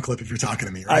get a sound clip if you're talking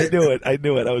to me, right? I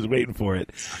knew it. I was waiting for it.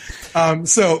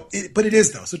 But it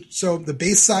is though. So the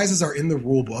base sizes are in the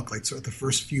rule book, the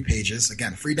first few pages.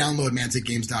 Again, free download,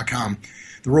 manticgames.com,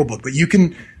 the rule book. But you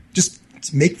can just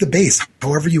make the base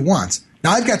however you want.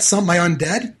 Now I've got my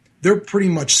undead. They're pretty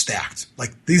much stacked.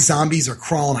 These zombies are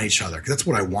crawling on each other because that's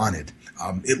what I wanted.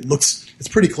 It's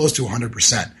pretty close to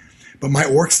 100%. But my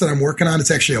orcs that I'm working on, it's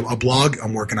actually a blog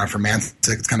I'm working on for Mantic.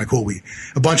 It's kind of cool.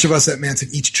 A bunch of us at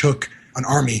Mantic each took an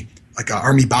army, like an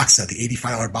Army box set, the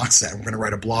 $85 box set. We're going to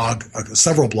write a blog,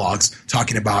 several blogs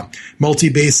talking about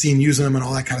multi-basing, using them and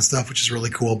all that kind of stuff, which is really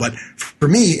cool. But for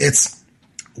me, it's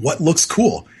what looks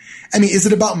cool. I mean, is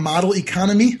it about model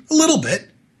economy? A little bit.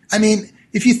 I mean,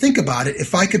 if you think about it,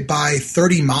 if I could buy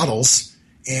 30 models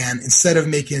and instead of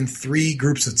making 3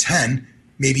 groups of 10,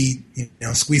 maybe,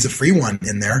 squeeze a free one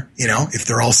in there, if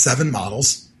they're all 7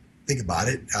 models, think about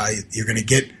it, you're going to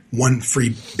get 1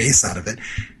 free base out of it.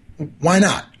 Why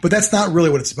not? But that's not really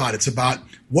what it's about. It's about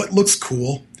what looks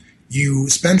cool. You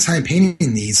spend time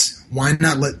painting these. Why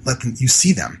not let them, you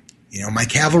see them? My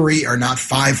cavalry are not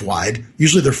 5 wide.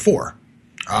 Usually they're 4.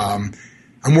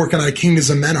 I'm working on a Kingdoms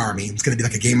of Men army. It's going to be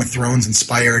like a Game of Thrones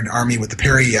inspired army with the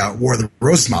Perry War of the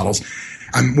Roses models.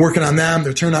 I'm working on them.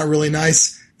 They're turning out really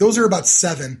nice. Those are about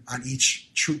 7 on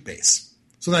each troop base.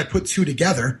 So then I put 2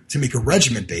 together to make a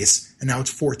regiment base, and now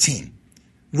it's 14.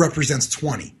 Represents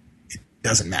 20. It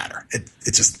doesn't matter. It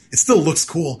still looks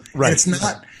cool. Right. And it's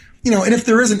not, and if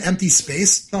there is an empty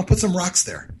space, I'll put some rocks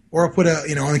there. Or I'll put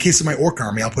in the case of my orc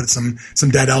army, I'll put some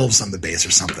dead elves on the base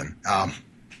or something.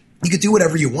 You could do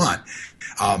whatever you want.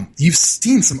 You've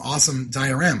seen some awesome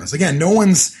dioramas. Again, no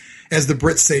one's, as the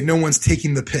Brits say, no one's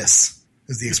taking the piss,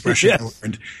 is the expression Yes. I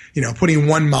learned. Putting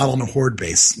 1 model in a horde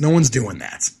base. No one's doing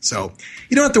that. So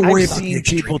you don't have to worry I've about the seen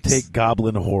extremes. people take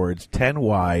goblin hordes 10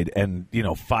 wide and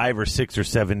 5 or 6 or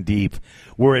 7 deep,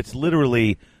 where it's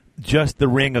literally just the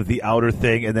ring of the outer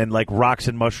thing and then like rocks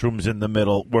and mushrooms in the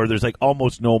middle, where there's like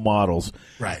almost no models.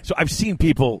 Right. So I've seen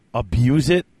people abuse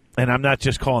it, and I'm not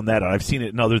just calling that out. I've seen it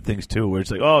in other things too, where it's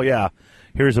like, oh yeah,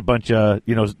 here's a bunch of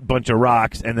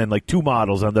rocks and then like 2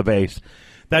 models on the base.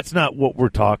 That's not what we're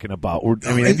talking about.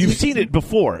 You've seen it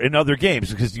before in other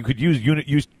games because you could used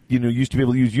to be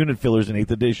able to use unit fillers in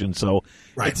 8th edition. So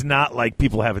Right. It's not like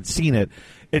people haven't seen it.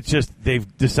 It's just they've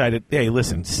decided, hey,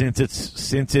 listen, since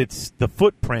it's the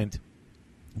footprint,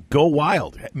 go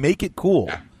wild, make it cool.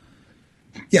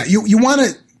 Yeah, you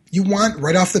want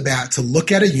right off the bat to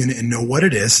look at a unit and know what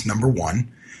it is, number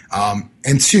 1.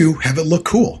 And 2, have it look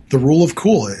cool. The rule of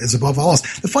cool is above all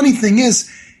else. The funny thing is,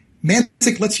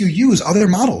 Mantic lets you use other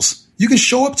models. You can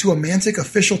show up to a Mantic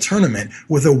official tournament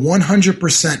with a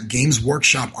 100% Games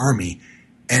Workshop army,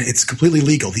 and it's completely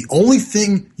legal. The only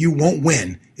thing you won't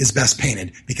win is best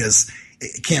painted because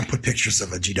it can't put pictures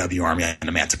of a GW army on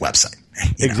a Mantic website.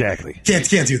 Exactly.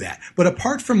 Can't do that. But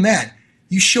apart from that,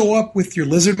 you show up with your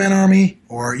Lizardmen army,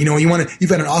 or you've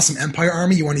got an awesome Empire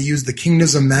army. You want to use the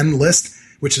Kingdoms of Men list,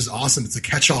 which is awesome. It's a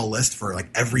catch-all list for like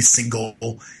every single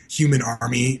human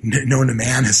army known to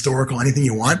man, historical, anything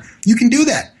you want. You can do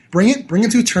that. Bring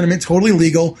it to a tournament, totally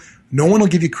legal. No one will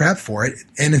give you crap for it.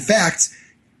 And in fact,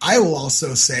 I will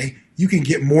also say you can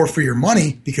get more for your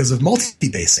money because of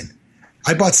multi-basing.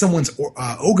 I bought someone's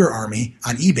ogre army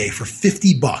on eBay for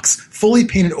 $50, fully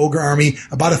painted ogre army,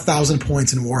 about 1,000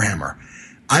 points in Warhammer.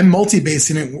 I'm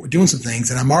multi-basing it, doing some things,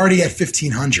 and I'm already at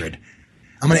 1,500.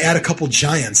 I'm going to add a couple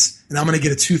giants, and I'm going to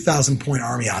get a 2,000 point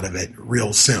army out of it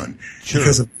real soon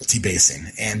because of multi-basing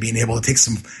and being able to take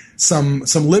some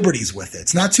liberties with it.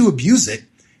 It's not to abuse it.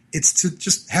 It's to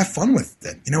just have fun with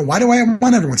it. Why do I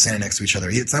want everyone standing next to each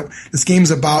other? This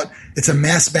game's it's a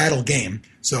mass battle game.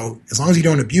 So as long as you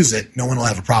don't abuse it, no one will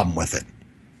have a problem with it.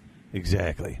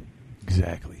 Exactly.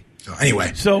 So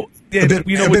anyway, yeah, a bit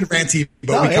ranty,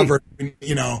 but we covered,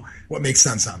 what makes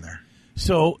sense on there.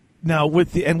 So now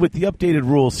with the updated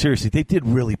rules, seriously, they did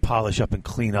really polish up and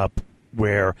clean up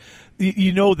where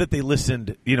that they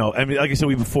listened, like I said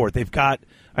before, they've got,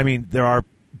 there are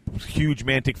huge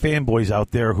Mantic fanboys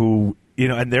out there who,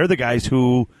 and they're the guys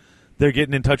who they're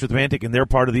getting in touch with Mantic and they're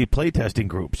part of the playtesting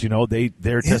groups.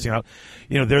 They're testing out,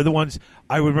 they're the ones.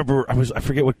 I remember I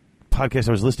forget what podcast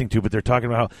I was listening to, but they're talking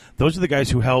about how those are the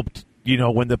guys who helped,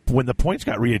 when the points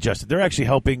got readjusted. They're actually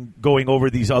helping going over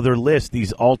these other lists,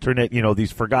 these alternate,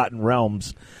 these forgotten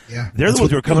realms. Yeah, they're the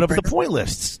ones who are coming up with the point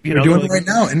lists. We're doing it right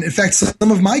now. And in fact,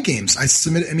 some of my games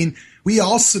we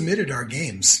all submitted our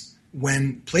games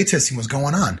when playtesting was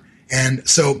going on. And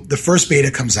so the first beta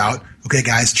comes out. Okay,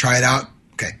 guys, try it out.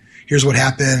 Okay, here's what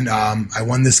happened. I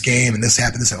won this game and this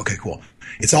happened. Okay, cool.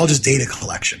 It's all just data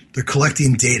collection. They're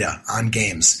collecting data on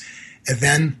games. And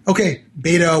then, okay,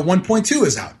 beta 1.2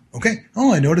 is out. Okay.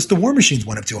 Oh, I noticed the War Machines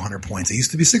went up to 100 points. It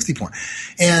used to be 60 points.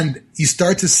 And you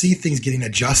start to see things getting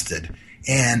adjusted.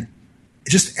 And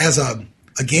just as a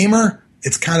gamer,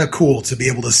 it's kind of cool to be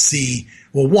able to see,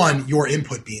 well, one, your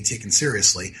input being taken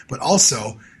seriously, but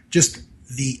also just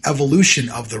the evolution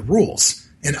of the rules.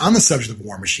 And on the subject of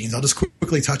War Machines, I'll just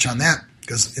quickly touch on that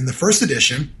because in the first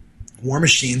edition, War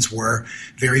Machines were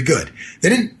very good. They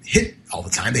didn't hit all the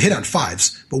time. They hit on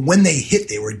 5s, but when they hit,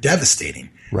 they were devastating.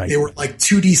 Right. They were like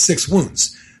 2d6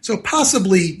 wounds. So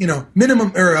possibly,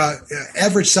 minimum or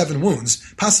average 7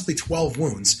 wounds, possibly 12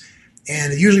 wounds.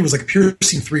 And it usually was like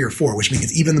piercing 3 or 4, which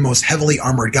means even the most heavily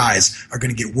armored guys are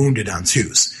going to get wounded on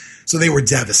 2s. So they were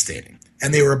devastating.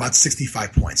 And they were about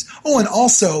 65 points. Oh, and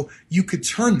also you could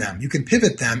turn them, you can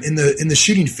pivot them in the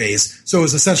shooting phase. So it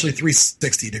was essentially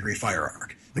 360-degree fire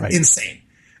arc. Right. Insane.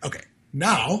 Okay.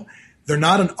 Now they're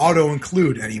not an auto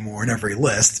include anymore in every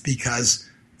list because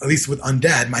at least with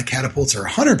undead, my catapults are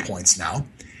 100 points now.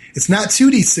 It's not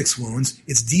 2d6 wounds.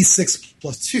 It's d6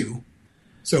 plus 2.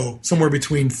 So somewhere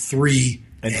between 3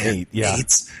 and 8. Yeah.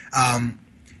 8.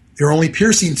 They're only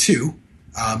piercing 2.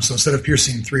 So instead of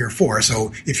piercing 3 or 4,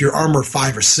 so if you're armor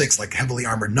 5 or 6, like heavily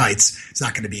armored knights, it's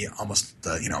not going to be almost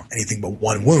anything but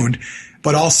 1 wound.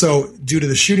 But also due to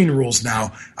the shooting rules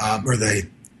now, or the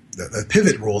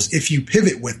pivot rules, if you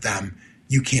pivot with them,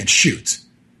 you can't shoot.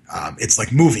 It's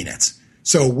like moving it.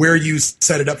 So where you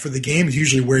set it up for the game is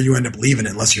usually where you end up leaving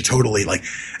it, unless you're totally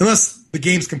unless the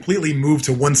game's completely moved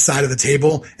to one side of the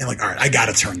table and all right, I got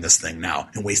to turn this thing now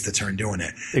and waste a turn doing it.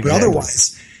 Exactly. But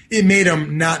otherwise, it made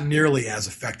them not nearly as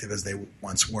effective as they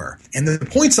once were. And the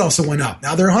points also went up.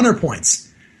 Now they're 100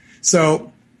 points.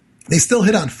 So they still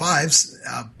hit on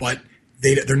 5s, but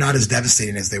they're not as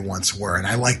devastating as they once were. And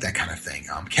I like that kind of thing.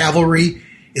 Cavalry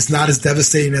is not as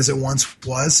devastating as it once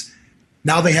was.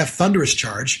 Now they have Thunderous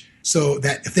Charge, so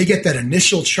that if they get that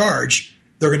initial charge,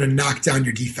 they're going to knock down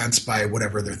your defense by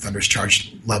whatever their Thunderous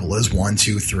Charge level is, 1,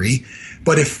 2, 3.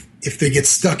 But if they get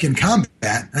stuck in combat,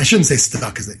 and I shouldn't say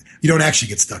stuck because you don't actually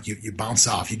get stuck. You bounce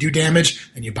off. You do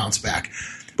damage and you bounce back.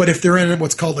 But if they're in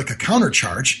what's called like a counter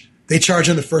charge, they charge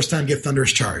in the first time, get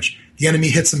Thunderous Charge. The enemy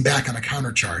hits them back on a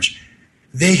counter charge.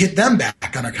 They hit them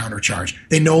back on a counter charge.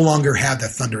 They no longer have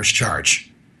that Thunderous Charge.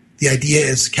 The idea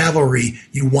is cavalry,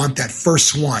 you want that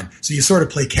first one. So you sort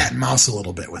of play cat and mouse a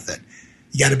little bit with it.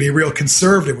 You got to be real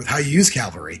conservative with how you use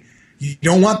cavalry. You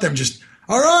don't want them just,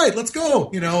 all right, let's go.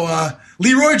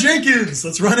 Leroy Jenkins,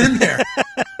 let's run in there.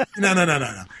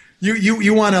 No.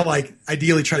 You want to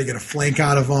ideally try to get a flank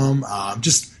out of them.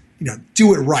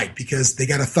 Do it right because they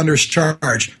got a Thunderous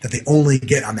Charge that they only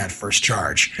get on that first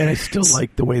charge. And I still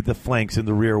like the way the flanks in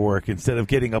the rear work. Instead of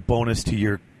getting a bonus to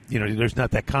your, there's not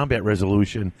that combat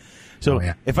resolution. So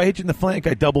if I hit you in the flank,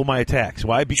 I double my attacks.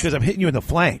 Why? Because I'm hitting you in the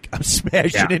flank. I'm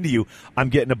smashing into you. I'm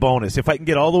getting a bonus. If I can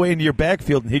get all the way into your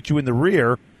backfield and hit you in the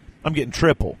rear, I'm getting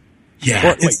triple.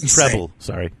 Yeah, treble.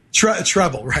 Sorry.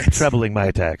 Treble, right. Trebling my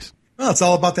attacks. Well, it's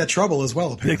all about that trouble as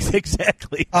well, apparently.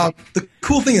 Exactly. The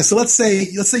cool thing is, so let's say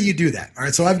you do that. All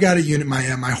right, so I've got a unit,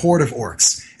 my horde of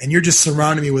orcs, and you're just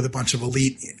surrounding me with a bunch of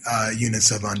elite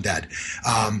units of undead.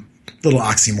 Little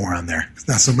oxymoron there.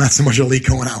 Not so much elite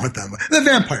going on with them. The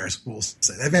vampires, we'll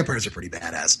say. The vampires are pretty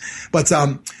badass. But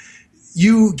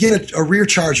you get a rear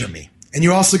charge on me, and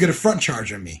you also get a front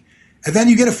charge on me. And then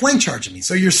you get a flank charge on me.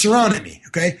 So you're surrounding me,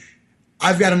 okay?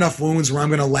 I've got enough wounds where I'm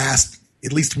going to last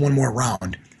at least one more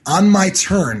round. On my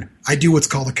turn, I do what's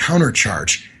called a counter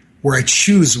charge, where I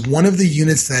choose one of the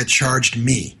units that charged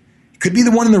me. It could be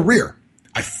the one in the rear.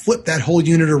 I flip that whole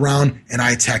unit around, and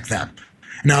I attack them.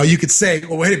 Now, you could say,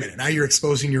 well, wait a minute. Now you're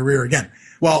exposing your rear again.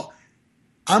 Well,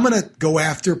 I'm going to go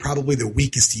after probably the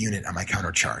weakest unit on my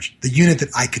counter charge, the unit that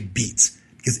I could beat.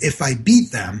 Because if I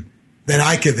beat them, then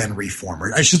I could then reform.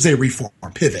 Or I should say reform,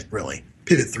 pivot, really.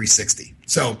 Pivot 360.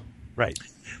 So right.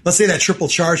 Let's say that triple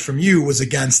charge from you was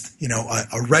against,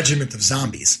 a regiment of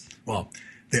zombies. Well,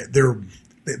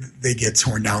 they get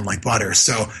torn down like butter.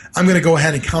 So I'm going to go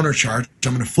ahead and countercharge.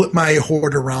 I'm going to flip my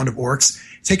horde around of orcs,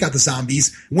 take out the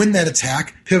zombies, win that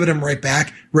attack, pivot them right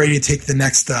back, ready to take the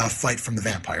next fight from the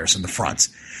vampires in the front.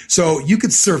 So you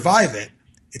could survive it.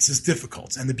 It's just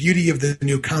difficult. And the beauty of the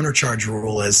new countercharge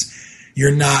rule is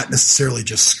you're not necessarily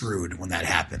just screwed when that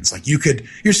happens. Like you can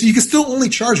still only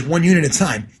charge one unit at a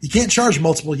time. You can't charge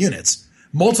multiple units.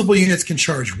 Multiple units can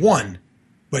charge one,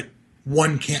 but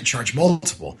one can't charge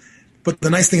multiple. But the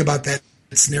nice thing about that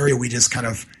scenario we just kind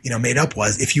of, made up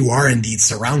was if you are indeed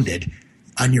surrounded,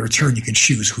 on your turn you can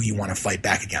choose who you want to fight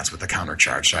back against with the counter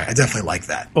charge. So I definitely like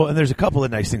that. Oh, and there's a couple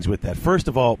of nice things with that. First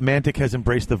of all, Mantic has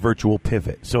embraced the virtual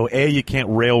pivot. So you can't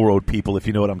railroad people, if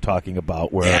you know what I'm talking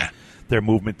about, where their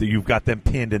movement, that you've got them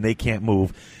pinned and they can't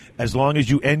move. As long as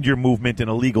you end your movement in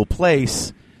a legal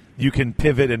place, you can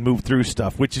pivot and move through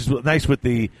stuff, which is nice with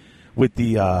the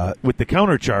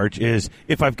counter charge is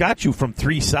if I've got you from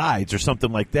 3 sides or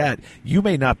something like that, you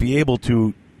may not be able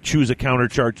to choose a counter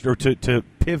charge or to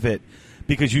pivot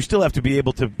because you still have to be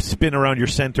able to spin around your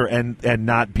center and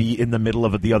not be in the middle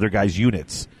of the other guy's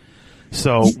units.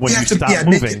 So when you stop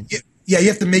moving... you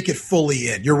have to make it fully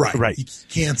in. You're right. Right. You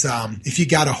can't, if you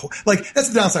got that's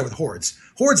the downside with hordes.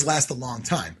 Hordes last a long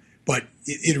time. but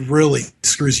it really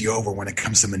screws you over when it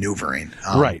comes to maneuvering.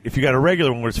 Right. If you got a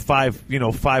regular one where it's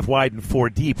 5 wide and 4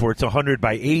 deep, where it's 100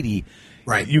 by 80,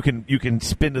 right, you can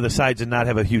spin to the sides and not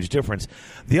have a huge difference.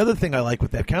 The other thing I like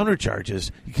with that counter charge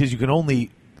is because you can only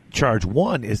charge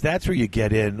one, is that's where you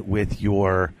get in with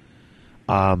your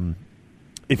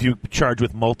if you charge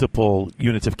with multiple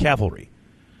units of cavalry.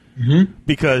 Mm-hmm.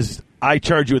 Because I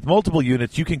charge you with multiple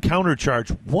units, you can countercharge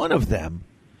one of them,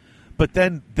 but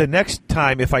then the next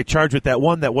time if I charge with that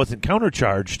one that wasn't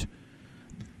countercharged,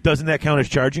 doesn't that count as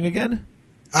charging again?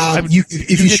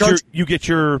 You get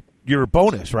your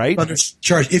bonus, right?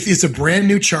 Charge. If it's a brand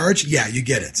new charge, yeah, you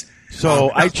get it. So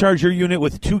I charge your unit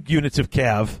with 2 units of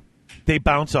cav. They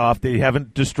bounce off. They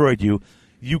haven't destroyed you.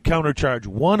 You countercharge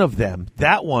one of them.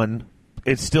 That one,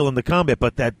 it's still in the combat,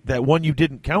 but that one you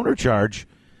didn't countercharge,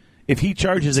 if he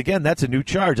charges again, that's a new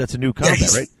charge. That's a new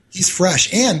combat, right? He's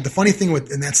fresh. And the funny thing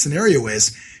in that scenario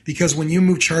is because when you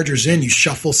move chargers in, you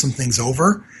shuffle some things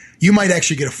over, you might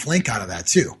actually get a flank out of that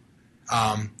too.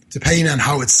 Depending on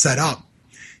how it's set up,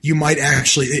 you might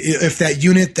actually, if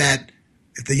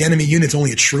the enemy unit's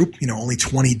only a troop, only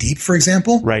 20 deep, for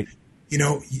example. Right.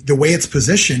 The way it's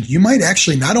positioned, you might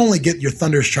actually not only get your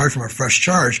Thunderous Charge from a fresh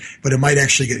charge, but it might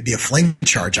actually be a flame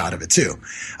charge out of it too.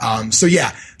 So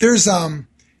yeah, there's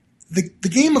the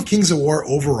game of Kings of War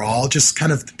overall, just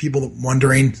kind of people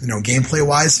wondering, gameplay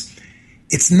wise,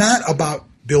 it's not about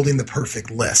building the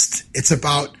perfect list. It's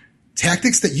about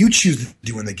tactics that you choose to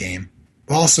do in the game,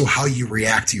 but also how you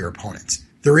react to your opponent.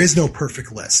 There is no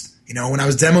perfect list. When I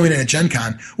was demoing it at Gen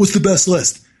Con, what's the best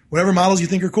list? Whatever models you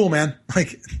think are cool, man.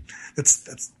 Like,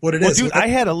 that's what it is. Dude, I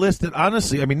had a list that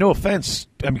honestly, no offense,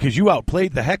 because you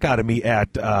outplayed the heck out of me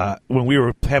at when we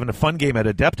were having a fun game at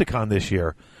Adepticon this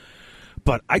year.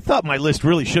 But I thought my list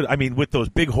really should. With those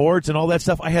big hordes and all that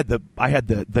stuff, I had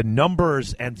the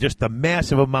numbers and just the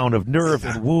massive amount of nerve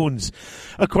and wounds.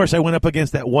 Of course, I went up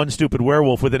against that one stupid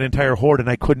werewolf with an entire horde, and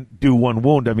I couldn't do one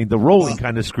wound. The rolling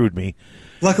kind of screwed me.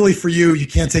 Luckily for you, you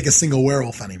can't take a single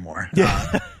werewolf anymore.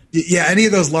 Yeah. Yeah, any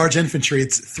of those large infantry,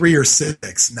 it's 3 or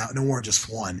 6, no more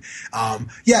just 1.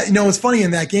 It's funny,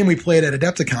 in that game we played at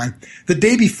Adepticon, the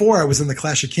day before I was in the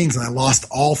Clash of Kings and I lost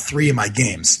all 3 of my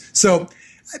games. So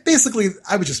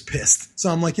I was just pissed. So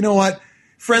I'm like, you know what?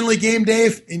 Friendly game,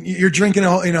 Dave, and you're drinking a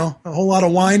whole lot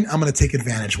of wine. I'm going to take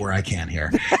advantage where I can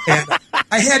here. And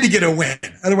I had to get a win.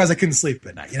 Otherwise, I couldn't sleep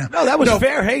at night. No, that was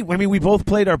fair. Hey, we both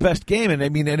played our best game, and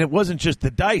it wasn't just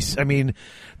the dice.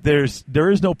 There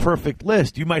is no perfect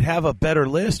list. You might have a better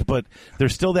list, but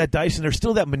there's still that dice, and there's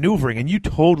still that maneuvering. And you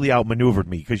totally outmaneuvered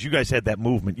me because you guys had that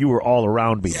movement. You were all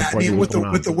around me. Yeah, with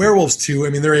the werewolves too.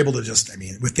 They're able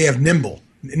to they have nimble.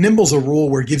 Nimble's a rule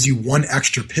where it gives you 1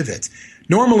 extra pivot.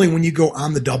 Normally, when you go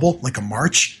on the double, like a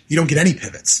march, you don't get any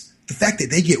pivots. The fact that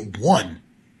they get 1,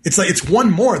 it's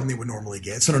 1 more than they would normally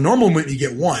get. So in a normal move, you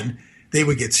get 1, they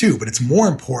would get 2. But it's more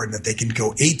important that they can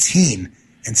go 18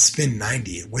 and spin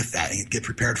 90 with that and get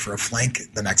prepared for a flank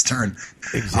the next turn.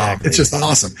 Exactly. It's just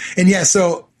awesome. And yeah,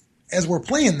 so as we're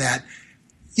playing that,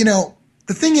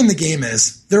 the thing in the game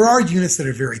is there are units that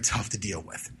are very tough to deal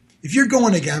with. If you're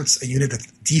going against a unit that's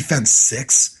defense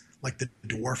 6, like the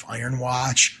Dwarf Iron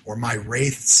Watch or my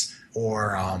Wraiths,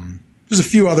 or there's a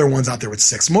few other ones out there with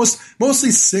 6.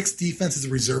 Mostly 6 defense is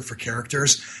reserved for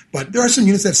characters, but there are some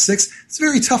units that have 6. It's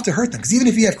very tough to hurt them because even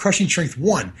if you have Crushing Strength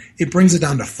 1, it brings it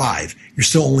down to 5. You're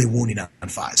still only wounding on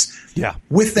 5s. Yeah.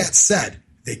 With that said,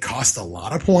 they cost a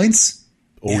lot of points.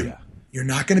 Oh, yeah. You're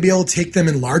not going to be able to take them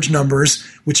in large numbers,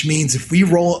 which means if we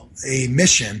roll a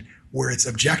mission where it's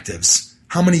objectives,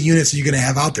 how many units are you going to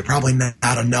have out there? Probably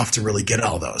not enough to really get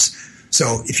all those.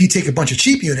 So if you take a bunch of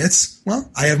cheap units,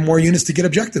 well, I have more units to get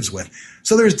objectives with.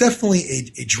 So there's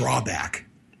definitely a drawback.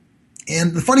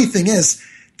 And the funny thing is,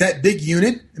 that big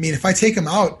unit, if I take them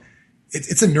out,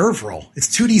 it's a nerve roll. It's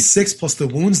 2d6 plus the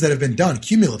wounds that have been done,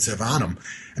 cumulative on them.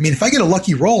 If I get a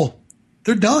lucky roll,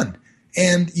 they're done.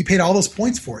 And you paid all those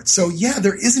points for it. So yeah,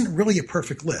 there isn't really a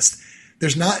perfect list.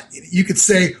 There's not. You could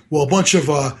say, well, a bunch of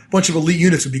elite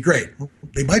units would be great. Well,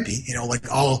 they might be,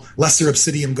 like all lesser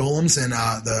Obsidian Golems and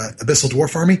the Abyssal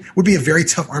Dwarf army would be a very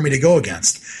tough army to go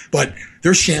against. But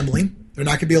they're shambling. They're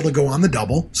not going to be able to go on the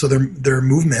double, so their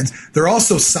movements. They're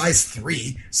also size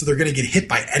 3, so they're going to get hit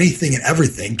by anything and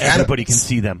everything. Everybody can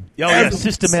see them. Oh, yeah,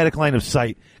 systematic line of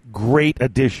sight. Great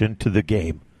addition to the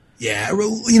game. Yeah,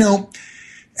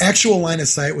 actual line of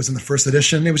sight was in the first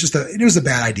edition. It was a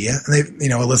bad idea,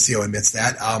 and Alessio admits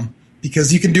that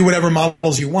because you can do whatever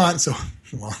models you want. So,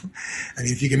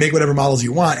 if you can make whatever models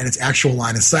you want, and it's actual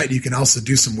line of sight, you can also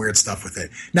do some weird stuff with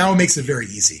it. Now it makes it very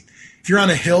easy. If you're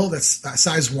on a hill that's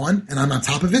size 1 and I'm on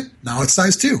top of it, now it's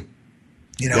size 2.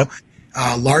 Yep.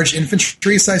 Large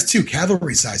infantry, size 2.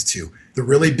 Cavalry, size 2. The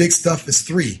really big stuff is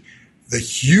 3. The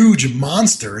huge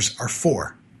monsters are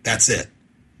 4. That's it.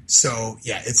 So,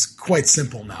 yeah, it's quite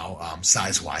simple now,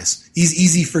 size-wise.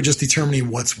 Easy for just determining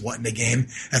what's what in the game.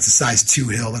 That's a size 2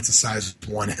 hill. That's a size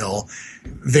 1 hill.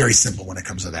 Very simple when it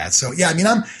comes to that. So, yeah, I mean,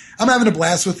 I'm having a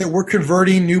blast with it. We're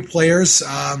converting new players,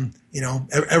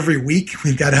 every week.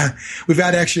 We've got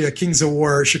actually a Kings of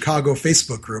War Chicago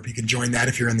Facebook group. You can join that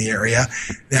if you're in the area.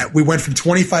 That we went from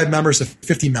 25 members to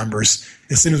 50 members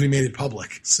as soon as we made it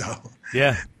public. So,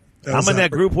 yeah, I'm in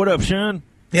that group. What up, Sean?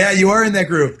 Yeah, you are in that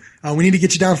group. We need to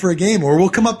get you down for a game, or we'll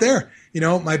come up there.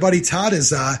 My buddy Todd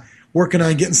is working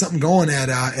on getting something going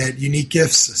at Unique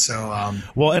Gifts. So,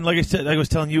 well, and like I said, I was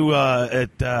telling you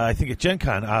I think at Gen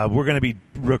Con, we're going to be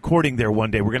recording there one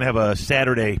day. We're going to have a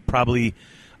Saturday, probably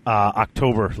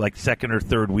October, like second or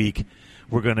third week.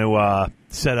 We're going to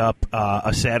set up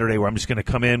a Saturday where I'm just going to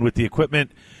come in with the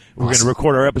equipment. We're going to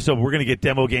record our episode. We're going to get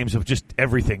demo games of just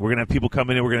everything. We're going to have people come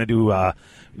in and we're going to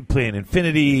do playing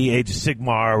Infinity, Age of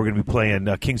Sigmar. We're going to be playing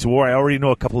Kings of War. I already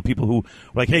know a couple of people who are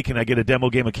like, hey, can I get a demo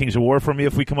game of Kings of War from you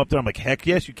if we come up there? I'm like, heck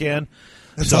yes, you can.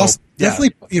 That's awesome. Yeah.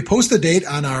 Definitely, you post a date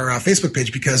on our Facebook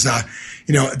page because,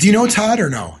 do you know Todd or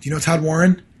no? Do you know Todd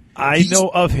Warren? I know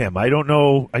of him. I don't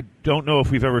know if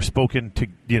we've ever spoken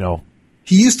to,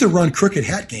 He used to run Crooked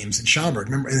Hat Games in Schaumburg,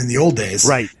 remember, in the old days.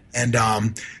 Right. And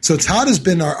so Todd has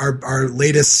been our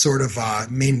latest sort of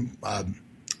main,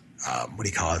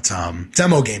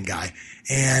 demo game guy.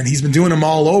 And he's been doing them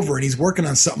all over, and he's working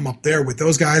on something up there with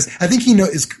those guys. I think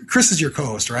Chris is your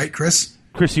co-host, right, Chris?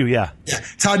 Chris, yeah. Yeah,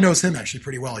 Todd knows him actually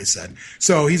pretty well, he said.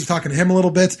 So he's talking to him a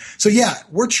little bit. So, yeah,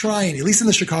 we're trying, at least in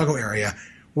the Chicago area,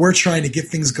 we're trying to get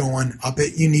things going up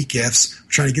at Unique Gifts. We're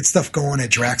trying to get stuff going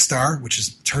at Dragstar, which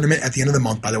is a tournament at the end of the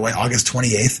month, by the way, August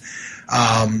 28th.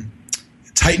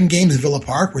 Titan Games in Villa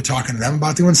Park, we're talking to them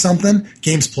about doing something.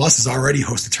 Games Plus has already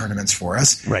hosted tournaments for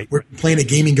us. Right. We're playing a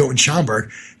Gaming Goat in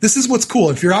Schaumburg. This is what's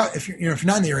cool. If you're not in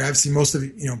the area, obviously most of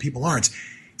people aren't.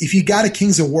 If you got a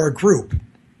Kings of War group,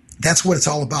 that's what it's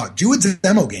all about. Do a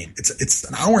demo game. It's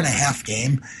an hour and a half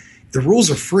game. The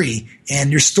rules are free,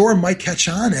 and your store might catch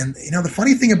on. And the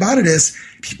funny thing about it is,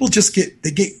 people just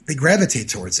they gravitate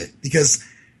towards it because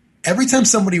every time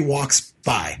somebody walks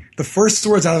by, the first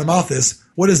words out of their mouth is,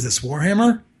 "What is this,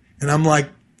 Warhammer?" And I'm like,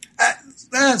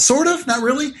 sort of, not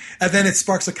really. And then it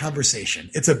sparks a conversation.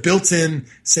 It's a built-in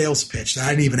sales pitch that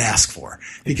I didn't even ask for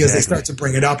because they start to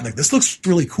bring it up and like, this looks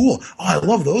really cool. Oh, I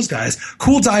love those guys.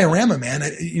 Cool diorama, man.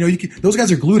 Those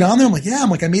guys are glued on there. I'm like, yeah.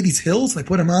 I made these hills and I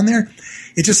put them on there.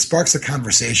 It just sparks a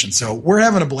conversation. So we're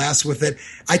having a blast with it.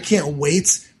 I can't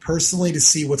wait personally to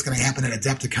see what's going to happen at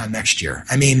Adepticon next year.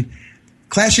 I mean,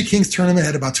 Clash of Kings tournament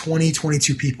had about 20,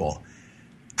 22 people.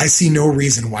 I see no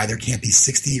reason why there can't be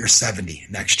 60 or 70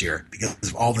 next year because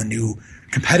of all the new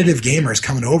competitive gamers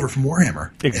coming over from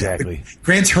Warhammer. Exactly.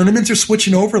 Grand tournaments are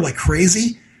switching over like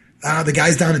crazy. The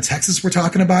guys down in Texas we're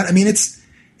talking about. I mean,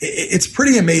 it's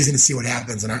pretty amazing to see what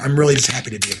happens, and I'm really just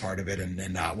happy to be a part of it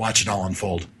and watch it all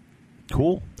unfold.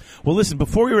 Cool. Well, listen,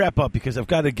 before we wrap up, because I've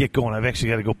got to get going, I've actually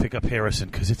got to go pick up Harrison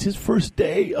because it's his first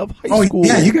day of high school. Oh,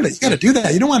 yeah, you got to do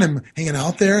that. You don't want him hanging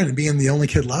out there and being the only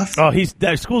kid left. Oh,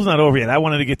 school's not over yet. I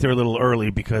wanted to get there a little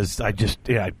early because I just,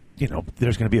 there's going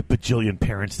to be a bajillion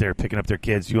parents there picking up their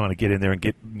kids. You want to get in there and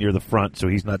get near the front so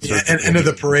he's not. Yeah, and end of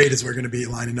the parade is where we're going to be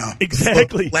lining up.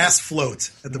 Exactly. Last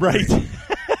float at the parade.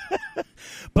 Right.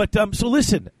 But so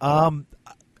listen.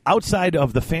 Outside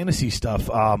of the fantasy stuff,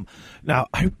 now,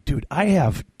 I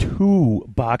have 2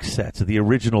 box sets of the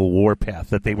original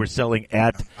Warpath that they were selling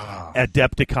at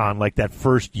Adepticon like that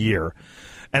first year,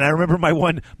 and I remember my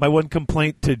one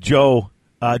complaint to Joe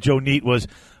Neat was,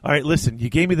 all right, listen, you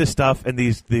gave me this stuff, and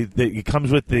it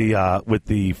comes with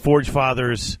the Forge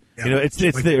Fathers, yeah, it's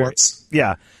there,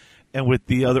 yeah, and with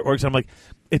the other orcs. I'm like,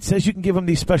 it says you can give them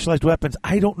these specialized weapons.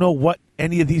 I don't know what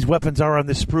any of these weapons are on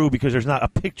this sprue because there's not a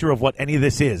picture of what any of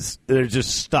this is. There's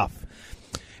just stuff.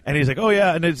 And he's like, oh,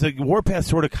 yeah, and it's like Warpath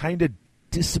sort of kind of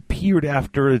disappeared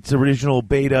after its original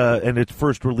beta and its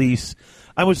first release.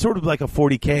 I was sort of like a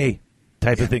 40K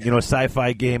type of thing, a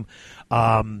sci-fi game.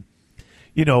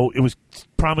 It was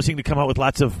promising to come out with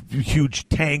lots of huge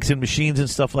tanks and machines and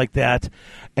stuff like that,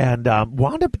 and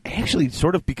wound up actually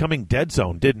sort of becoming Dead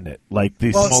Zone, didn't it? Like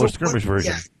the smaller skirmish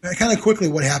version. Yeah, kind of quickly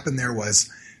what happened there was,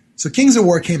 so Kings of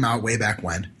War came out way back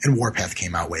when, and Warpath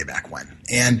came out way back when.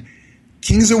 And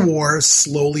Kings of War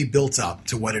slowly built up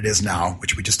to what it is now,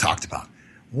 which we just talked about.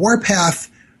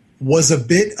 Warpath was a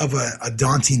bit of a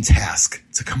daunting task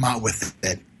to come out with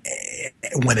it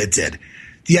when it did.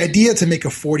 The idea to make a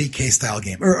 40K style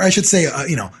game, or I should say,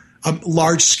 a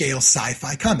large scale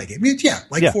sci-fi combat game. I mean,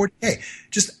 40K.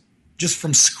 Just just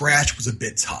from scratch was a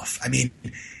bit tough. I mean,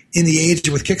 in the age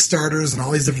with Kickstarters and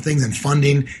all these different things and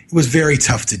funding, it was very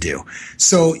tough to do.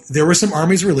 So there were some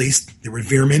armies released. There were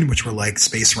Veermen, which were like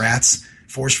space rats,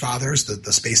 Forge Fathers,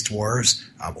 the space dwarves.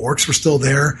 Orcs were still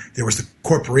there. There was the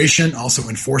Corporation, also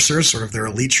enforcers, sort of their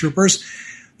elite troopers.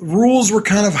 Rules were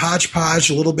kind of hodgepodge,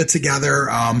 a little bit together.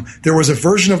 There was a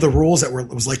version of the rules that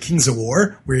was like Kings of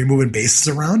War, where you're moving bases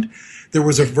around. There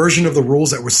was a version of the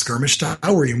rules that was skirmish style,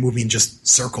 where you're moving just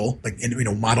circle, like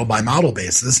model by model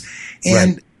basis.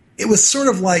 And it was sort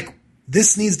of like,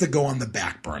 this needs to go on the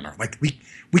back burner. Like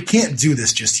we can't do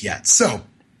this just yet. So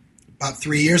about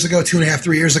 3 years ago,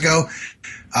 3 years ago,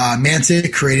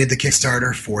 Mantic created the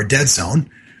Kickstarter for Dead Zone,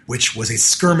 which was a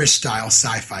skirmish-style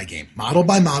sci-fi game. Model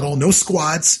by model, no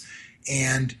squads,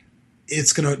 and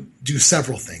it's going to do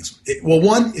several things.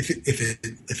 One, if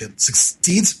it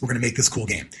succeeds, we're going to make this cool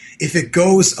game. If it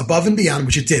goes above and beyond,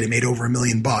 which it did, it made over $1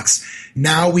 million,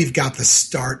 now we've got the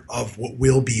start of what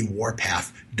will be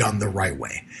Warpath done the right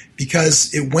way. Because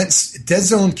Dead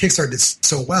Zone Kickstarter did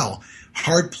so well,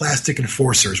 hard plastic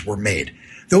enforcers were made.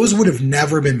 Those would have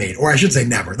never been made, or I should say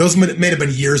never. Those may have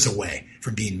been years away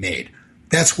from being made.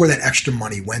 That's where that extra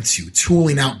money went to,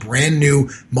 tooling out brand new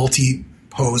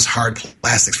multi-pose hard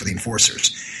plastics for the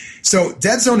enforcers. So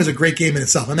Dead Zone is a great game in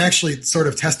itself. I'm actually sort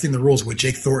of testing the rules with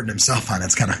Jake Thornton himself on it.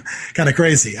 It's kind of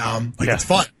crazy. It's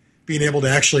fun being able to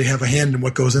actually have a hand in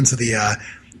what goes into the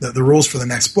rules for the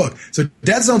next book. So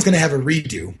Dead Zone's going to have a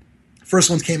redo. First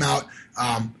one came out.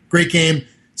 Great game.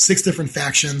 6 different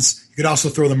factions. You could also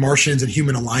throw the Martians and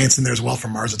Human Alliance in there as well for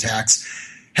Mars attacks.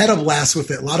 Had a blast with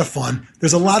it. A lot of fun.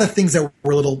 There's a lot of things that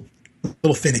were a little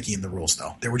finicky in the rules,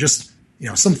 though. There were just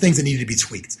some things that needed to be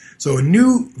tweaked. So a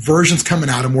new version's coming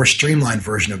out, a more streamlined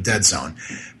version of Dead Zone.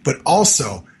 But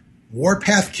also,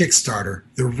 Warpath Kickstarter,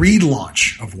 the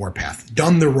relaunch of Warpath,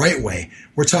 done the right way.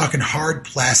 We're talking hard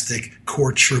plastic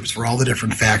core troops for all the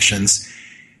different factions,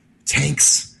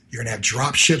 tanks. You're going to have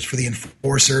drop ships for the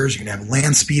enforcers. You're going to have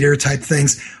land speeder type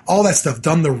things. All that stuff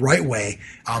done the right way.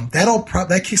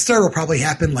 That Kickstarter will probably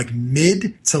happen like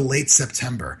mid to late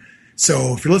September.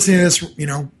 So if you're listening to this,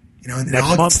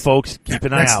 next month, folks, keep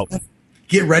an eye out.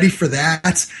 Get ready for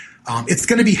that. It's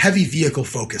going to be heavy vehicle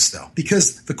focused though,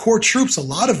 because the core troops, a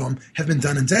lot of them have been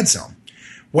done in Dead Zone.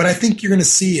 What I think you're going to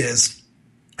see is,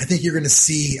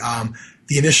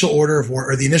 the initial order of war,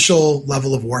 or the initial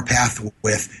level of Warpath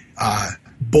with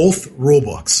both rule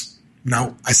books.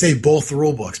 Now, I say both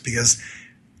rule books because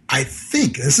I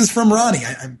think, this is from Ronnie,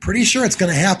 I'm pretty sure it's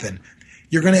going to happen.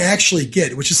 You're going to actually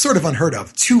get, which is sort of unheard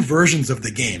of, 2 versions of the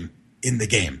game in the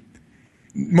game.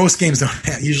 Most games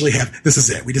don't usually have, this is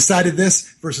it. We decided this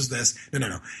versus this.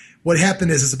 No. What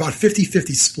happened is it's about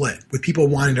 50-50 split with people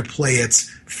wanting to play it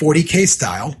 40K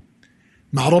style,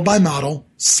 model by model,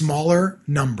 smaller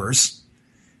numbers.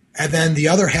 And then the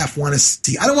other half want to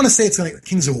see, I don't want to say it's going to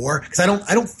Kings of War, because I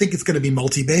don't think it's going to be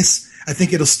multi-base. I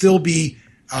think it'll still be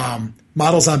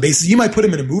models on bases. You might put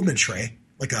them in a movement tray,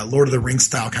 like a Lord of the Rings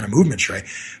style kind of movement tray.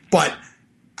 But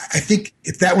I think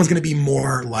if that one's going to be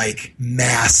more like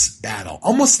mass battle,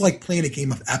 almost like playing a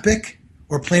game of Epic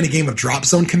or playing a game of Drop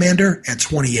Zone Commander at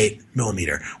 28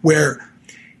 millimeter, where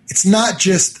it's not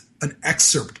just an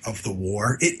excerpt of the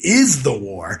war. It is the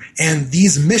war. And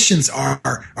these missions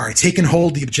are take and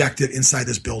hold the objective inside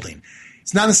this building.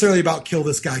 It's not necessarily about kill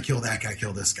this guy, kill that guy,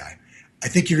 kill this guy. I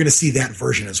think you're going to see that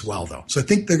version as well, though. So I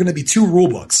think they're going to be 2 rule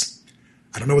books.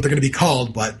 I don't know what they're going to be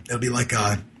called, but it'll be like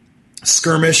a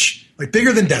skirmish, like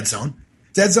bigger than Dead Zone.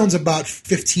 Dead Zone's about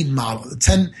 15 models,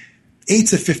 8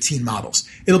 to 15 models.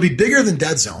 It'll be bigger than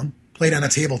Dead Zone, played on a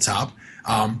tabletop,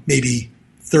 maybe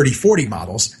 30, 40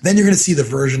 models. Then you're going to see the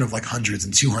version of like hundreds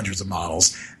and 200s of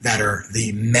models that are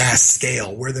the mass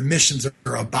scale, where the missions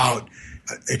are about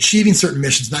achieving certain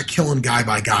missions, not killing guy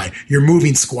by guy. You're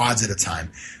moving squads at a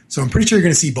time. So I'm pretty sure you're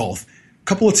going to see both. A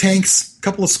couple of tanks, a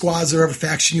couple of squads, or whatever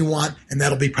faction you want, and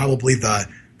that'll be probably the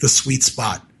sweet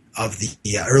spot of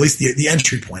or at least the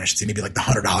entry point, I should say, maybe like the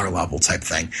 $100 level type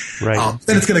thing. Right.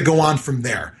 Then it's going to go on from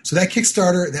there. So that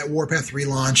Kickstarter, that Warpath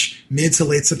relaunch, mid to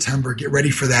late September, get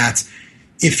ready for that.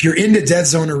 If you're into Dead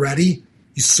Zone already,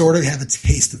 you sort of have a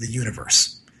taste of the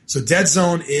universe. So Dead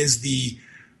Zone is the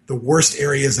worst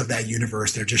areas of that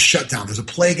universe. They're just shut down. There's a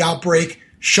plague outbreak,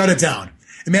 shut it down.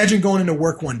 Imagine going into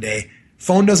work one day,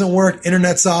 phone doesn't work,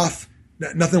 internet's off,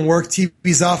 nothing worked,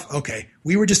 TV's off. Okay,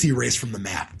 we were just erased from the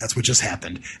map. That's what just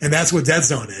happened. And that's what Dead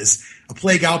Zone is. A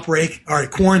plague outbreak, all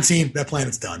right, quarantine, that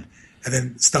planet's done. And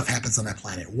then stuff happens on that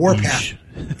planet. Warpath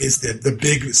is the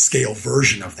big scale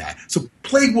version of that. So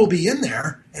Plague will be in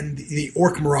there, and the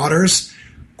Orc Marauders.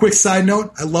 Quick side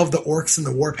note, I love the orcs in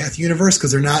the Warpath universe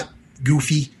because they're not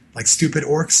goofy like stupid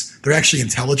orcs. They're actually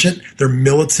intelligent. They're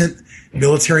militant,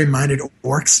 military-minded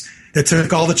orcs that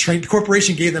took all the training. The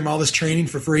corporation gave them all this training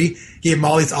for free, gave them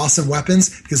all these awesome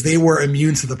weapons because they were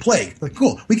immune to the plague. Like,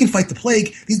 cool, we can fight the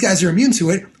plague. These guys are immune to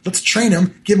it. Let's train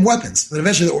them, give them weapons. But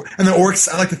eventually, the orcs,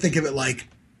 I like to think of it like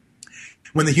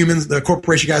when the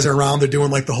corporation guys are around, they're doing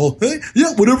like the whole, hey,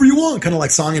 yeah, whatever you want, kind of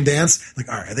like song and dance. Like,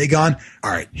 all right, are they gone?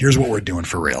 All right, here's what we're doing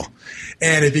for real.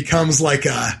 And it becomes like,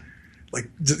 well,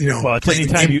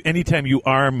 it's anytime you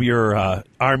arm your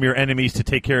enemies to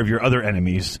take care of your other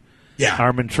enemies. Yeah.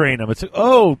 Arm and train them. It's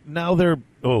now they're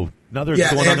going on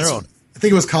their own. I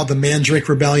think it was called the Mandrake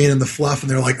Rebellion and the Fluff,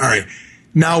 and they're like, all right,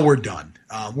 now we're done.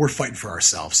 We're fighting for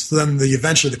ourselves. So then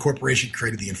eventually the corporation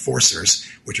created the Enforcers,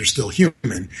 which are still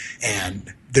human,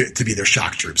 and to be their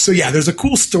shock troops. So yeah, there's a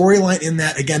cool storyline in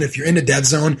that. Again, if you're into Dead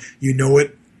Zone, you know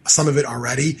some of it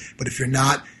already, but if you're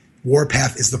not,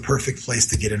 Warpath is the perfect place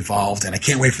to get involved, and I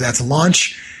can't wait for that to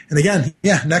launch. And again,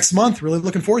 next month, really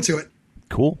looking forward to it.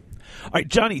 Cool. All right,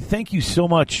 Johnny, thank you so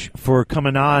much for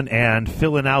coming on and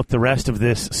filling out the rest of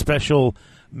this special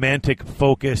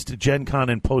Mantic-focused Gen Con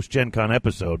and post-Gen Con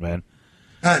episode, man.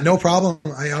 No problem.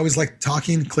 I always like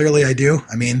talking. Clearly, I do.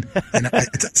 I mean,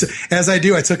 as I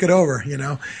do, I took it over, you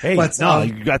know. Hey,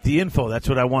 you got the info. That's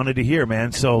what I wanted to hear,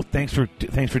 man. So thanks for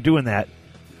doing that.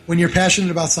 When you're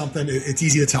passionate about something, it's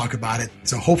easy to talk about it.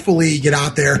 So hopefully get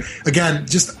out there. Again,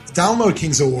 just download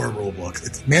Kings of War rulebook.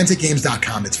 It's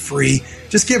manticgames.com. It's free.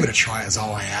 Just give it a try is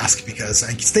all I ask, because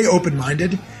I stay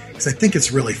open-minded because I think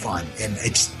it's really fun. And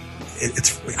it's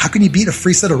how can you beat a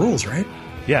free set of rules, right?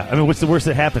 Yeah, I mean, what's the worst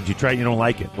that happens? You try it, you don't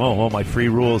like it. Well, my free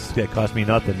rules that cost me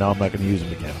nothing. Now I'm not going to use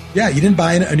them again. Yeah, you didn't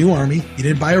buy a new army. You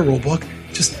didn't buy a rulebook.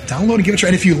 Just download and give it a try.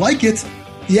 And if you like it,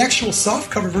 the actual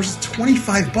softcover version is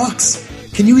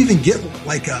 $25. Can you even get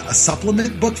like a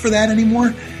supplement book for that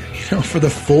anymore? You know, for the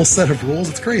full set of rules?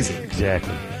 It's crazy.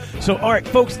 Exactly. So, all right,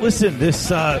 folks, listen, this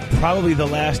probably the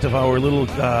last of our little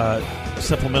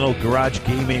supplemental Garage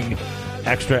Gaming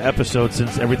extra episode,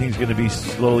 since everything's going to be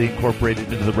slowly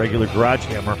incorporated into the regular Garage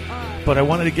Hammer. But I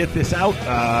wanted to get this out,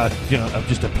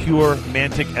 just a pure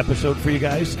Mantic episode for you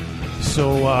guys.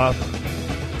 So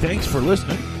thanks for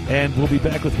listening, and we'll be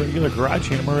back with regular Garage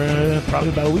Hammer in probably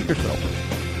about a week or so.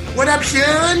 What up,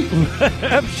 Sean? What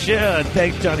up, Sean?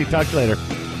 Thanks, Johnny. Talk to you later.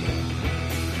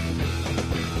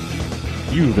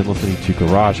 You've been listening to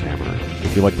Garage Hammer.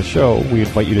 If you like the show, we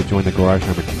invite you to join the Garage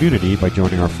Hammer community by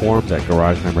joining our forums at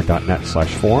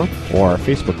garagehammer.net/forum or our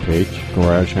Facebook page,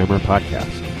 Garage Hammer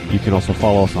Podcast. You can also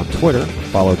follow us on Twitter.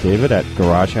 Follow David at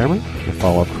Garage Hammer and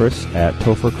follow Chris at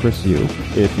TopherChrisU.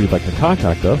 If you'd like to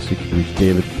contact us, you can reach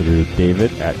David through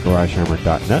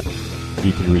david@garagehammer.net.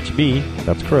 You can reach me,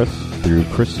 that's Chris, through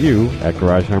ChrisU at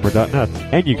garagehammer.net.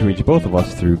 And you can reach both of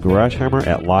us through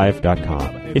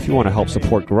garagehammer@live.com. If you want to help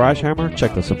support Garage Hammer,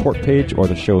 check the support page or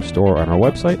the show store on our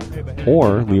website,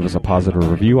 or leave us a positive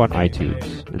review on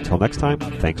iTunes. Until next time,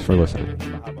 thanks for listening.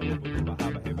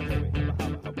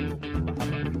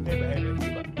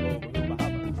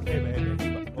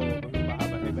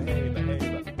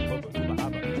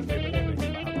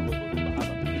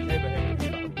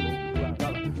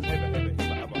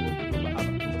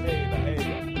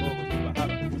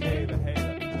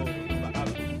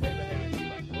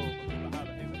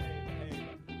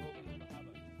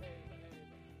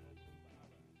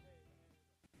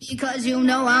 Because you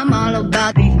know I'm all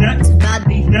about these nuts, about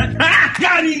these nuts. Ah,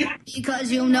 got him!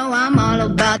 Because you know I'm all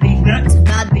about these nuts,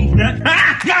 about these nuts.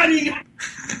 Ah, got him!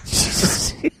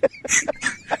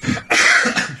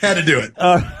 Had to do it.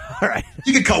 All right.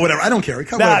 You can cut whatever. I don't care.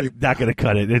 Cut whatever. Not going to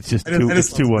cut it. It's just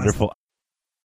too wonderful.